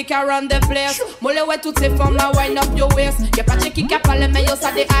bombe qui run the place. Molle ouais toutes ces femmes à wind up your waist. Y'a pas de qui a parlé mais yo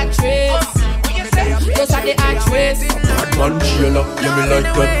ça des actrices. Yo ça des actrices. Bad man jailer, yeah me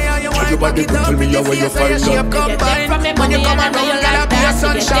like that. Tell your body good, tell me where you find that. When you come around, gotta be a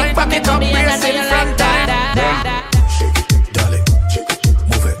sunshine. Pack it up, brace in front time.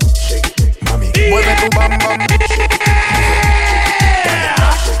 Mueve tu bam bam.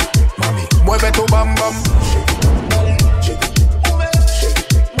 Mueve tu bam bam.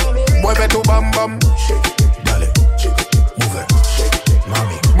 Mueve tu bam bam.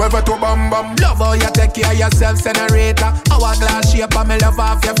 Mueve tu bam bam. Love how you take care of yourself, senator. Hourglass shape and me love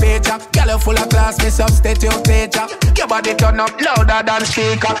off your feature. Girl, you full of class, me substitute teacher. Your body turn up louder than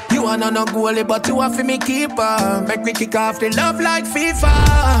speaker. You wanna no goalie, but you want for me keeper. Make me kick off the love like FIFA.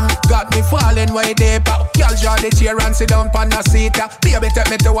 Got me falling way deeper. Girl, draw the chair and sit down on the seat. Baby, take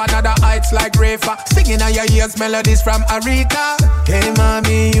me to another heights like Rafa. Singing on your ears melodies from Aretha. Hey,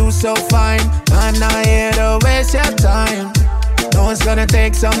 mommy, you so fine. I'm not here to waste your time. No, it's gonna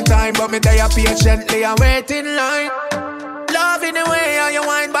take some time, but me there patiently and wait in line. Love in the way how you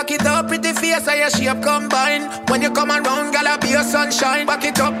wind, back it up, pretty face how your shape combine. When you come around, gotta be a sunshine. Back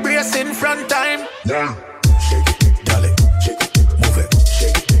it up, brace in front time. Yeah. Shake it, dale, shake it, move it,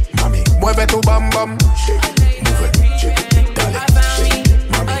 shake it, mami. Mueve tu bam bam. Move it, shake it, dale, shake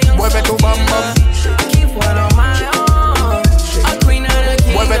it, mami. Mueve tu bam bam. I keep one on my own. A queen and a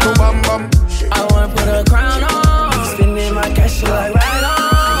king. Mueve tu bam bam. I wanna put a crown on. Spinning my cash, she like right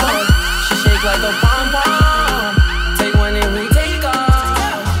on. She shake like a pom-pom. Take one and we take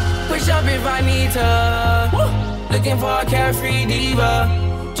off. Push up if I need to. Looking for a carefree diva.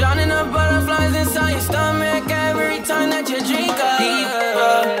 Drowning the butterflies inside your stomach every time that you drink up.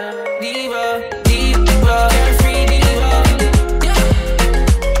 Diva, diva, diva, carefree diva. Yeah.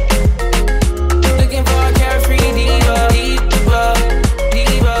 Looking for a carefree diva. Diva,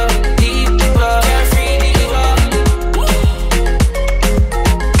 diva, diva, carefree diva.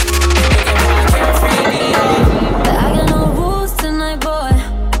 I got no rules tonight, boy.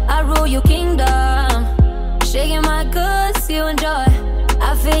 I rule your kingdom. Shaking my goods, you enjoy.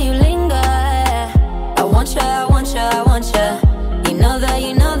 I feel you linger. I want you, I want you, I want you. You know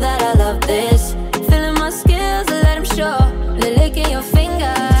that I love this. Feeling my skills, let them show. Licking your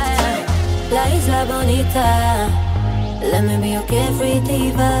finger. La isla bonita. Let me be your carefree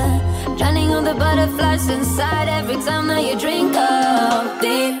diva. Drowning on the butterflies inside every time that you drink up.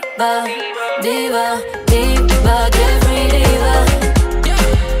 Diva, diva, diva, carefree diva.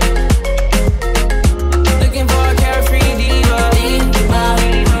 Looking for a carefree diva. Diva,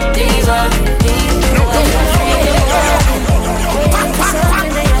 diva,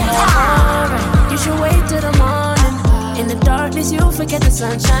 You should wait till the morning. In the darkness, you'll forget the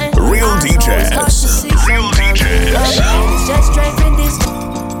sunshine. Real DJs. Real DJs. It's just driving this.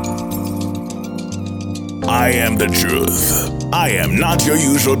 I am the truth. I am not your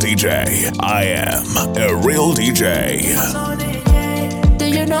usual DJ. I am a real DJ. Do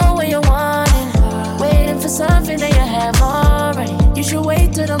you know what you want? Waiting for something that you have already. You should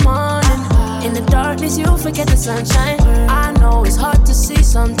wait till the morning. In the darkness, you'll forget the sunshine. I know it's hard to see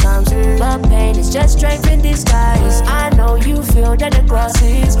sometimes, but pain is just strength in disguise. I know you feel that the grass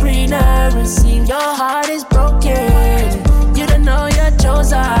is greener and see your heart is broken. You don't know you're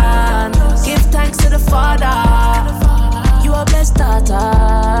chosen. Give thanks to the Father. You are blessed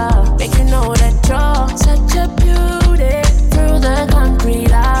daughter. Make you know that you're such a beauty through the concrete.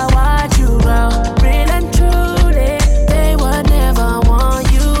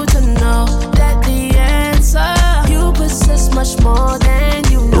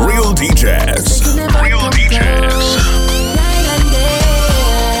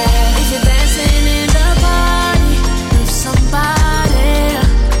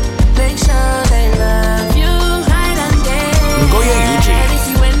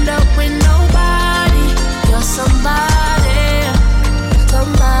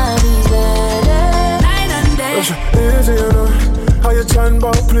 you easy enough. How you trying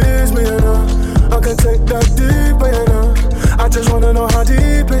to please me enough? I can take that deeper enough. I just wanna know how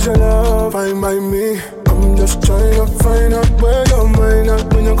deep is your love. Fine by me. I'm just trying to find out where your mind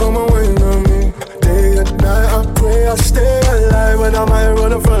at when you come and wine on me. Day and night I pray I stay alive, but I might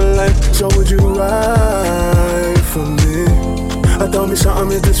run a front line. So would you ride for me? I tell me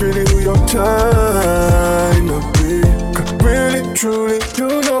something, is this really who you're trying to be? Really, truly, you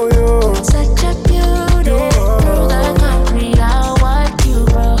know you're such a beauty. Girl, I can't read out what you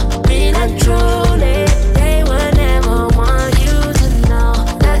wrote. Really, truly, they would never want you to know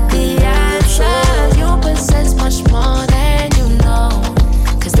that the answer you possess much more than you know.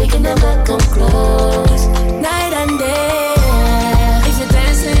 Cause they can never come close. Night and day, if you're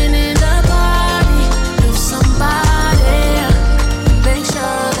dancing in the party with somebody, make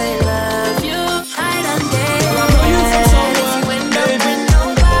sure they love you. Night and day. I know you from somewhere, baby.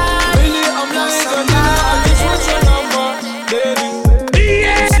 Really, I'm not somebody. I just want your number, baby.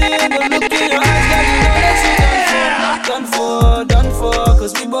 I'm seeing the look in your eyes, girl, you know that you done for.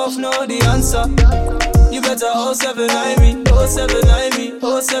 Cause we both know the answer. You better 079 me, 079 me,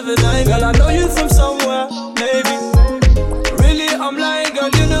 079. Girl, I know you from somewhere, maybe. Really, I'm lying, girl,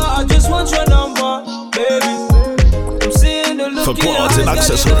 you know I just want your number, baby. I'm seeing the look. For clothes and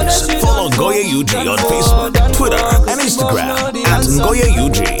accessories, follow Ngoye UG on Facebook, Twitter, and Instagram at Ngoye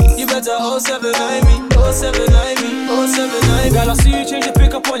UG. You better 079 me, 079 me, 079. Girl, I see you change your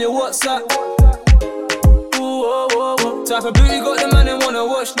pick up on your WhatsApp. Ooh, oh, oh, oh. Type of beauty got the man and wanna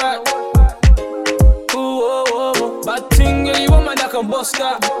watch back. Ooh, oh, oh, oh. Bad thing, yeah, you want man that can bust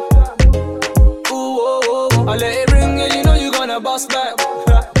that. Ooh, oh, oh, oh. I let it ring, yeah, you know you gonna bust back.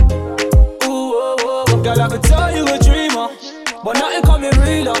 Ooh, oh, oh, oh. Girl, I could tell you a dreamer, but nothing coming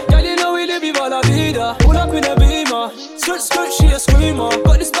realer. Girl, you know we live in la vida. Pull up in a beamer, skirt, skirt, she a screamer.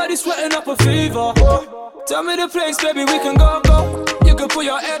 Got this body sweating up a fever. Tell me the place, baby, we can go, go. You can put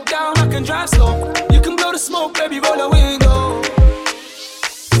your head down, I can drive slow. You can blow the smoke, baby, roll the window.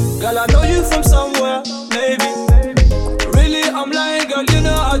 Girl, I know you from somewhere, maybe. Really, I'm lying, girl, you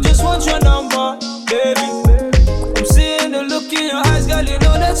know I just want your number, baby. I'm seeing the look in your eyes, girl, you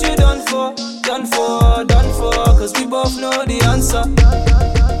know that you done for. Done for, done for, cause we both know the answer.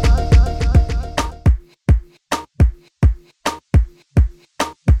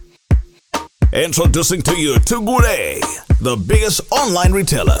 Introducing to you Tugure, the biggest online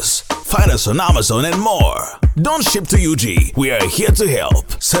retailers. Find us on Amazon and more. Don't ship to UG. We are here to help.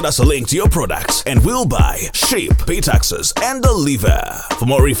 Send us a link to your products and we'll buy, ship, pay taxes, and deliver. For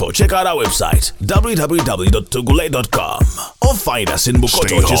more info, check out our website www.tugule.com or find us in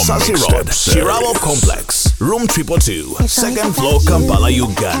Bukoto, Chisasi Road, Shirawo Complex, room 222, second floor, Kampala,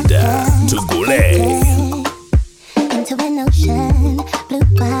 Uganda. Tugule. Into an ocean, blue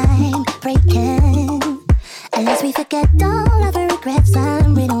wine breaking. Unless we forget all of our regrets,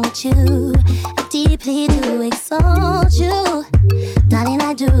 I'm written with you. I deeply do exalt you, darling,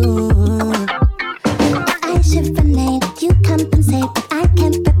 I do. I should remain, you compensate, but I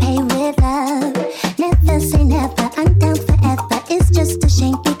can't repay with love. Never say never, I'm down forever. It's just a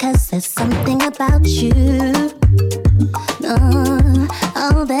shame because there's something about you. No,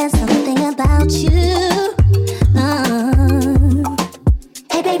 oh, there's something about you.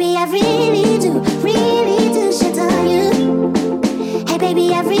 Hey baby, I really do shit on you. Hey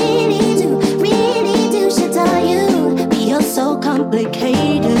baby, I really do shit on you. But you're so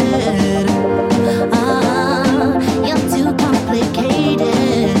complicated. You're too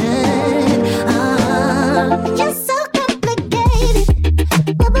complicated. You're so complicated.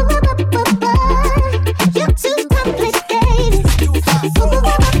 You're too complicated.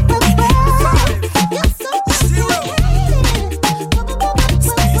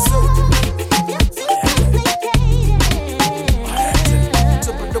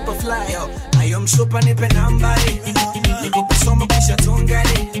 Super nipe nambari, niko kusoma kisha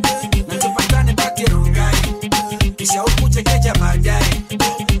tuongane, na tupatane pake rongai, kisha ukuje keja baadaye.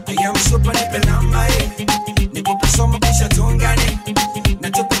 I am super nipe nambari, niko kusoma kisha tuongane,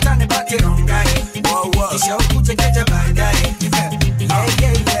 na tupatane pake rongai, kisha ukuje keja baadaye.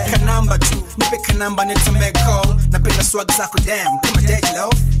 Kanamba tu, nipe kanamba nitumbe call, napenda swag zako damn, kama dead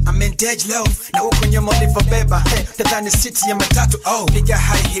love. I'm in dead love, na uko nyuma ulivobeba. Hey, tadhani city ya matatu, oh. Nigga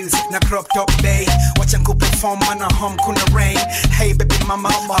high heels, na crop top bay. Wacha nkupe form, mana home kuna rain. Hey baby mama,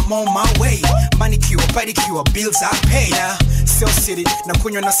 I'm on my way. Manicure, pedicure, bills I pay. Yeah, so city, na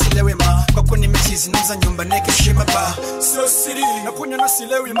kunywa na silewi ma. Kwa kuni mechizi, nuza nyumba neke shima ba. So city, na kunywa na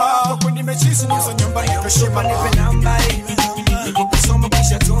silewi ma. Kwa kuni mechizi, nuza nyumba neke shima ba. Nipe nambari, niko kusoma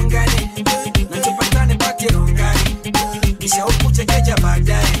kisha tuongane, na tupatane pake rongani, kisha ukuje keja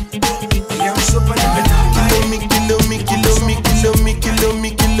baadaye. I am super nipe nambari.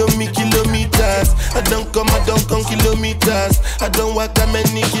 kilometers. I don't walk that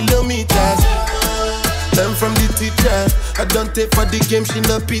many kilometers. Learn from the teacher. I don't take for the game, she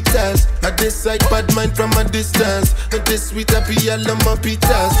no pitas. I decide bad mind from a distance. Not this sweet happy, I love my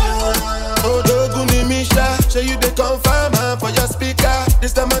pitas. Oh, Doguni Misha, show you the confirm for your speaker.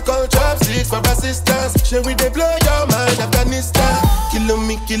 This time I call chopsticks for assistance. Show we they blow your mind, Afghanistan.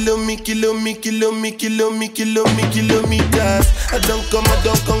 Kilometers. I don't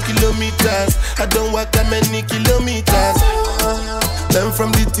come kilometers. I don't walk that many kilometers. Learn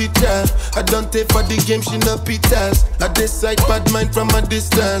from the teacher. I don't take for the game, she no pitas. I decide bad mind from a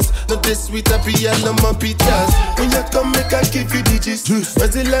distance. Not this sweet happy, I love my pitas. When you come, make I give you digits. When's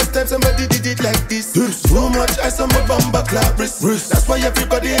the last time somebody did it like this? Too much ice on my bumper clap wrist. That's why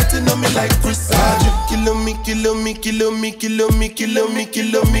everybody hating on me like Chris.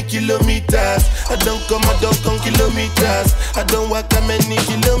 Kilometers. I don't come kilometers. I don't walk that many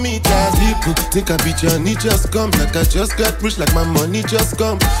kilometers. People think I beat your knee just come. Like I just got rich, like my money just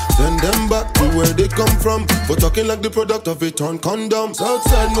come. Send them back to where they come from. For talking like the product of a torn condom.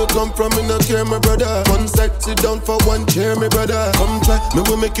 Southside no come from, me no care, my brother. One side sit down for one chair, my brother. Come try, me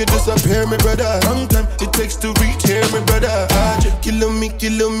will make you disappear, my brother. Long time it takes to reach here, my brother. Kilometers.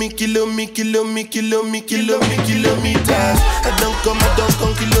 I don't come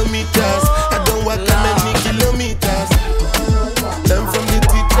kilometers. I don't walk that many kilometers. Learn from the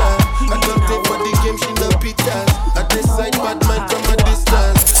teacher. I don't take for the game, she no pitas. I decide bad mind from a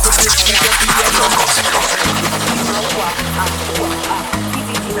distance. So this is a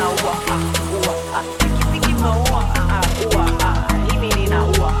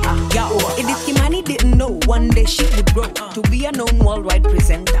Edith Kimani didn't know one day she would grow to be a known worldwide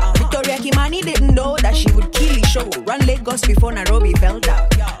presenter. Victoria Kimani didn't know that she would kill the show, run Lagos before Nairobi fell down.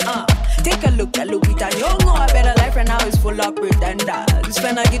 Take a look at Lupita Nyong'o, a better life right now is full of pretenders. It's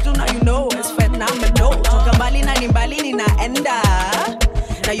fena gitu now you know, it's phenomenal. Toka mbali na nimbali ninaenda.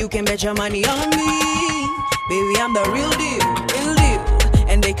 Now you can bet your money on me, baby I'm the real deal,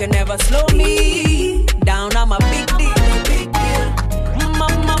 and they can never slow me down. I'm a big deal.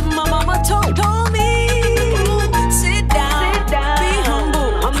 Mama told me, sit down, be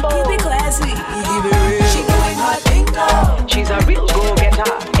humble, keep it classy, keep it real. She doing her thing though. She's a real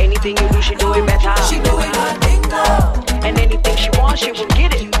go-getter. Anything you do, she do it better. She doing her thing though. And anything she wants, she will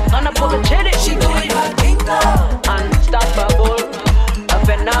get it. Unapologetic. She doing her thing though. Unstoppable, a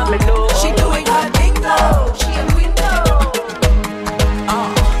phenomenal. She doing her thing though. She a queen though.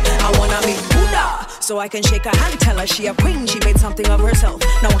 I wanna meet Buddha, so I can shake her hand, tell her she a queen. She made something of herself.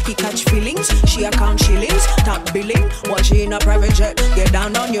 Now I can catch feelings. She account shillings, top billing while she in a private jet. Get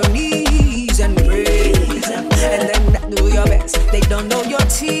down on your knees and praise, and then do your best. They don't know your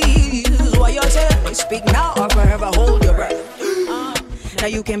tears. What you say? Speak now or forever hold your breath. Now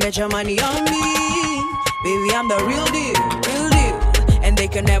you can bet your money on me, baby. I'm the real deal, and they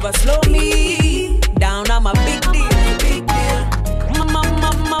can never slow me down. I'm a big deal.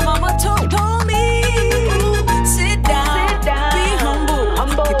 Mama told me, sit down, be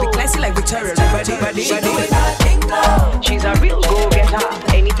humble, keep it classy like Victoria. Ready. She doing her thing though. She's a real go-getter.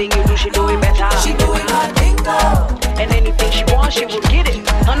 Anything you do, she do it better. She doing her thing though. And anything she wants, she will get it.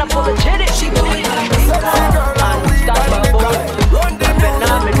 Unapologetic. She doing her thing though. Unstoppable,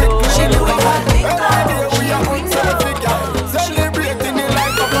 phenomenal. She doing her thing though. She a queen though. Celebrating the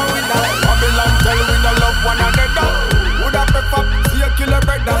life of a winner. Babylon tell we no love one another. Would I prefer see you kill a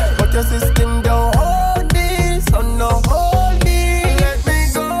brother? But your system don't hold this, so no hold me. Let me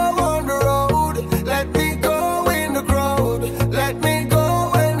go on the road. Let me go in the crowd. Let me go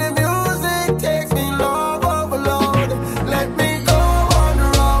when the music takes me love overload. Let me go on the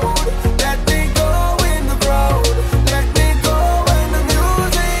road. Let me go in the crowd. Let me go when the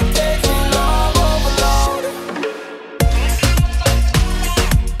music takes me love overload.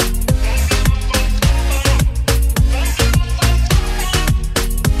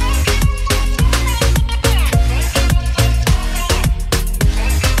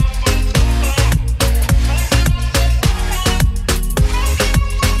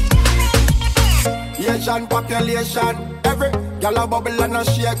 Asian population, every gyal a bubble and a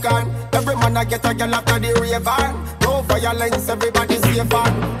shake on. Every man a get a gyal after the rave on. No violence, everybody safe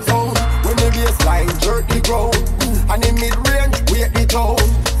on. So when the bassline jerk the ground, and in mid-range wait the tone.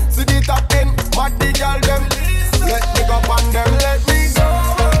 See the top end, mad the gyal them. Let me go on them, let me go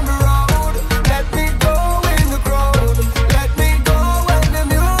on the road. Let me go in the crowd. Let me go when the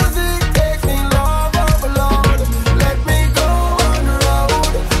music takes me love overload. Let me go on the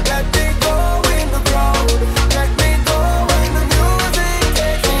road. Let me go in the crowd. Let me go when the music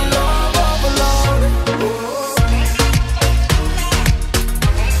takes me love overload.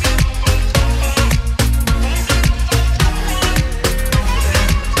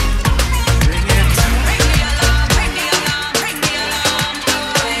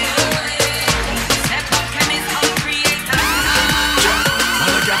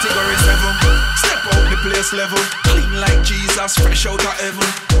 next level. Clean like Jesus, fresh out of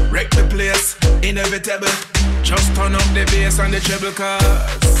heaven. Wreck the place, inevitable. Just turn up the bass and the treble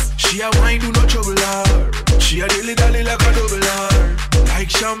cause she a wine, do no trouble her. She a dilly-dally like a double R. Like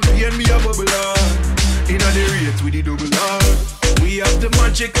champagne, me a bubble her. Inna the rate with the double R. We have the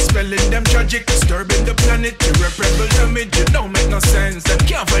magic, spelling them tragic. Disturbing the planet, irreparable damage. It don't make no sense, them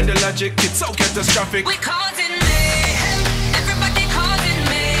can't find the logic. It's so catastrophic. We causing mayhem, everybody causing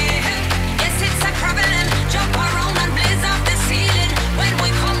mayhem. Yes, it's a problem. Jump around and blaze off the ceiling. When we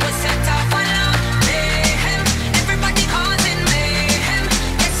come, we set off alarm. Mayhem, everybody causing mayhem.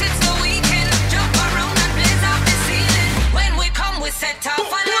 Yes, it's the weekend. Jump around and blaze off the ceiling. When we come, we set off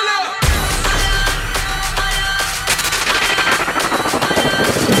alarm.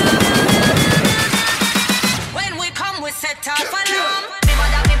 When we come, we set off alarm.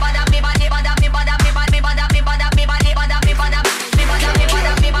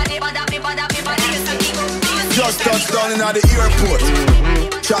 Just touched down in the airport.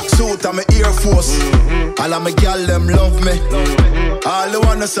 Track suit and my Air Force. All of my gal them love me. All the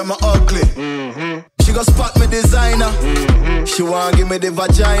wanna say me ugly. She gon' spot me designer. She wanna give me the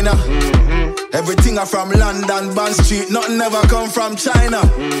vagina. Everything I from London, Bond Street. Nothing ever come from China.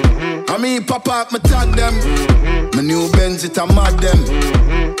 I mean pop up, me tag them. My new Benz it a mad them.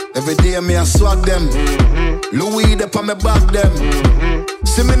 Every day me a swag them. Louis up on me back them.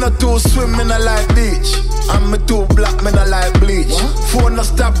 See me not too swim, me not like beach. And me too black, me not like bleach. Phone no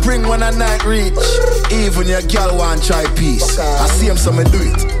stop ring when a night reach. Even your girl want try peace. I see him, so me do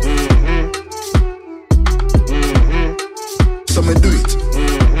it. So me do it.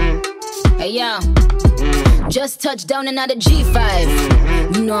 Hey yo, just touched down and out of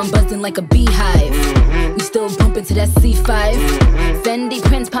G5. You know I'm buzzing like a beehive. We still bumping to that C5. Fendi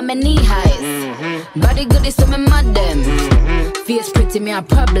prints pa my knee highs. Body good is so me mad them. Fierce pretty me a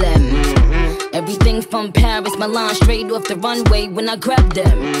problem. Everything from Paris, Milan, straight off the runway when I grab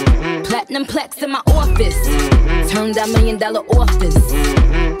them. Platinum plex in my office. Turned down $1 million office.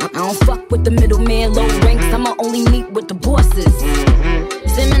 I don't fuck with the middleman, low ranks. I'ma only meet with the bosses.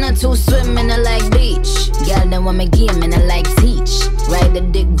 Swimming to swimming, I like beach. Girl, then want me game and I like teach. Ride the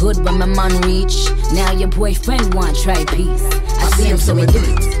dick good when my man reach. Now your boyfriend want try peace. I see him, so we do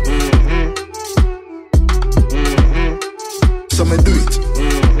it. So me do it.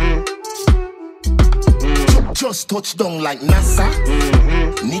 Just touch down like NASA.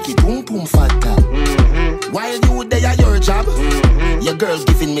 Nikki boom boom fatta. While you there at your job, your girl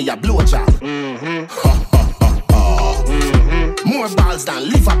giving me a blowjob. More balls than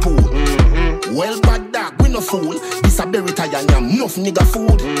Liverpool. Well, bad dog, we no fool. This a berry tie and enough nigga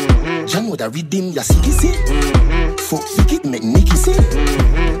food. Jan would a redeem ya see see. Fuck Vicky make Nicky see.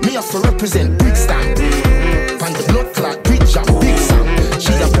 Me have to represent Brixton. Pan the blood clot bridge and big Sam.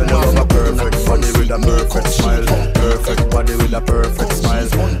 She a come off my perfect body with a perfect smile. Perfect body with a perfect smile.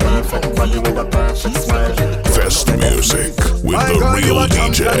 Perfect body with a perfect smile. Fest music with the real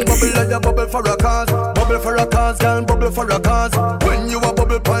DJ. Bubble like a bubble for a cause. Bubble for a cause, girl, bubble for a cause. When you a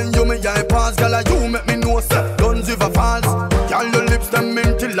bubble pan, you me eye pass. Girl, you make me know say guns with a falls. Girl, your lips them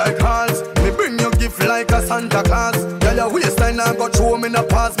minty like halls. Me bring you gift like a Santa Claus. Girl, your waistline I got show me no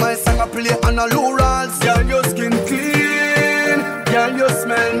pass. My song I play on a low rolls. Girl, your skin clean. Girl, you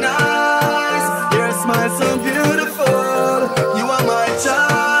smell nice. Your smile so beautiful. You are my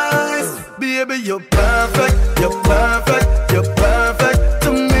choice. Baby, you're perfect. You're perfect. You're perfect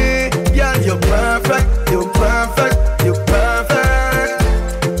to me. Girl, you're perfect. You're perfect. You're perfect.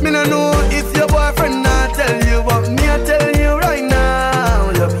 Me no know if your boyfriend not tell you, but me I tell you right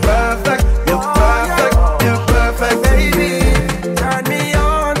now. You're perfect. You're perfect. You're perfect, baby. Turn me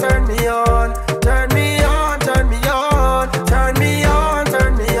on, turn me on, turn me on, turn me on, turn me on,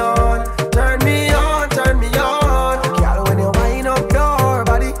 turn me on, turn me on, turn me on. Girl, when you wind up your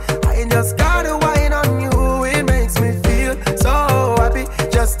body, I just gotta wind on you. It makes me feel so happy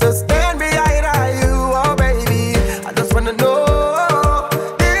just to stand behind you, oh baby. I just wanna know,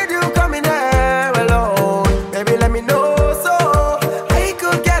 did you come in there alone? Baby, let me know so I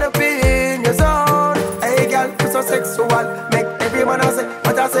could get up in your zone. Hey girl, you're so sexual, make everyone else say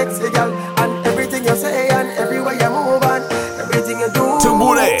what a sexy girl. And everything you say and everywhere you move and everything you do.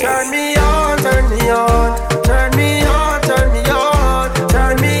 Tambure. Turn me on, turn me on, turn me on, turn me on,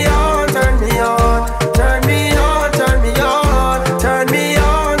 turn me on, turn me on, turn me on, turn me on, turn me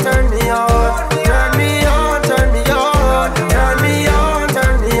on, turn me on, turn me on, turn me on, turn me on,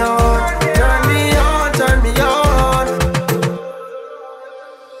 turn me on, turn me on, turn me on.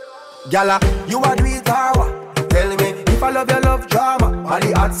 Gala, you are do it power. Tell me if I love your love drama.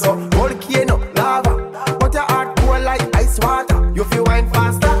 Body hot so volcano lava, but your heart cold like ice water. You feel wine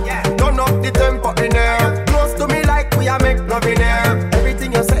faster, turn up the tempo in there.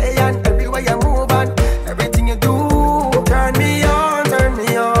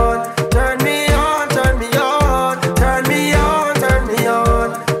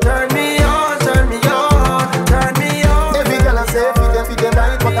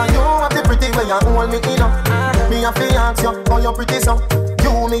 oh you pretty so.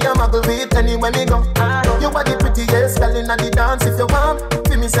 You me a muggle with anywhere me go. You are the prettiest girl inna the dance. If you want,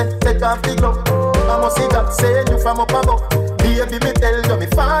 feel me say take off the glove. I must see God say you from up above. Baby me tell you me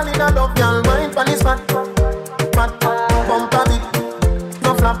fall in love. Girl mind pon this fat, fat, bump a bit.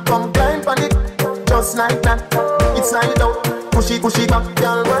 No flap, come climb pon it, just like that. It's like out, push it back.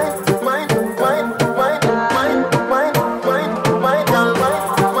 Girl mind, mind, mind, mind, mind, mind, mind, mind, girl mind,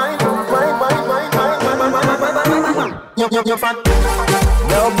 mind, mind, mind, mind, mind, mind. You fat.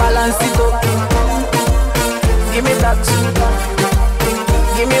 Girl, balance it up. Give me that.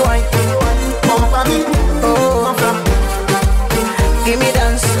 Give me wine. Bump a bit. Oh, give me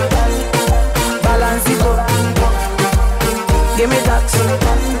dance. Balance it up. Give me that.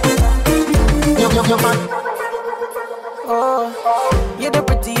 You fat. Oh, you're the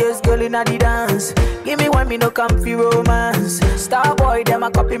prettiest girl in the dance. Give me one, me no comfy romance. Star boy, them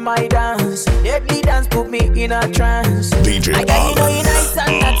a copy my dance. Deadly dance put me in a trance. DJ I got you know you nice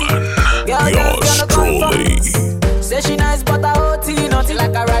and naughty. Girl, yours truly. Say she nice but I OT. Nothing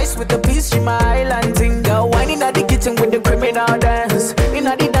like a rice with a piece. She my island thing. Girl, wine in the kitchen with the criminal dance. In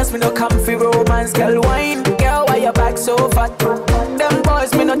the dance, me no comfy romance. Girl, wine. Girl, why your back so fat? Them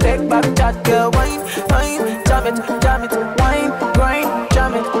boys, me no take back chat. Girl, wine, wine, jam it, wine, grind,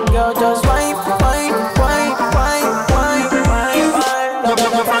 jam it. Girl, just wine, wine, wine, wine, wine, wine,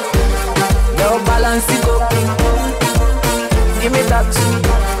 wine. Girl, balance it up. Give me that.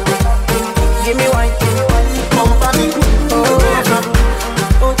 Give me wine. Bump a bit.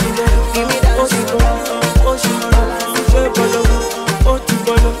 Oh, give me that.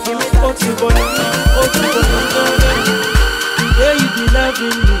 Today you be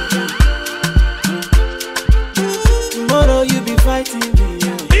loving me. Tomorrow you be fighting me.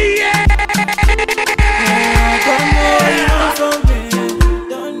 Yeah.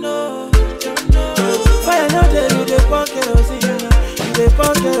 Don't know. Fire no dey you dey pour kerosene. You dey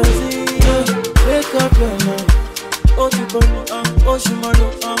pour kerosene. Wake up your mind. Oh Shimano,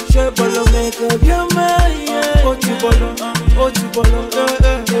 share bolo, make up your mind. Oh Chibolo,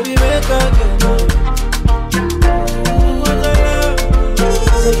 baby make up your mind.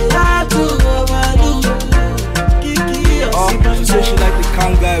 Say you like to overdo. She say she like the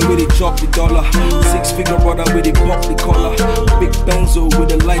kind guy with the chop the dollar. 6-figure brother with the pop the collar. Big Benzo with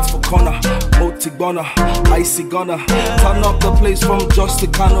the lights for corner. Motigona, icy gunner. Turn up the place from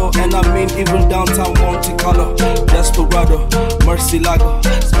Justicano. And I mean even downtown Monte Carlo. Desperado, Mercy Lago.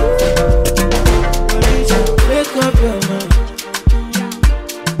 Make up your mind.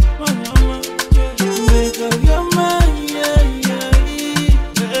 Make up your mind, yeah.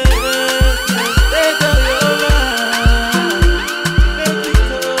 Make up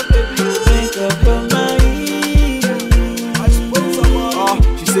your mind.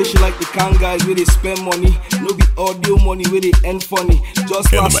 She say she like the kind guys where they spend money. No be audio money where they end funny.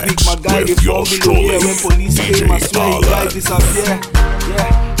 Just last week my guy they found millionaire. When police came I swear he guys disappear.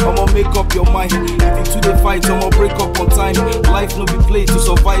 Yeah, I'ma make up your mind. If you two they fight, I'ma break up on time. Life no be play, to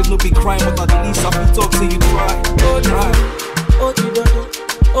survive no be crime. But at least I be talk till you try. Try.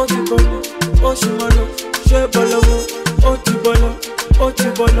 Oh Shimano, share bolo, oh Chibolo,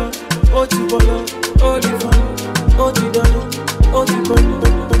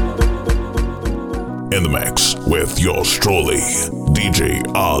 In the mix with yours truly, DJ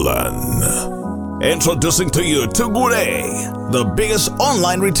Alan. Introducing to you Tugure, the biggest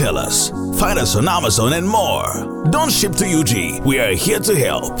online retailers. Find us on Amazon and more. Don't ship to UG. We are here to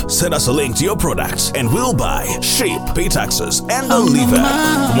help. Send us a link to your products and we'll buy, ship, pay taxes, and deliver.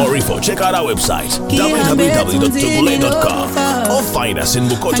 For more info, check out our website, www.tugule.com, or find us in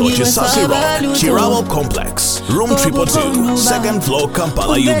Bukoto, Chisasi Road, Chirawo Complex, room 222, second floor,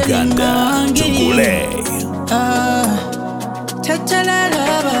 Kampala, Uganda. Tugule.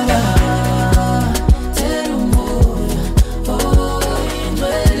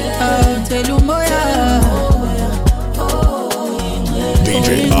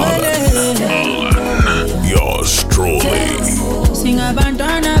 DJ Alan, yours truly. Sing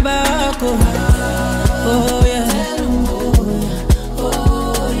abandona bako. Oh yeah.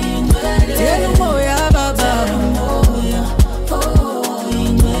 Tell moya baba.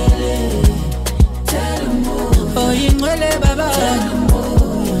 Oh ingwele baba.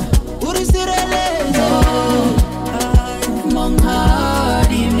 Urisirele.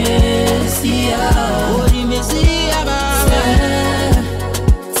 Monghadi Messia. Ori Messia baba.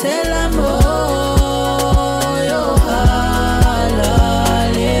 Tell moyo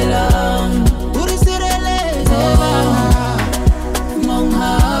halalela.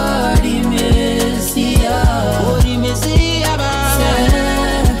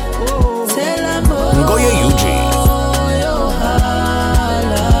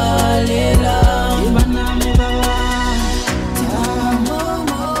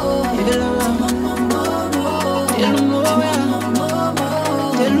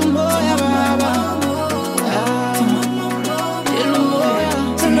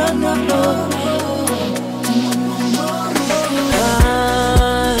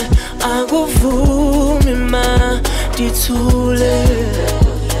 Thule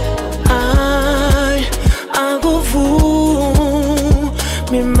I akuvumi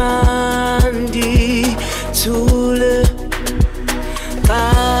mandi Thule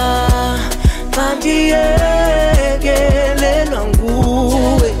kandiyekelelwa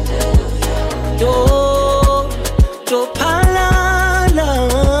nguwe tophalala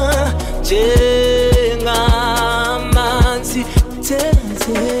njengamanzi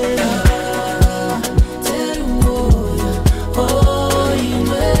tenzela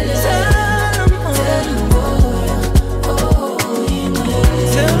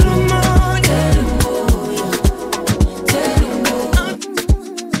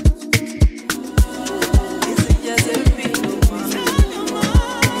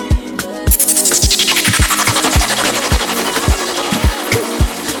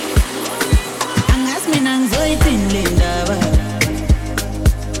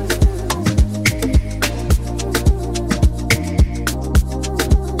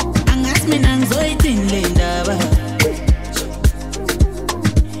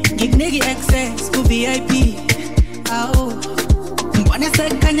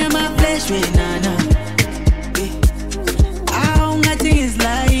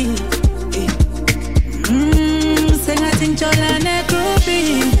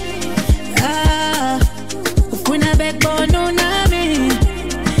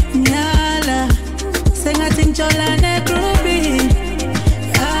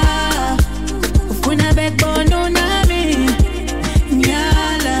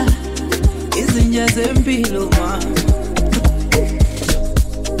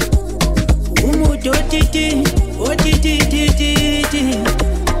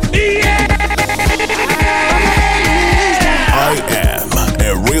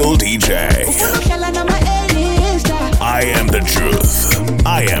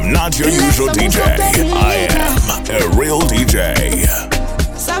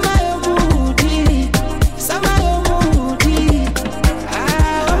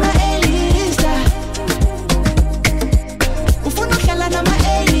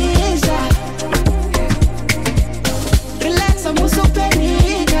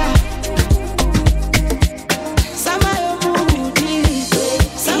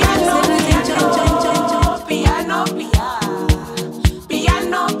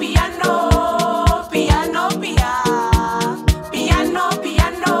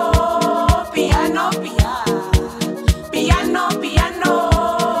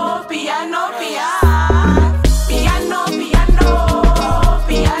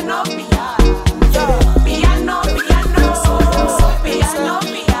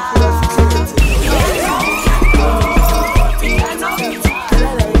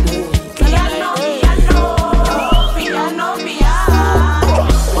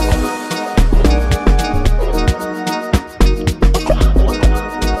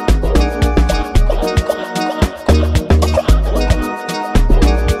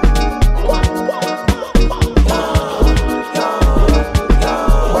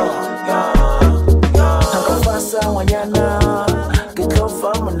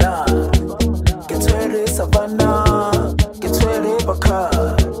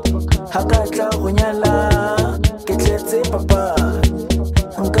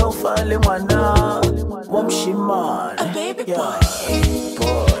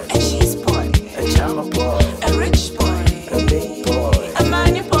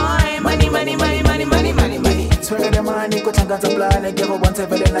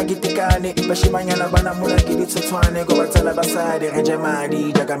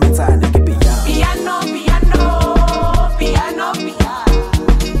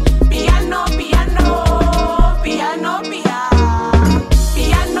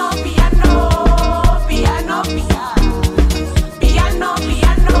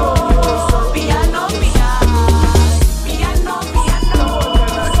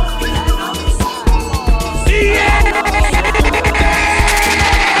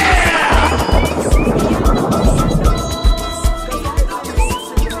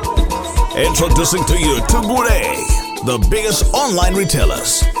Introducing to you Tugule, the biggest online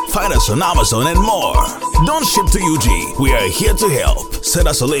retailers. Find us on Amazon and more. Don't ship to UG. We are here to help. Send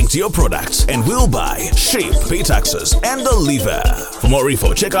us a link to your products and we'll buy, ship, pay taxes, and deliver. For more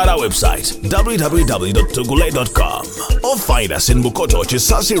info, check out our website, www.tugule.com, or find us in Bukoto,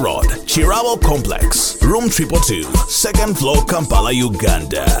 Chisasi Road, Chirawo Complex, room 222, second floor, Kampala,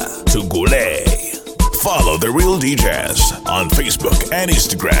 Uganda. Tugule. Follow The Real DJs on Facebook and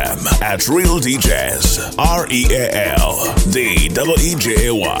Instagram at Real DJs.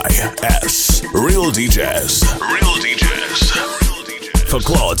 REALDEEJAYS. Real DJs. Real DJs. For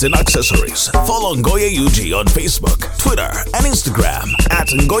clothes and accessories, follow Ngoye UG on Facebook, Twitter, and Instagram at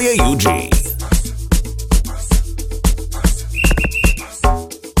Ngoye UG.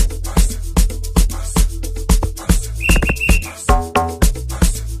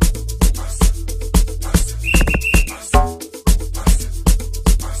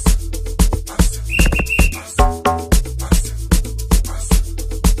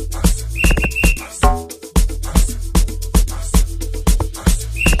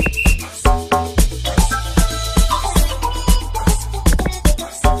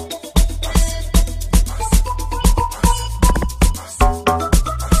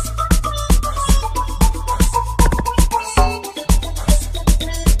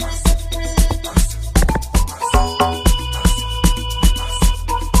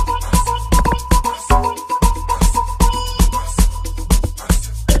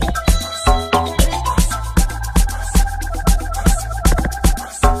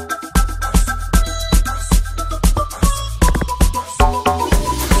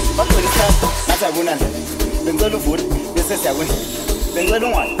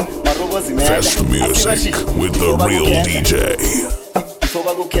 Fast music with the real DJ.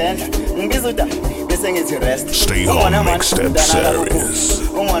 Stay home mixtape series.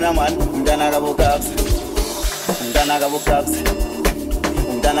 Umwana man, mdana gabukaps.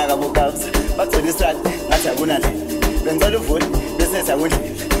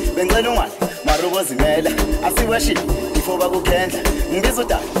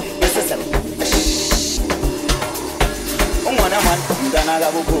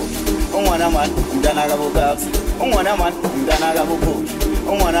 Umwana man, mdana gabuku.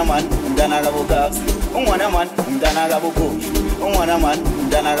 Umwana man, mdana gabukaps. Umwana man, mdana gabuku. Umwana man,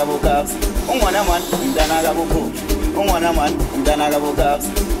 mdana gabukaps. Umwana man, mdana gabuku. Umwana man, mdana gabukaps.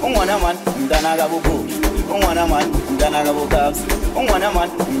 Umwana man, mdana gabuku. Umwana man, mdana gabukaps. Umwana man,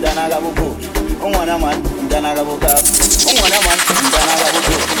 mdana gabuku. Umwana man, mdana gabukaps. Umwana man, mdana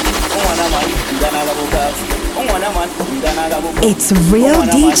gabuku. Umwana man, mdana gabukaps. It's real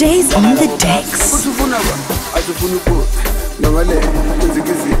DJs on the decks.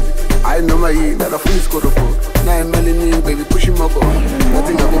 I know my that I finish score of now I'm melanie, baby, push him up.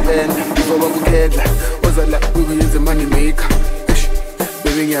 Nothing I go bend before I go get. Was I like we use the money maker?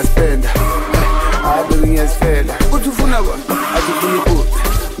 Baby, yes, spend. I baby, yes, fair. What you for now? I do finish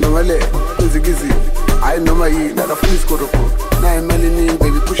no, I know my that I finish score of now I'm melanie,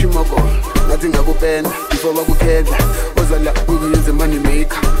 baby, push him up. Nothing I go bend before I go get. Was I like we use the money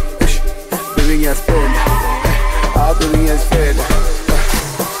maker? Baby, yes, spend. I baby, yes, fair.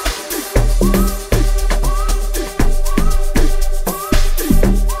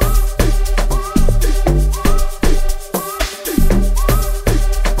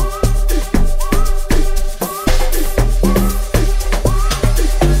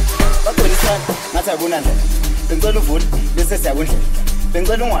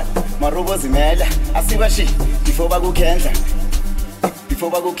 Zimela asibashi before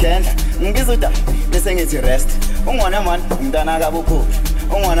bakukhendla ngibizuda bese ngithi rest ungwana man umntana kabukhulu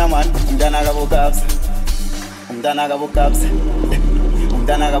ungwana man umntana kabukabsa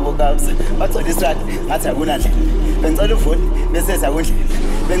bathola israt ngathi akunandlela bengicela uvuni bese sakundlela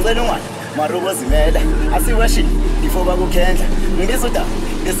bengicela ungwana marubo zimela asibashi before bakukhendla ngibizuda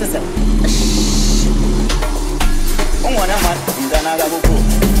bese ungwana man umntana kabukhulu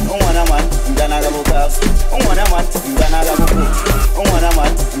ungwana man umntana kabukabs ungwana man umntana kabukhulu ungwana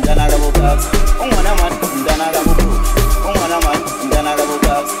man umntana kabukabs ungwana man umntana kabukhulu ungwana man umntana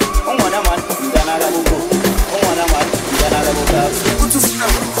kabukabs ungwana man umntana kabukhulu ungwana man umntana kabukabs uthufuna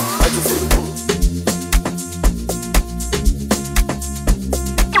athufuna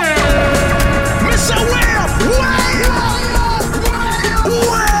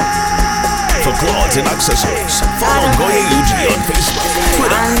For clothes and accessories, follow Ngoye UG on Facebook,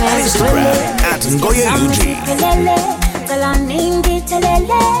 Twitter, and Instagram at Ngoye UG.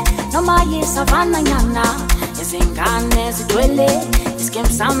 Noma yisavana nyana izingane zidwele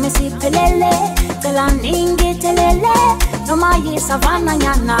iskemsami siphelele cela ningithelele noma yisavana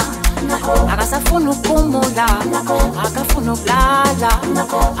nyana akasafuna ukumula akafuna ukulala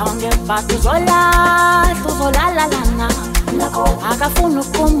awungephatha uzolala lana akafuna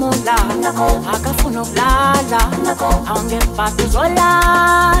ukumula akafuna ukulala awungephatha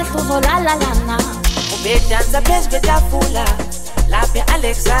uzolala lana ubedansa phezu kwetafula lapha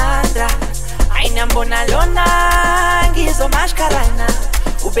Alexandra ayinambona lona ngizomashkarana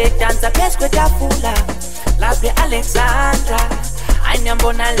ubedansa phezu kwetafula lapha Alexandra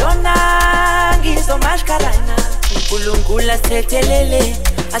ayinambona lona ngizomashkarana uNkulunkulu asithethelele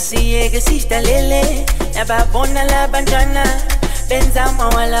asiyeke sidalele nababona labantwana benza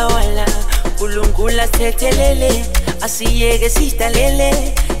mawala wala uLunkula sethelele asiyeke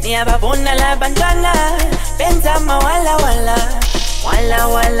sitalele niyababona labantwana benza mawala wala wala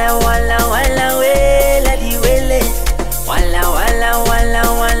wala wala wala wela diwele wala wala wala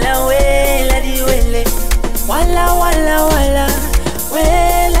wala wela diwele wala wala wala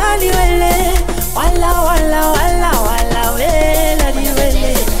wela diwele wala wala wala wala wela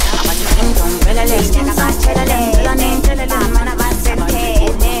diwele vela leña bachela le la nente la mana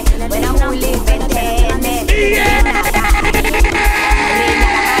basentene when I'm only ventene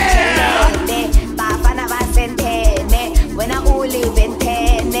bafana basentene when I'm only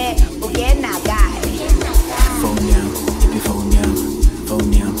ventene ugena gari phone now phone now phone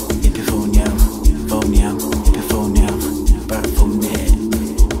now phone now phone now phone now bar phone now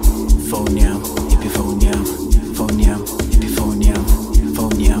phone now phone now phone now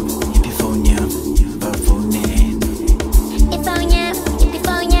phone now phone now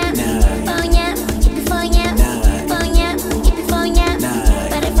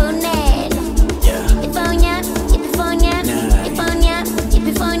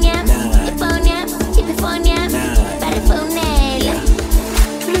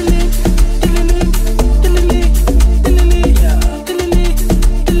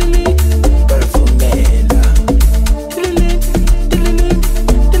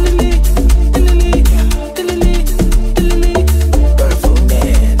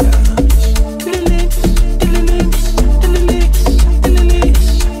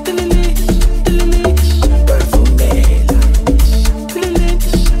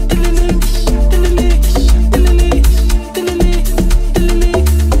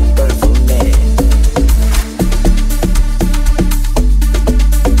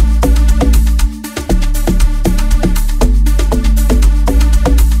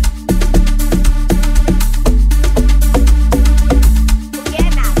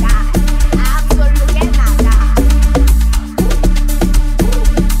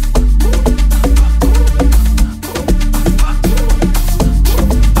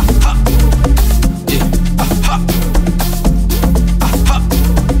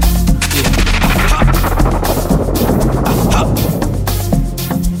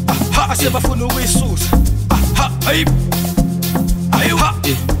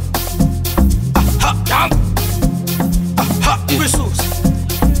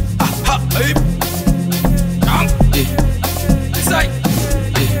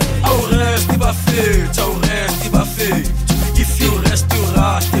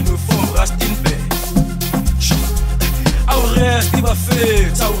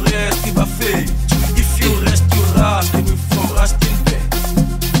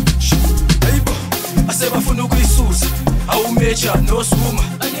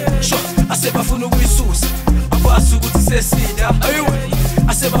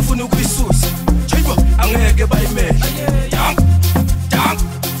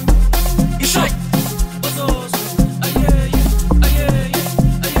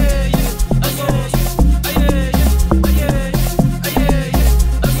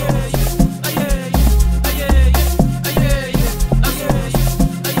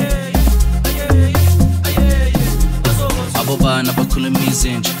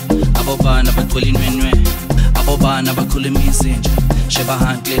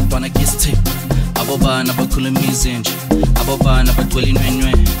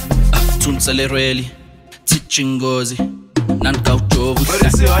Really Tichingozi Nankauchovu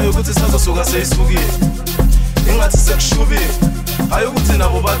Barisi ayokuthi sazosuka seyisukile Ingathi sekushubile Ayokuthi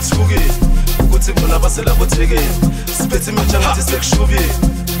nabo bathukile Ukuthi bona basela bothekile Siphethe imitsha ngathi sekushubile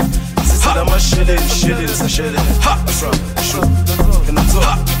Sisela masheleni sheleni sasheleni Ha shro Kena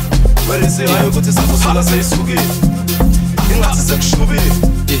top Barisi ayokuthi sazosuka seyisukile Ingathi sekushubile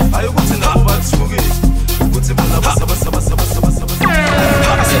Ayokuthi nabo bathukile Ukuthi bona basela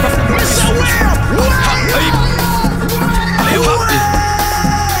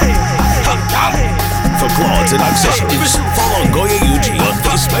For clothes and accessories, follow Ngoye UG on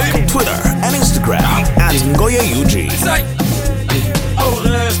Facebook, Twitter, and Instagram at Ngoye UG.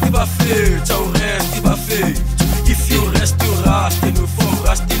 If you rest, you rest, et nous faut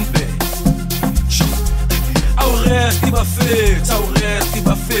rester in paix. Reste, va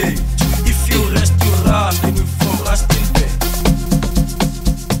fait. If you rest, you rest, et nous faut rester in paix.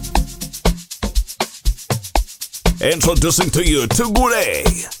 Introducing to you Tugure,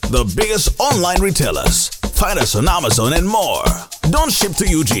 the biggest online retailers. Find us on Amazon and more. Don't ship to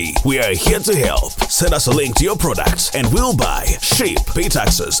UG. We are here to help. Send us a link to your products and we'll buy, ship, pay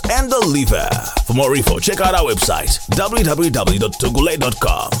taxes, and deliver. For more info, check out our website,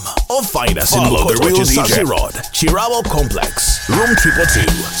 www.tugule.com. or find us in the Real DJ Road, Chirabo Complex, Room 222,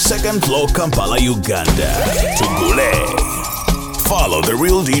 2nd floor, Kampala, Uganda. Tugule. Follow The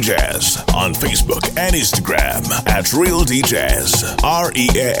Real DJs on Facebook and Instagram at Real DJs.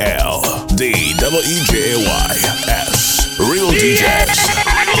 RealDeejays. Real DJs.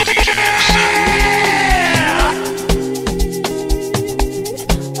 Real DJs.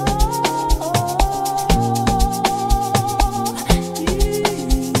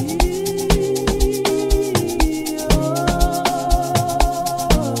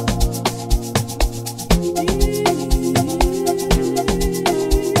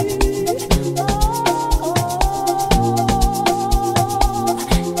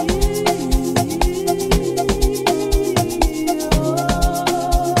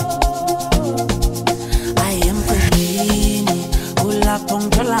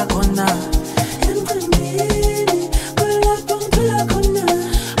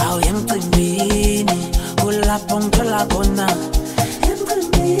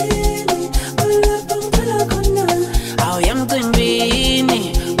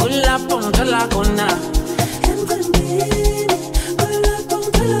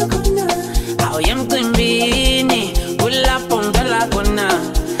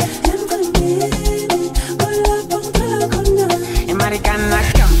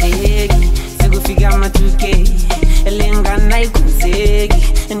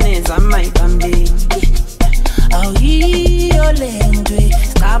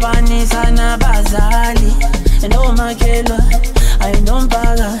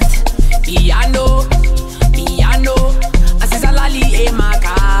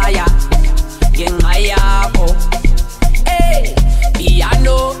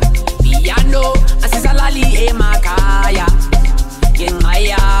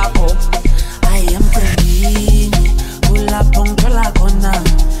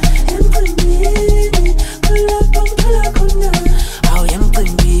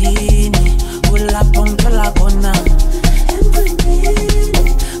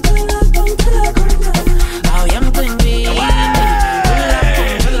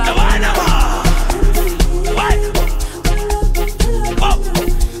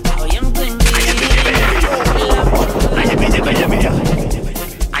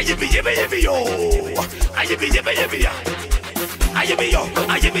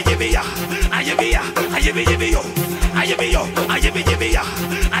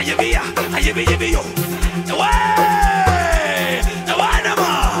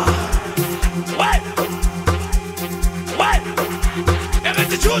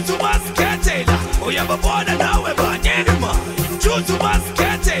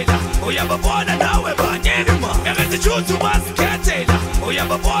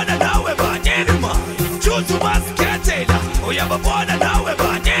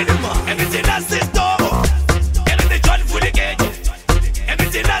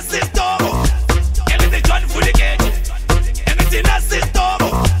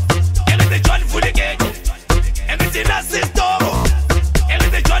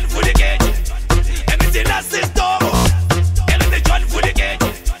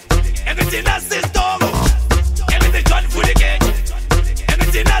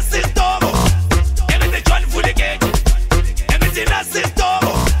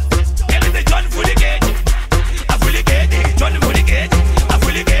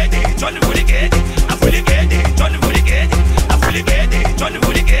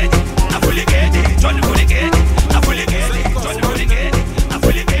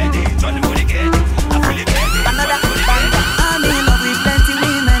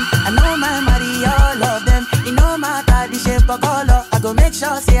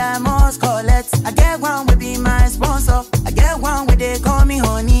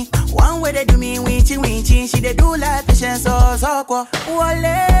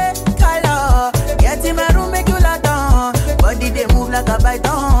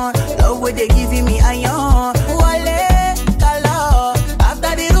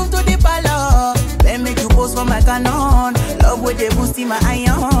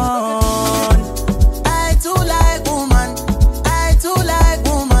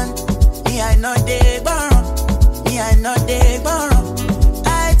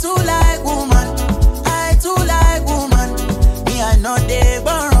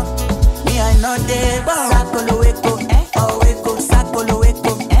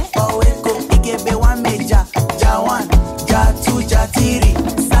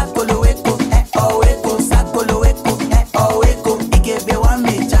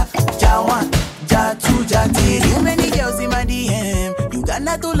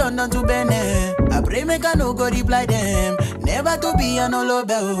 Ghana to London to Benin. I pray make I no go reply them. Never never to be an love,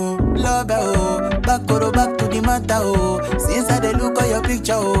 back to the matter, oh. Since I dey look at your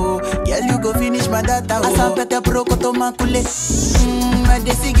picture, oh, girl, you go finish my data, oh. Asapete prokoto makule, I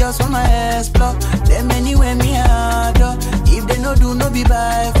dey see girls from my explore. Them anywhere me adore. If they no do, no be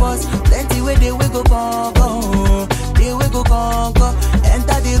by force. Plenty way they go conquer, they will go conquer.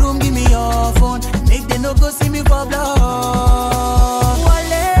 Enter the room, give me your phone. Make they no go see me for blood.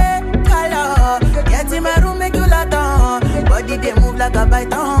 Wale, color, get in my room, make you lot on. Body they move like a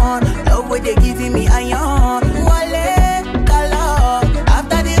python. Love way they giving me iron. Wale, color,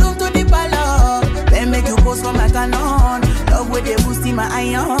 after the room to the palace. Then make you post for my canon. Love way they boosting my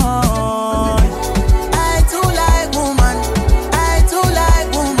iron. I too like woman. I too like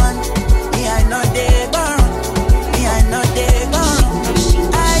woman. Me I know they burn. Me I know they burn.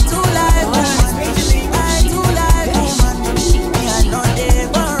 I too like woman. I too like woman. Me I know they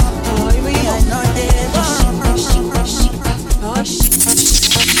burn. Me I know they burn.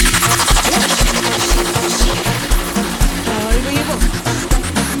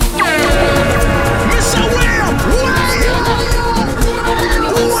 Mr. Will,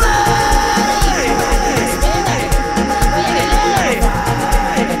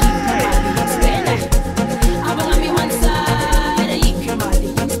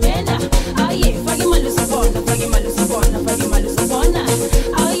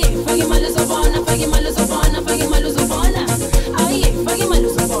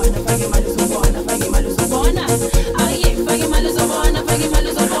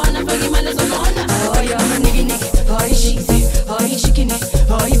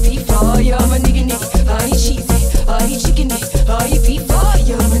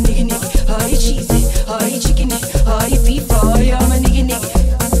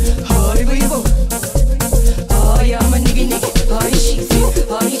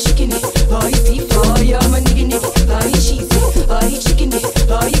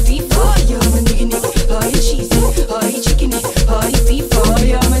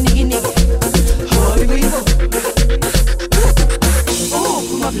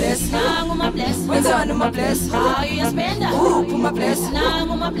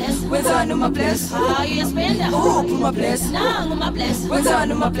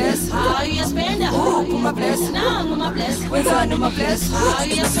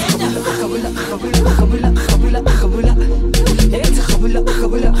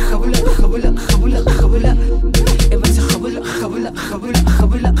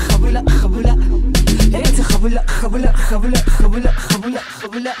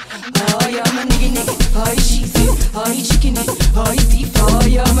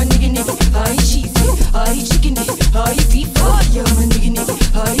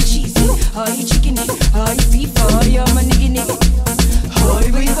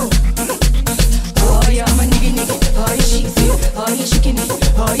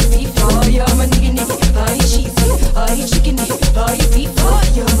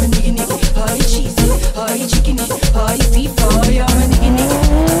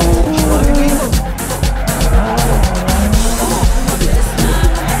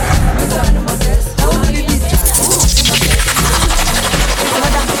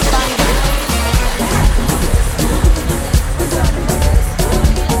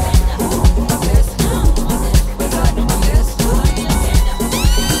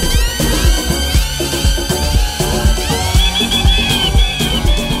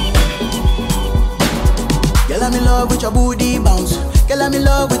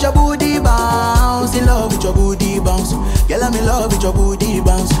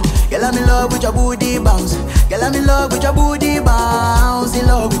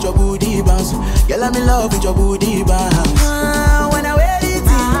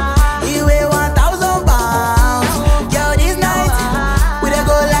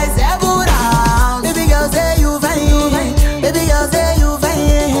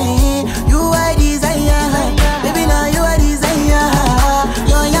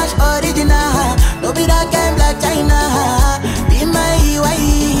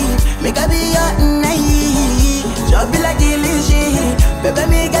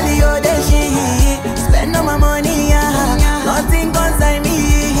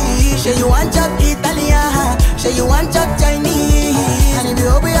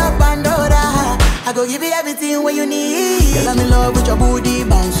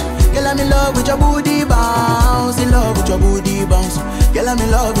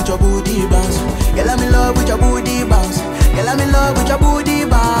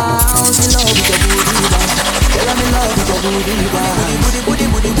 booty, booty, booty, booty, booty,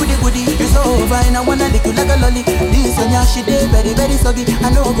 booty, booty, booty, you so Oh, fine, I wanna lick you like a lolly. This on your shit, they very, very soggy. I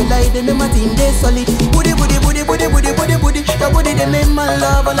know go lie, they make my team, they solid. Booty, booty, booty, booty, booty, booty, booty. Your booty, they make my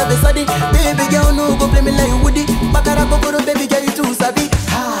love all of a sudden. Baby girl, no go play me like Woody. Bakara kokoro, baby girl, you too sabi.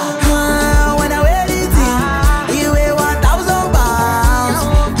 When I wear this thing, you weigh 1,000 pounds.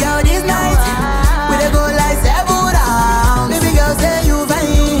 Girl, this night, we dey go like 7 rounds. Baby girl, say you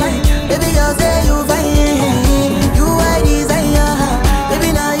fine. Baby girl, say you fine. You are desire.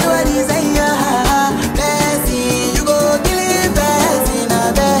 Baby, now you are desire. Blessing, you go kill it, blessing.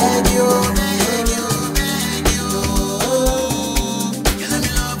 I beg you, beg you, beg you. Cause I'm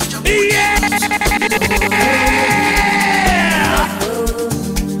in love with your booty.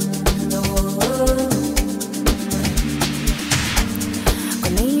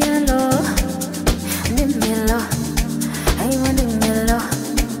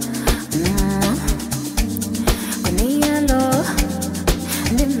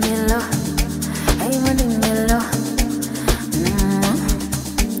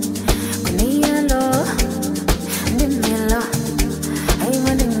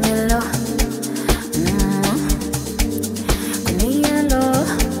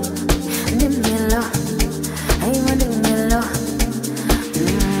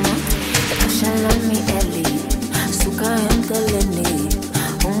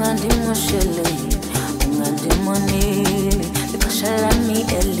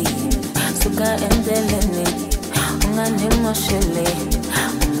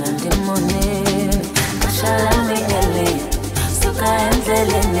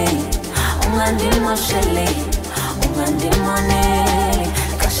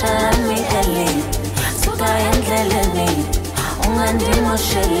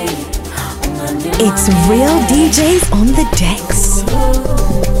 It's real DJs on the decks.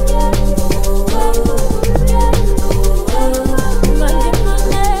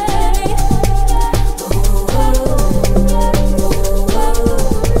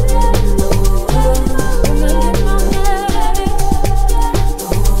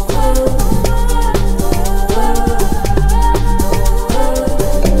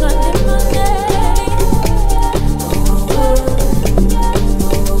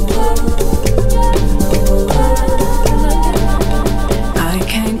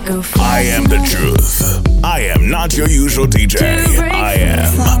 Not your usual DJ. I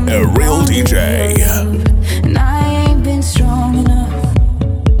am a real DJ. And I ain't been strong enough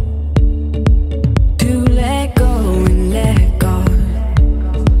to let go and let go.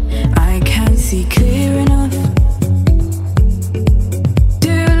 I can't see clear enough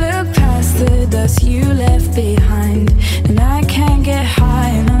to look past the dust you left behind. And I can't get high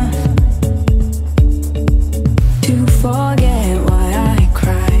enough to forget why I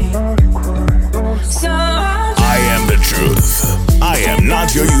cry. So I am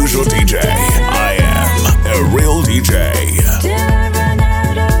not your usual DJ. I am a real DJ.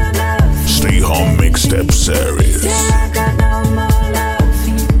 Stay Home Mixtape Series.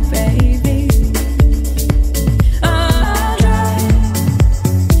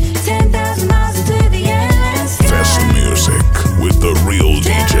 Fest music with the real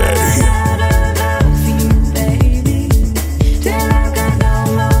DJ.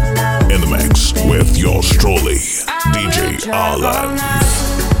 In the mix with yours truly, DJ Alan.